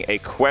missing a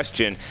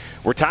question.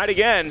 We're tied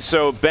again,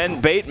 so Ben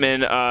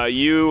Bateman,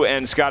 you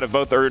and Scott have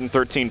both earned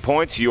 13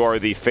 points. You are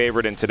the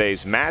favorite in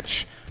today's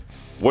match.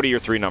 What are your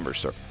 3 numbers,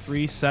 sir?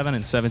 3, 7,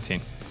 and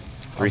 17.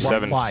 3,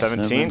 7,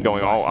 17,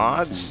 going all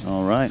odds.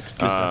 All right.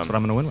 That's what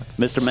I'm going to win with.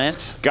 Mr.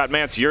 Mantz? Scott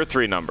Mantz, your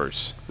 3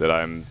 numbers that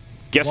I'm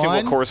guessing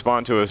will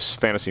correspond to a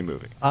fantasy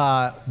movie.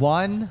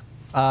 1,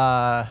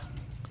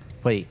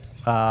 wait,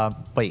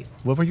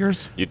 what were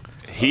yours?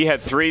 He had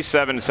 3,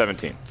 7, and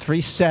 17.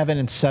 3, 7,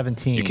 and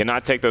 17. You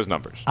cannot take those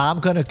numbers. I'm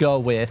going to go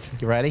with,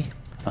 you ready?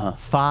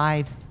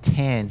 5,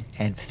 10,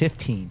 and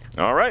 15.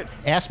 All right.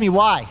 Ask me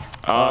why.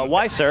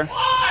 Why, sir?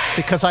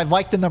 Because I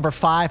like the number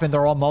 5, and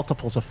they're all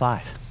multiples of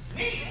 5.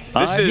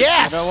 This is,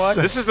 yes! You know what?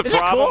 This is the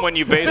problem when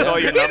you base all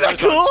your numbers on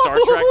Star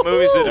Trek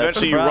movies that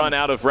eventually you run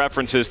out of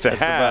references to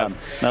have.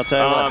 I'll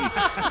tell you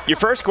what. Your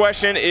first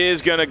question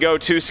is going to go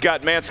to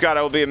Scott Mantz. Scott,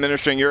 I will be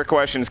administering your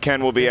questions.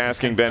 Ken will be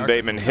asking Ben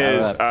Bateman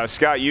his.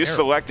 Scott, you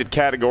selected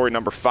category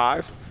number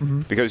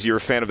 5 because you're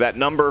a fan of that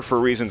number for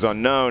reasons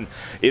unknown.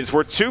 It is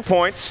worth 2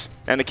 points,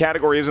 and the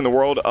category is in the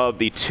world of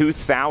the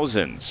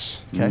 2000s.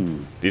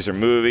 Okay. These are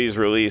movies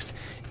released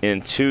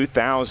in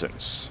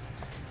 2000s.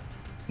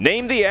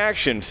 Name the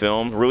action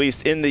film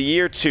released in the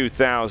year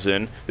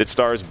 2000 that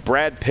stars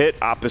Brad Pitt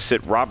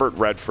opposite Robert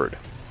Redford.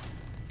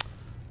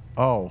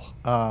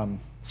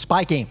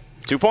 Spy Game.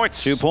 2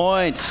 points. 2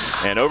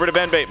 points. And over to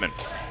Ben Bateman.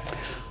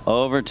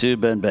 Over to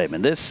Ben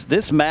Bateman.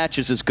 This match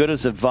is as good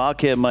as a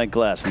vodka in my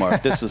glass,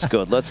 Mark. This is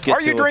good. Let's get to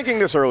it. Are you drinking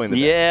this early in the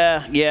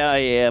day? Yeah, I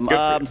am.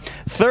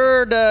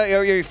 Third,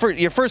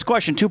 your first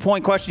question,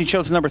 2-point question. You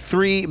chose number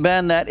 3,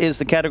 Ben. That is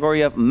the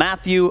category of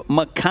Matthew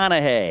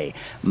McConaughey.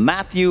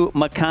 Matthew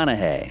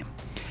McConaughey.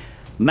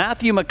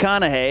 Matthew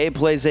McConaughey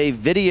plays a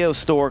video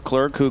store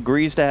clerk who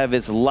agrees to have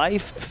his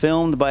life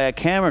filmed by a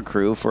camera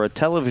crew for a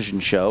television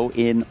show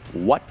in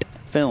what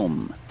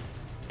film?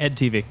 Ed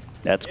TV.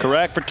 That's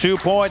correct for 2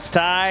 points.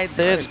 Tied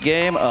this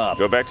game up.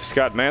 Go back to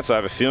Scott Mantz. I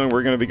have a feeling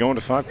we're going to be going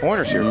to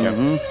 5-pointers here,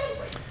 Kevin.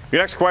 Your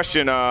next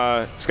question,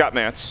 Scott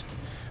Mantz.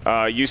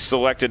 You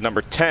selected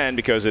number 10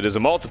 because it is a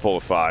multiple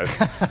of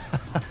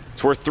 5.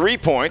 It's worth 3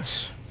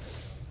 points.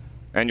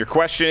 And your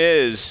question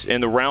is in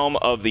the realm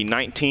of the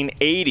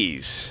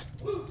 1980s.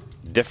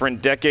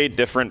 Different decade,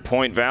 different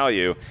point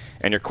value.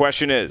 And your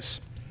question is,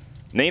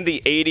 name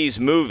the 80s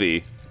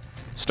movie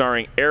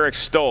starring Eric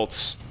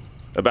Stoltz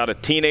about a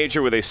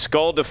teenager with a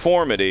skull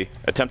deformity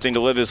attempting to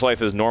live his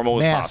life as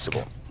normal as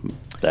possible.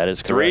 That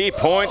is correct.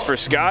 3 points for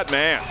Scott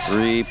Mantz.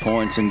 3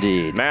 points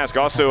indeed. Mask,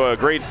 also a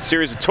great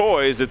series of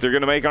toys that they're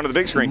going to make onto the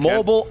big screen.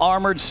 Mobile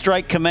Armored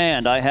Strike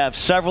Command. I have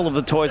several of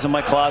the toys in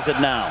my closet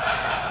now.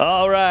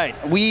 All right,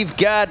 we've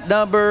got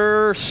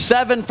number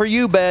 7 for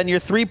you, Ben. Your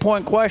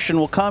 3-point question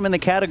will come in the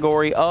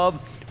category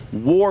of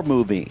war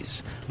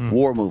movies.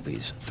 War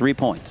movies, 3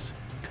 points.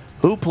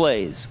 Who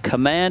plays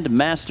Command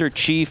Master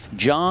Chief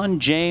John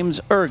James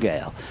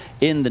Ergale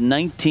in the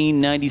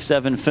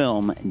 1997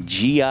 film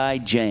G.I.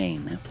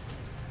 Jane?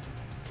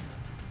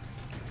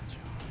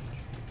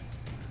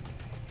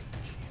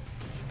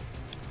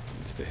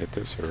 To hit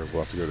this, or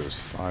we'll have to go to his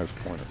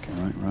 5-pointer.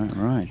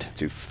 Right.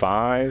 To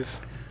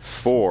 5,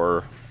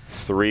 4,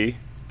 3,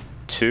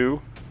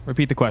 2.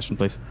 Repeat the question,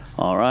 please.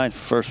 All right,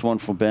 first one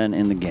for Ben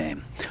in the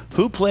game.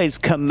 Who plays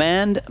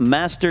Command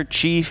Master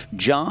Chief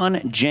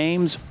John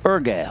James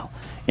Ergale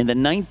in the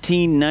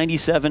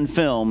 1997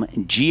 film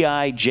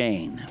G.I.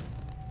 Jane?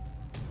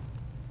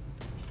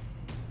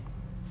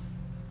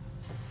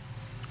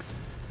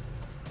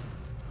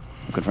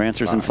 Looking for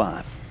answers in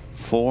 5,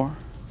 4,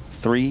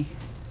 3,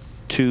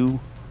 2,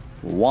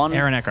 1.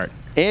 Aaron Eckhart.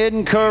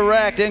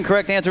 Incorrect.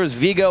 Incorrect answer is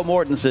Viggo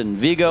Mortensen.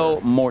 Viggo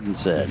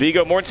Mortensen.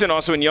 Viggo Mortensen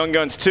also in Young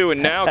Guns 2.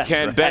 And now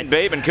Ben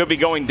Bateman could be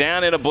going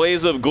down in a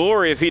blaze of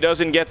glory if he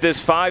doesn't get this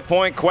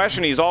 5-point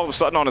question. He's all of a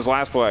sudden on his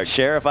last leg.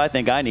 Sheriff, I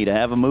think I need to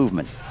have a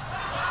movement.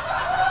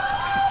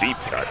 Deep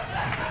cut.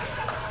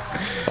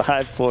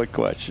 5-point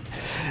question.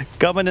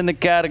 Coming in the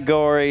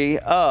category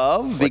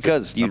of,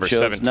 because you chose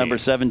 17. number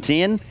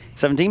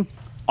 17,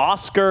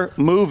 Oscar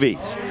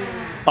movies.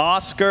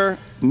 Oscar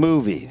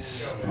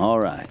movies. All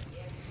right.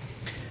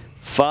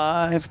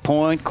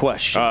 5-point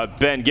question.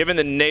 Ben, given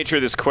the nature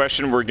of this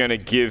question, we're going to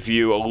give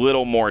you a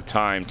little more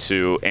time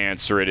to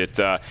answer it.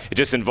 It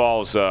just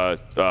involves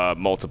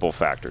multiple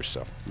factors.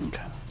 So.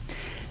 Okay.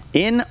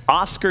 In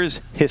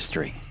Oscars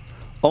history,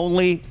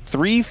 only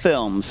 3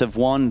 films have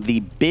won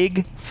the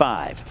Big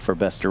 5 for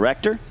Best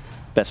Director,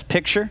 Best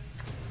Picture,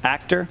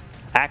 Actor,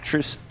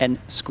 Actress, and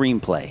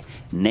Screenplay.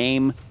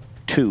 Name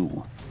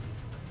 2.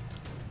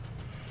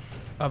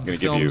 Of the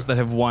films that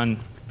have won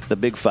the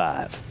Big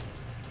 5.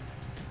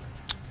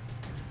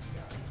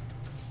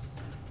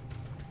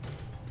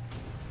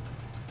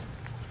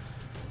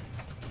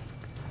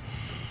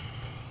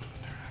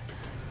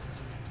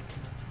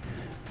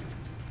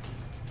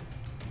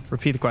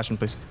 Repeat the question,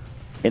 please.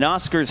 In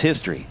Oscars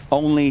history,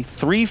 only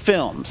 3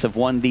 films have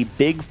won the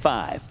Big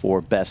 5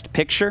 for Best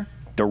Picture,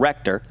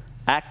 Director,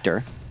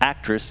 Actor,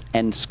 Actress,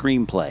 and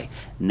Screenplay.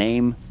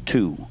 Name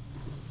 2.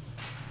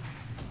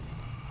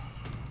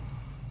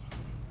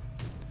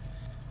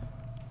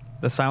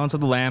 The Silence of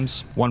the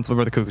Lambs, One Flew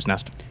Over the Cuckoo's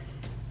Nest.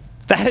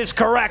 That is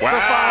correct for 5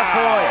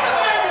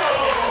 points.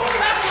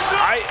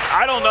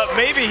 I don't know.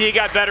 Maybe he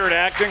got better at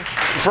acting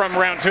from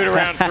round 2 to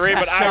round 3,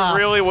 but I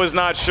really was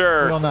not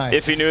sure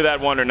if he knew that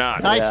one or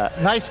not.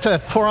 Nice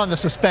to pour on the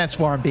suspense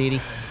for him,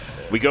 Beatty.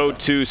 We go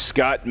to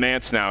Scott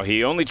Mantz now.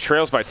 He only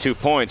trails by 2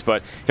 points,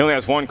 but he only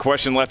has 1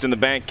 question left in the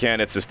bank, Ken.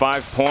 It's his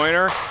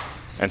 5-pointer.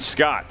 And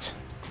Scott,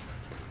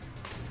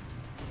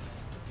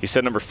 he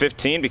said number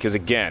 15 because,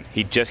 again,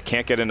 he just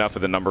can't get enough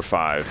of the number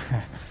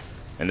 5.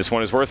 And this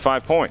one is worth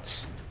 5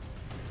 points.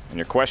 And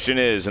your question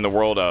is in the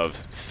world of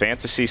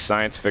fantasy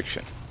science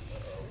fiction.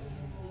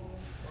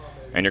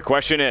 And your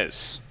question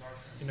is,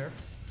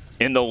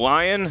 in The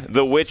Lion,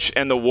 the Witch,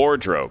 and the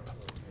Wardrobe,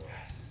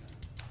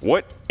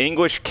 what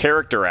English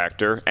character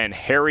actor and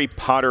Harry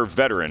Potter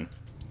veteran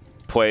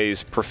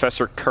plays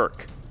Professor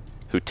Kirk,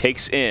 who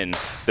takes in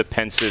the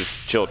pensive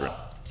children?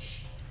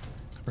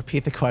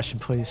 Repeat the question,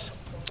 please.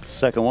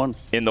 Second one.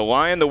 In The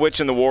Lion, the Witch,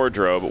 and the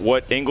Wardrobe,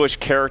 what English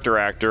character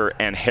actor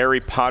and Harry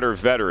Potter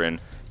veteran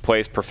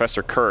plays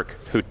Professor Kirk,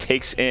 who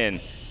takes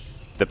in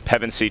the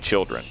Pevensey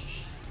children?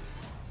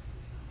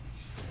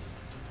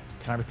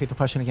 Can I repeat the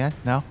question again?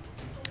 No?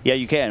 Yeah,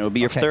 you can. It will be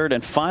your third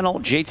and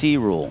final JT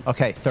rule.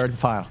 Okay, third and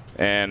final.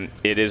 And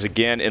it is,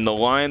 again, in The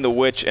Lion, the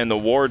Witch, and the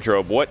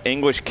Wardrobe, what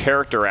English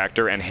character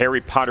actor and Harry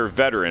Potter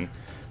veteran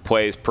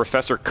plays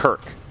Professor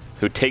Kirk,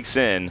 who takes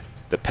in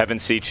the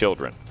Pevensey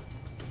children?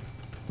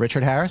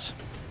 Richard Harris?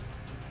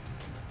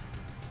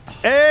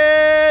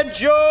 And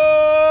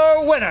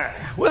your winner,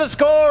 with a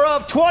score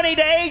of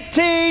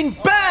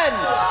 20-18, Ben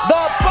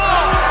the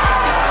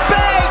Boss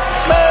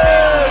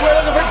Bateman!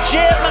 We're looking for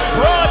Jim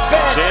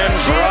Broadbent. Jim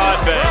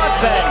Broadbent.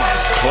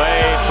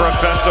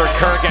 Professor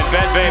Kirk and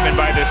Ben Bateman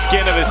by the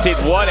skin of his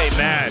teeth. What a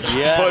match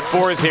put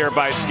forth here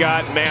by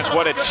Scott Mantz.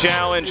 What a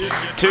challenge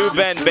to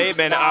Ben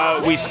Bateman.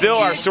 We still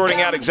are sorting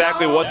out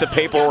exactly what the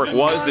paperwork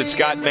was that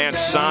Scott Mantz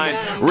signed.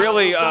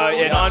 Really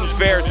an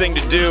unfair thing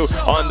to do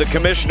on the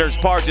commissioner's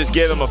part, just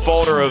give him a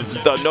folder of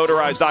the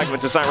notarized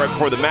documents to sign right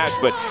before the match.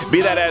 But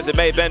be that as it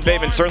may, Ben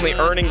Bateman certainly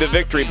earning the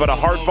victory, but a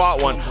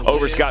hard-fought one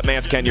over Scott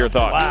Mantz. Ken, your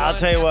thoughts? Wow, I'll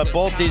tell you what,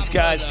 both these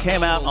guys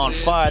came out on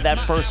fire. That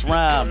first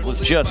round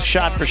was just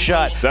shot for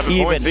shot. 7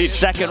 points each.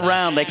 Second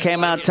round, they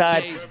came out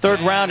tied. Third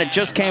round, it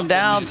just came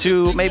down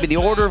to maybe the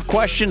order of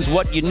questions,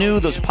 what you knew,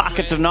 those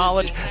pockets of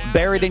knowledge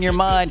buried in your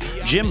mind.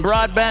 Jim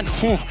Broadbent,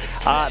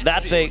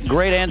 that's a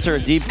great answer, a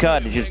deep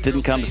cut. It just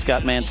didn't come to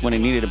Scott Mantz when he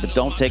needed it, but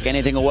don't take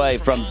anything away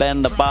from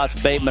Ben the Boss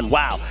Bateman.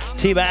 Wow,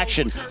 team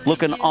action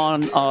looking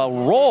on a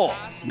roll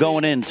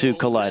going into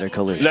Collider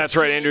Collision. That's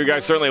right, Andrew.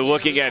 Guys certainly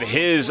looking at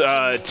his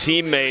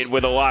teammate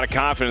with a lot of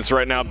confidence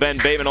right now. Ben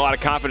Bateman, a lot of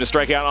confidence,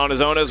 strike out on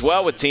his own as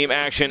well with team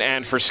action.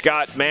 And for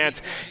Scott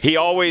Mantz, he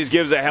always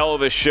gives a hell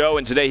of a show,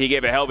 and today he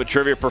gave a hell of a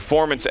trivia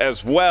performance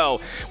as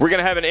well. We're going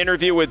to have an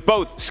interview with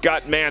both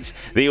Scott Mantz,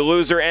 the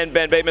loser, and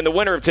Ben Bateman, the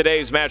winner of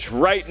today's match,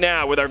 right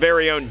now with our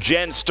very own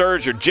Jen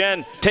Sturger.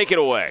 Jen, take it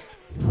away.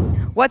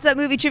 What's up,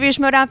 Movie Trivia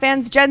Schmoedown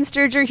fans? Jen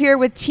Sturger here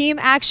with Team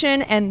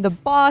Action and the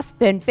boss,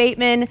 Ben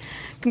Bateman.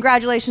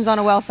 Congratulations on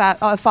a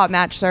well-fought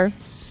match, sir.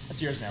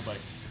 That's yours now, buddy.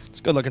 It's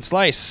a good-looking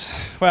slice.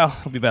 Well,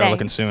 it'll be better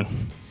looking soon.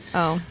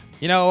 Oh.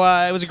 You know,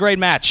 it was a great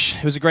match.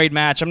 It was a great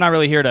match. I'm not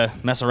really here to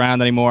mess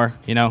around anymore.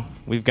 You know,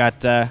 we've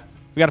got a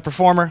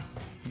performer.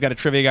 We've got a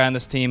trivia guy on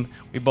this team.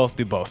 We both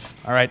do both.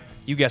 All right?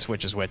 You guess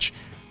which is which.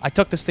 I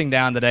took this thing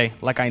down today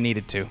like I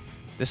needed to.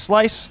 This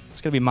slice,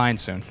 it's going to be mine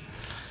soon.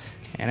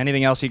 And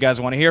anything else you guys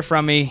want to hear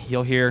from me,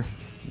 you'll hear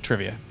in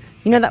trivia.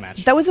 You know,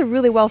 that was a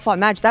really well-fought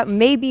match. That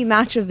may be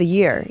match of the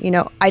year. You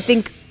know, I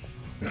think...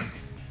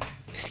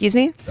 Excuse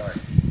me? Sorry.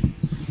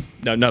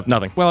 No,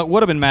 nothing. Well, it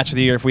would have been match of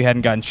the year if we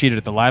hadn't gotten cheated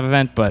at the live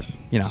event, but,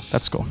 you know,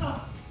 that's cool.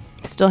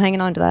 Still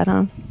hanging on to that,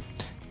 huh?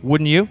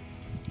 Wouldn't you?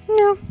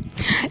 No.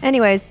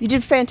 Anyways, you did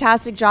a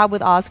fantastic job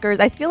with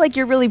Oscars. I feel like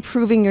you're really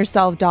proving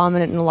yourself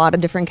dominant in a lot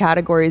of different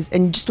categories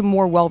and just a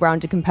more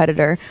well-rounded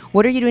competitor.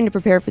 What are you doing to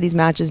prepare for these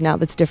matches now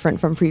that's different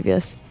from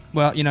previous?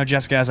 Well, you know,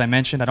 Jessica, as I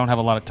mentioned, I don't have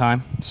a lot of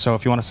time. So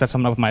if you want to set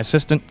something up with my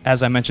assistant,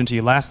 as I mentioned to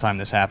you last time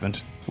this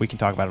happened, we can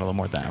talk about it a little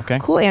more then, okay?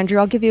 Cool, Andrew.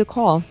 I'll give you a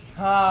call.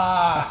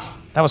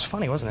 That was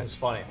funny, wasn't it? It was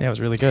funny. Yeah, it was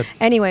really good.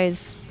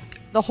 Anyways,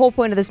 the whole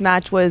point of this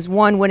match was,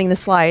 1, winning the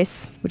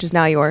slice, which is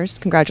now yours.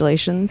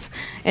 Congratulations.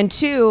 And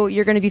 2,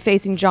 you're going to be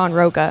facing John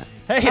Roca.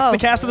 Hey, it's the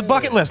cast of the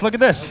bucket list. Look at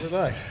this.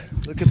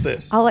 Look at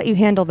this. I'll let you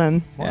handle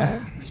them.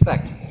 Yeah.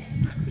 Respect.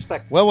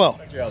 Well.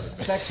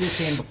 Respect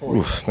who came before.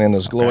 Oof, man,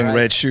 those glowing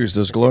red shoes.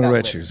 Those glowing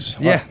red shoes.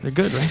 Yeah, they're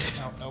good, right?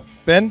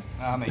 Ben?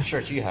 How many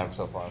shirts you have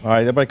so far? All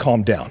right, everybody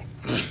calm down.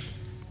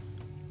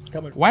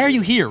 Why are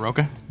you here,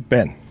 Roca?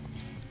 Ben,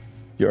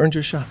 you earned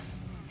your shot.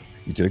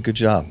 You did a good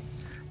job.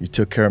 You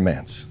took care of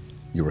Mantz.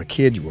 You were a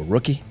kid, you were a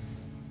rookie.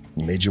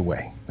 You made your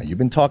way. Now, you've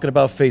been talking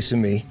about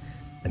facing me,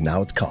 and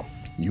now it's come.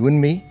 You and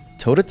me,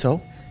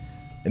 toe-to-toe,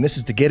 and this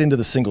is to get into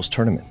the singles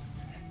tournament.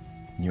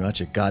 And you're out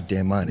your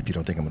goddamn mind if you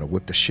don't think I'm going to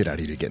whip the shit out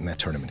of you to get in that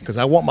tournament. Because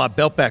I want my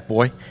belt back,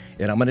 boy,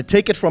 and I'm going to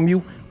take it from you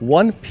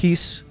one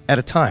piece at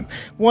a time.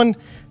 One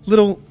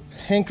little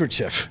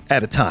handkerchief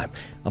at a time.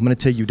 I'm going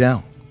to take you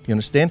down. You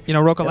understand? You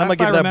know, Roca, I'm going to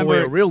give that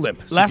boy a real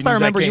limp. So last I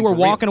remember, you were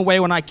walking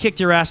away when I kicked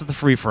your ass at the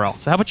free-for-all.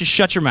 So how about you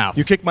shut your mouth?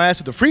 You kicked my ass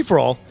at the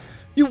free-for-all?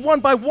 You won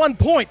by 1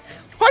 point.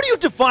 How do you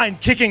define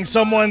kicking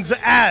someone's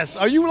ass?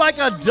 Are you like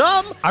a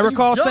dumb? I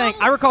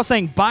recall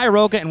saying bye,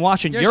 Roca, and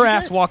watching your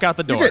ass walk out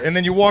the door. You did, and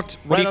then you walked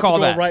right out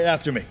the door right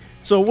after me.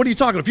 So what are you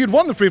talking about? If you'd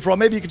won the free-for-all,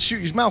 maybe you could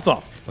shoot your mouth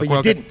off. But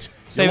you didn't.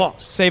 You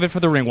lost. Save it for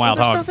the ring, Wild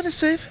Hog. Hog. There's nothing to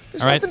save.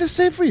 There's nothing to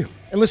save for you.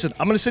 And listen,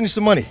 I'm going to send you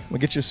some money. I'm going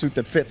to get you a suit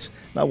that fits,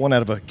 not one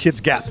out of a kid's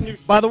gap.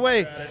 By the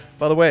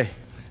way,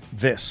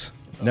 this.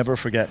 Never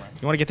forget.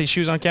 You want to get these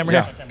shoes on camera?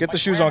 Yeah, get the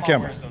shoes on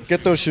camera.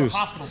 Get those shoes.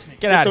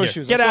 Get out of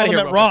here. Get out of here,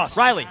 at Ross.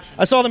 Riley.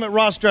 I saw them at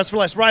Ross Dress for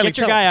Less. Riley, get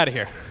your guy out of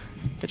here.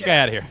 Get your guy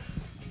out of here.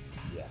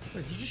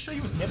 Did you just show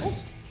you his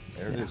nipples?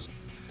 There it is.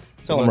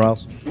 Tell him,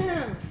 Ross.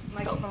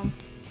 Microphone.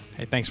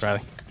 Hey, thanks,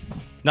 Riley.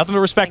 Nothing but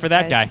respect for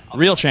that guy.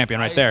 Real champion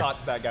right there. I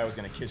thought that guy was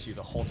going to kiss you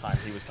the whole time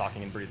he was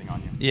talking and breathing on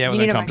you. Yeah, it was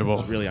uncomfortable.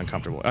 It was really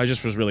uncomfortable. I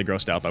just was really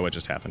grossed out by what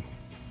just happened.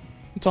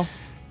 That's all.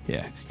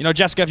 Yeah. You know,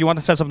 Jessica, if you want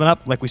to set something up,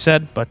 like we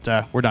said, but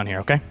we're done here,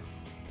 okay?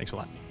 Thanks a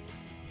lot.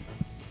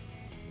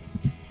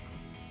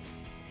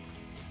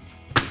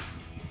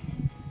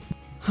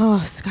 Oh,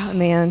 Scott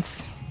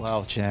Mantz.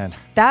 Well, Jen.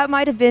 That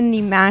might have been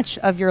the match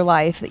of your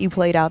life that you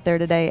played out there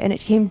today, and it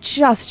came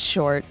just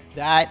short.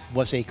 That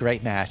was a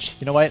great match.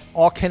 You know what?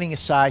 All kidding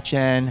aside,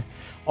 Jen,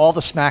 all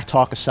the smack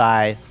talk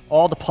aside,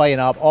 all the playing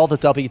up, all the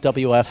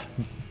WWF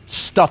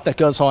stuff that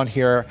goes on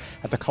here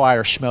at the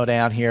Collider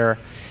Schmoedown here,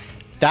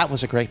 that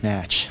was a great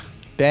match.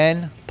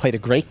 Ben played a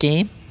great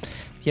game.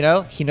 You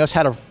know, he knows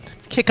how to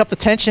kick up the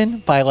tension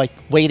by, like,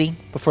 waiting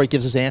before he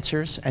gives his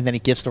answers, and then he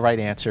gives the right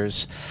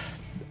answers.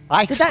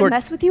 Did that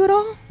mess with you at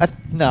all?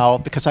 No,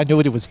 because I knew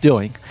what he was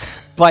doing.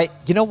 But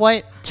you know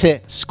what? To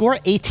score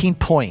 18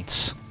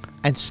 points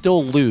and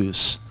still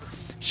lose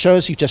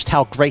shows you just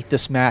how great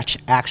this match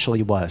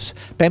actually was.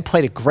 Ben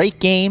played a great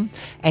game,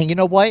 and you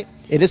know what?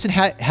 It isn't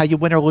how you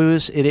win or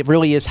lose. It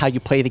really is how you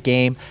play the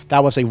game.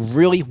 That was a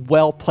really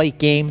well-played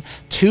game.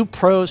 Two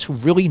pros who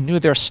really knew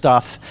their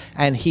stuff,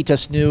 and he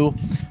just knew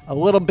a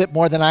little bit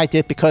more than I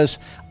did because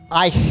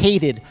I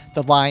hated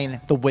The Lion,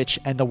 the Witch,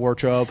 and the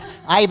Wardrobe.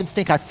 I even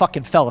think I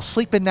fucking fell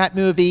asleep in that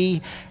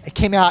movie. It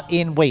came out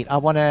in, I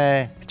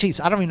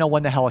don't even know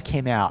when the hell it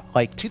came out.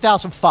 Like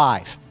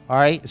 2005. All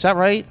right, is that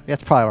right?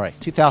 That's probably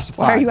right. 2005.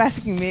 Why are you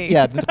asking me?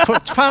 Yeah, the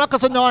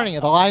Chronicles of Narnia,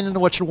 The Lion and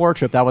the Witch and the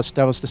Wardrobe. That was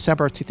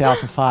December of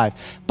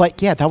 2005.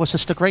 But yeah, that was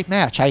just a great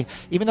match.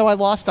 Even though I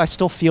lost, I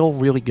still feel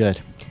really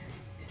good.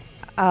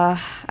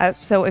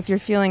 So if you're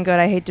feeling good,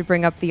 I hate to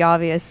bring up the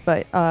obvious,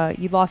 but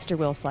you lost your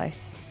wheel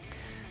slice.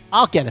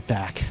 I'll get it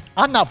back.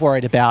 I'm not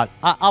worried about.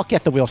 I'll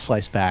get the wheel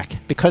slice back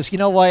because you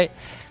know what?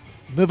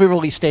 Movie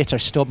release dates are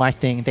still my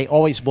thing. They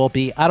always will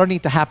be. I don't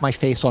need to have my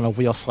face on a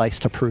wheel slice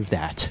to prove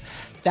that.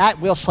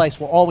 That wheel slice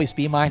will always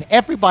be mine.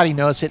 Everybody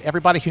knows it.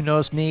 Everybody who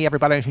knows me,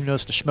 everybody who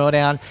knows the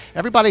Schmoedown,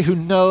 everybody who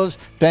knows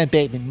Ben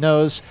Bateman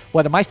knows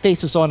whether my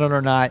face is on it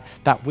or not.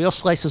 That wheel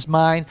slice is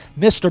mine.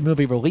 Mr.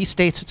 Movie Release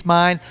Dates, it's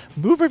mine.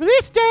 Movie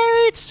Release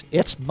Dates,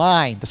 it's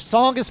mine. The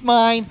song is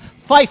mine.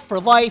 Fight for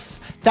life.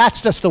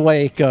 That's just the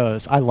way it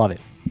goes. I love it.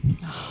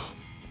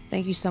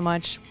 Thank you so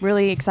much.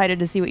 Really excited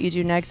to see what you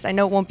do next. I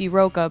know it won't be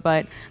Roca,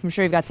 but I'm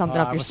sure you've got something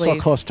up your sleeve. I was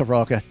so close to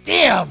Roca.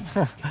 Damn!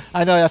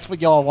 I know that's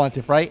what y'all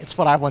wanted, right? It's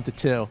what I wanted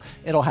too.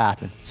 It'll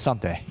happen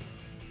someday.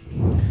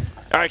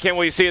 All right, Ken,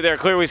 well, you see there,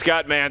 clearly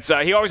Scott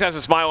Mantz. He always has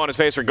a smile on his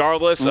face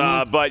regardless,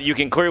 but you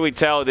can clearly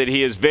tell that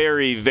he is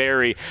very,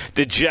 very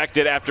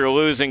dejected after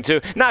losing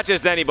to not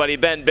just anybody,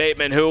 Ben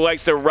Bateman, who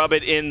likes to rub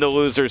it in the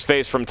loser's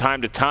face from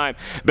time to time.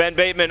 Ben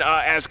Bateman,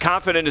 as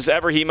confident as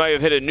ever, he might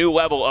have hit a new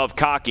level of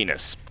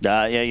cockiness.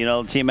 Yeah, you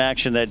know, team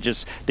action that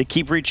they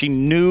keep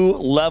reaching new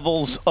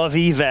levels of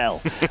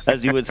eval,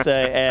 as you would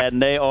say, and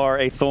they are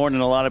a thorn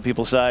in a lot of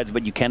people's sides,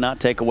 but you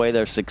cannot take away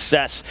their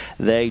success.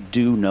 They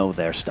do know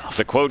their stuff.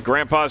 To quote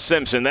Grandpa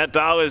Simpson, that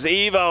doll is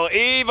evil,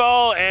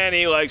 and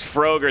he likes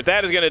Frogurt.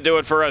 That is going to do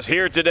it for us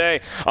here today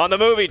on the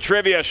Movie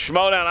Trivia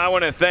Schmoedown. I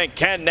want to thank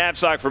Ken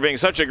Napzok for being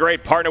such a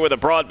great partner with a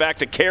broad back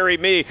to carry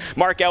me,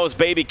 Mark Ellis,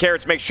 Baby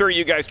Carrots. Make sure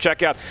you guys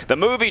check out the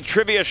Movie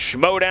Trivia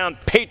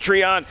Schmoedown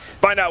Patreon.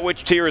 Find out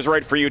which tier is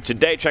right for you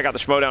today. Check out the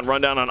Schmoedown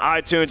Rundown on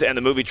iTunes and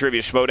the Movie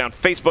Trivia Schmoedown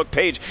Facebook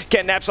page.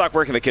 Ken Napzok,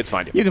 where can the kids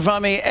find you? You can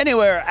find me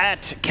anywhere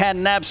at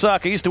Ken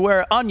Napzok. I used to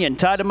wear an onion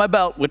tied to my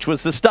belt, which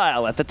was the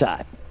style at the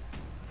time.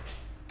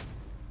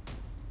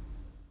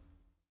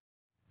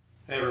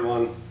 Hey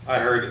everyone, I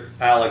heard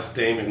Alex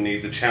Damon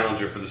needs a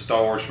challenger for the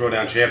Star Wars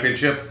Schmoedown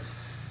Championship,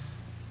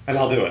 and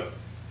I'll do it.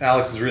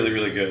 Alex is really,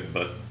 really good,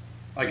 but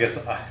I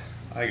guess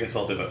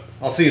I'll do it.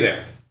 I'll see you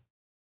there.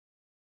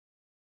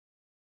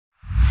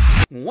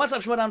 What's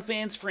up, Schmoedown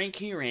fans? Frank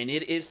here, and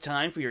it is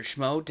time for your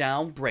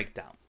Schmoedown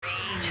Breakdown.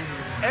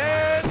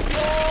 And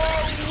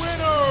your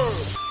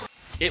winner!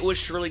 It was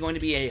surely going to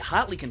be a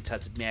hotly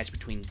contested match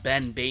between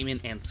Ben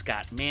Bateman and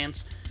Scott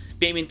Mantz.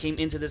 Bateman came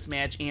into this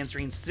match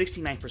answering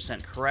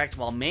 69% correct,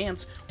 while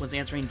Mantz was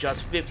answering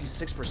just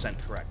 56%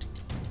 correct.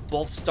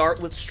 Both start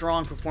with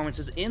strong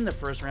performances in the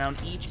first round,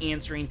 each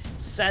answering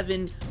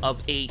 7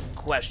 of 8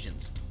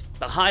 questions.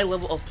 The high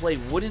level of play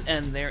wouldn't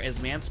end there as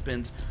Mantz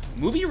spins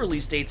movie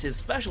release dates his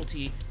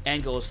specialty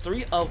and goes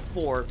 3 of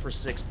 4 for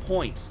 6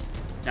 points.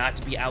 Not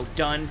to be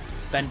outdone,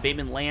 Ben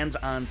Bateman lands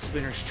on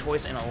Spinner's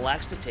Choice and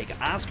elects to take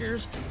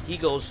Oscars. He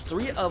goes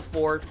 3 of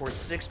 4 for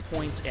 6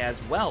 points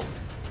as well.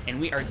 And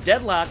we are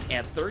deadlocked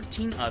at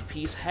 13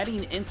 apiece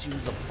heading into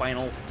the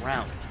final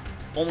round.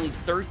 Only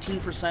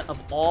 13% of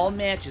all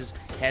matches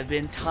have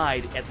been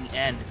tied at the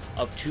end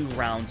of 2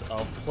 rounds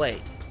of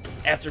play.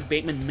 After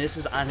Bateman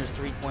misses on his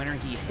 3-pointer,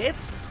 he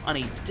hits on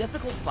a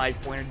difficult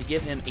 5-pointer to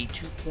give him a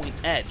 2-point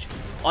edge.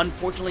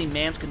 Unfortunately,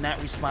 Mantz could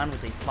not respond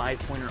with a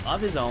 5-pointer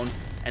of his own,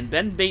 and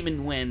Ben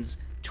Bateman wins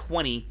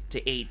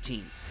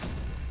 20-18.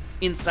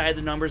 Inside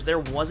the numbers, there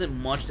wasn't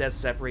much that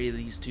separated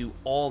these two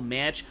all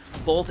match.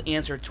 Both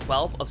answered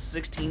 12 of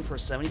 16 for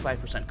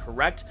 75%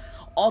 correct.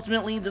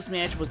 Ultimately, this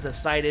match was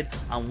decided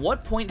on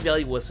what point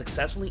value was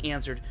successfully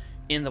answered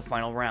in the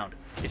final round.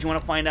 If you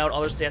want to find out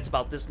other stats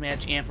about this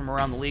match and from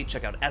around the league,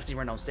 check out SD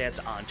Rundown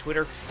Stats on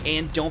Twitter.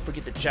 And don't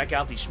forget to check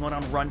out the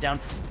Schmoedown Rundown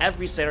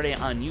every Saturday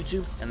on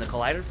YouTube and the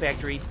Collider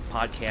Factory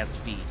podcast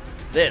feed.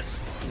 This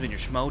has been your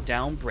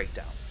Schmoedown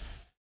Breakdown.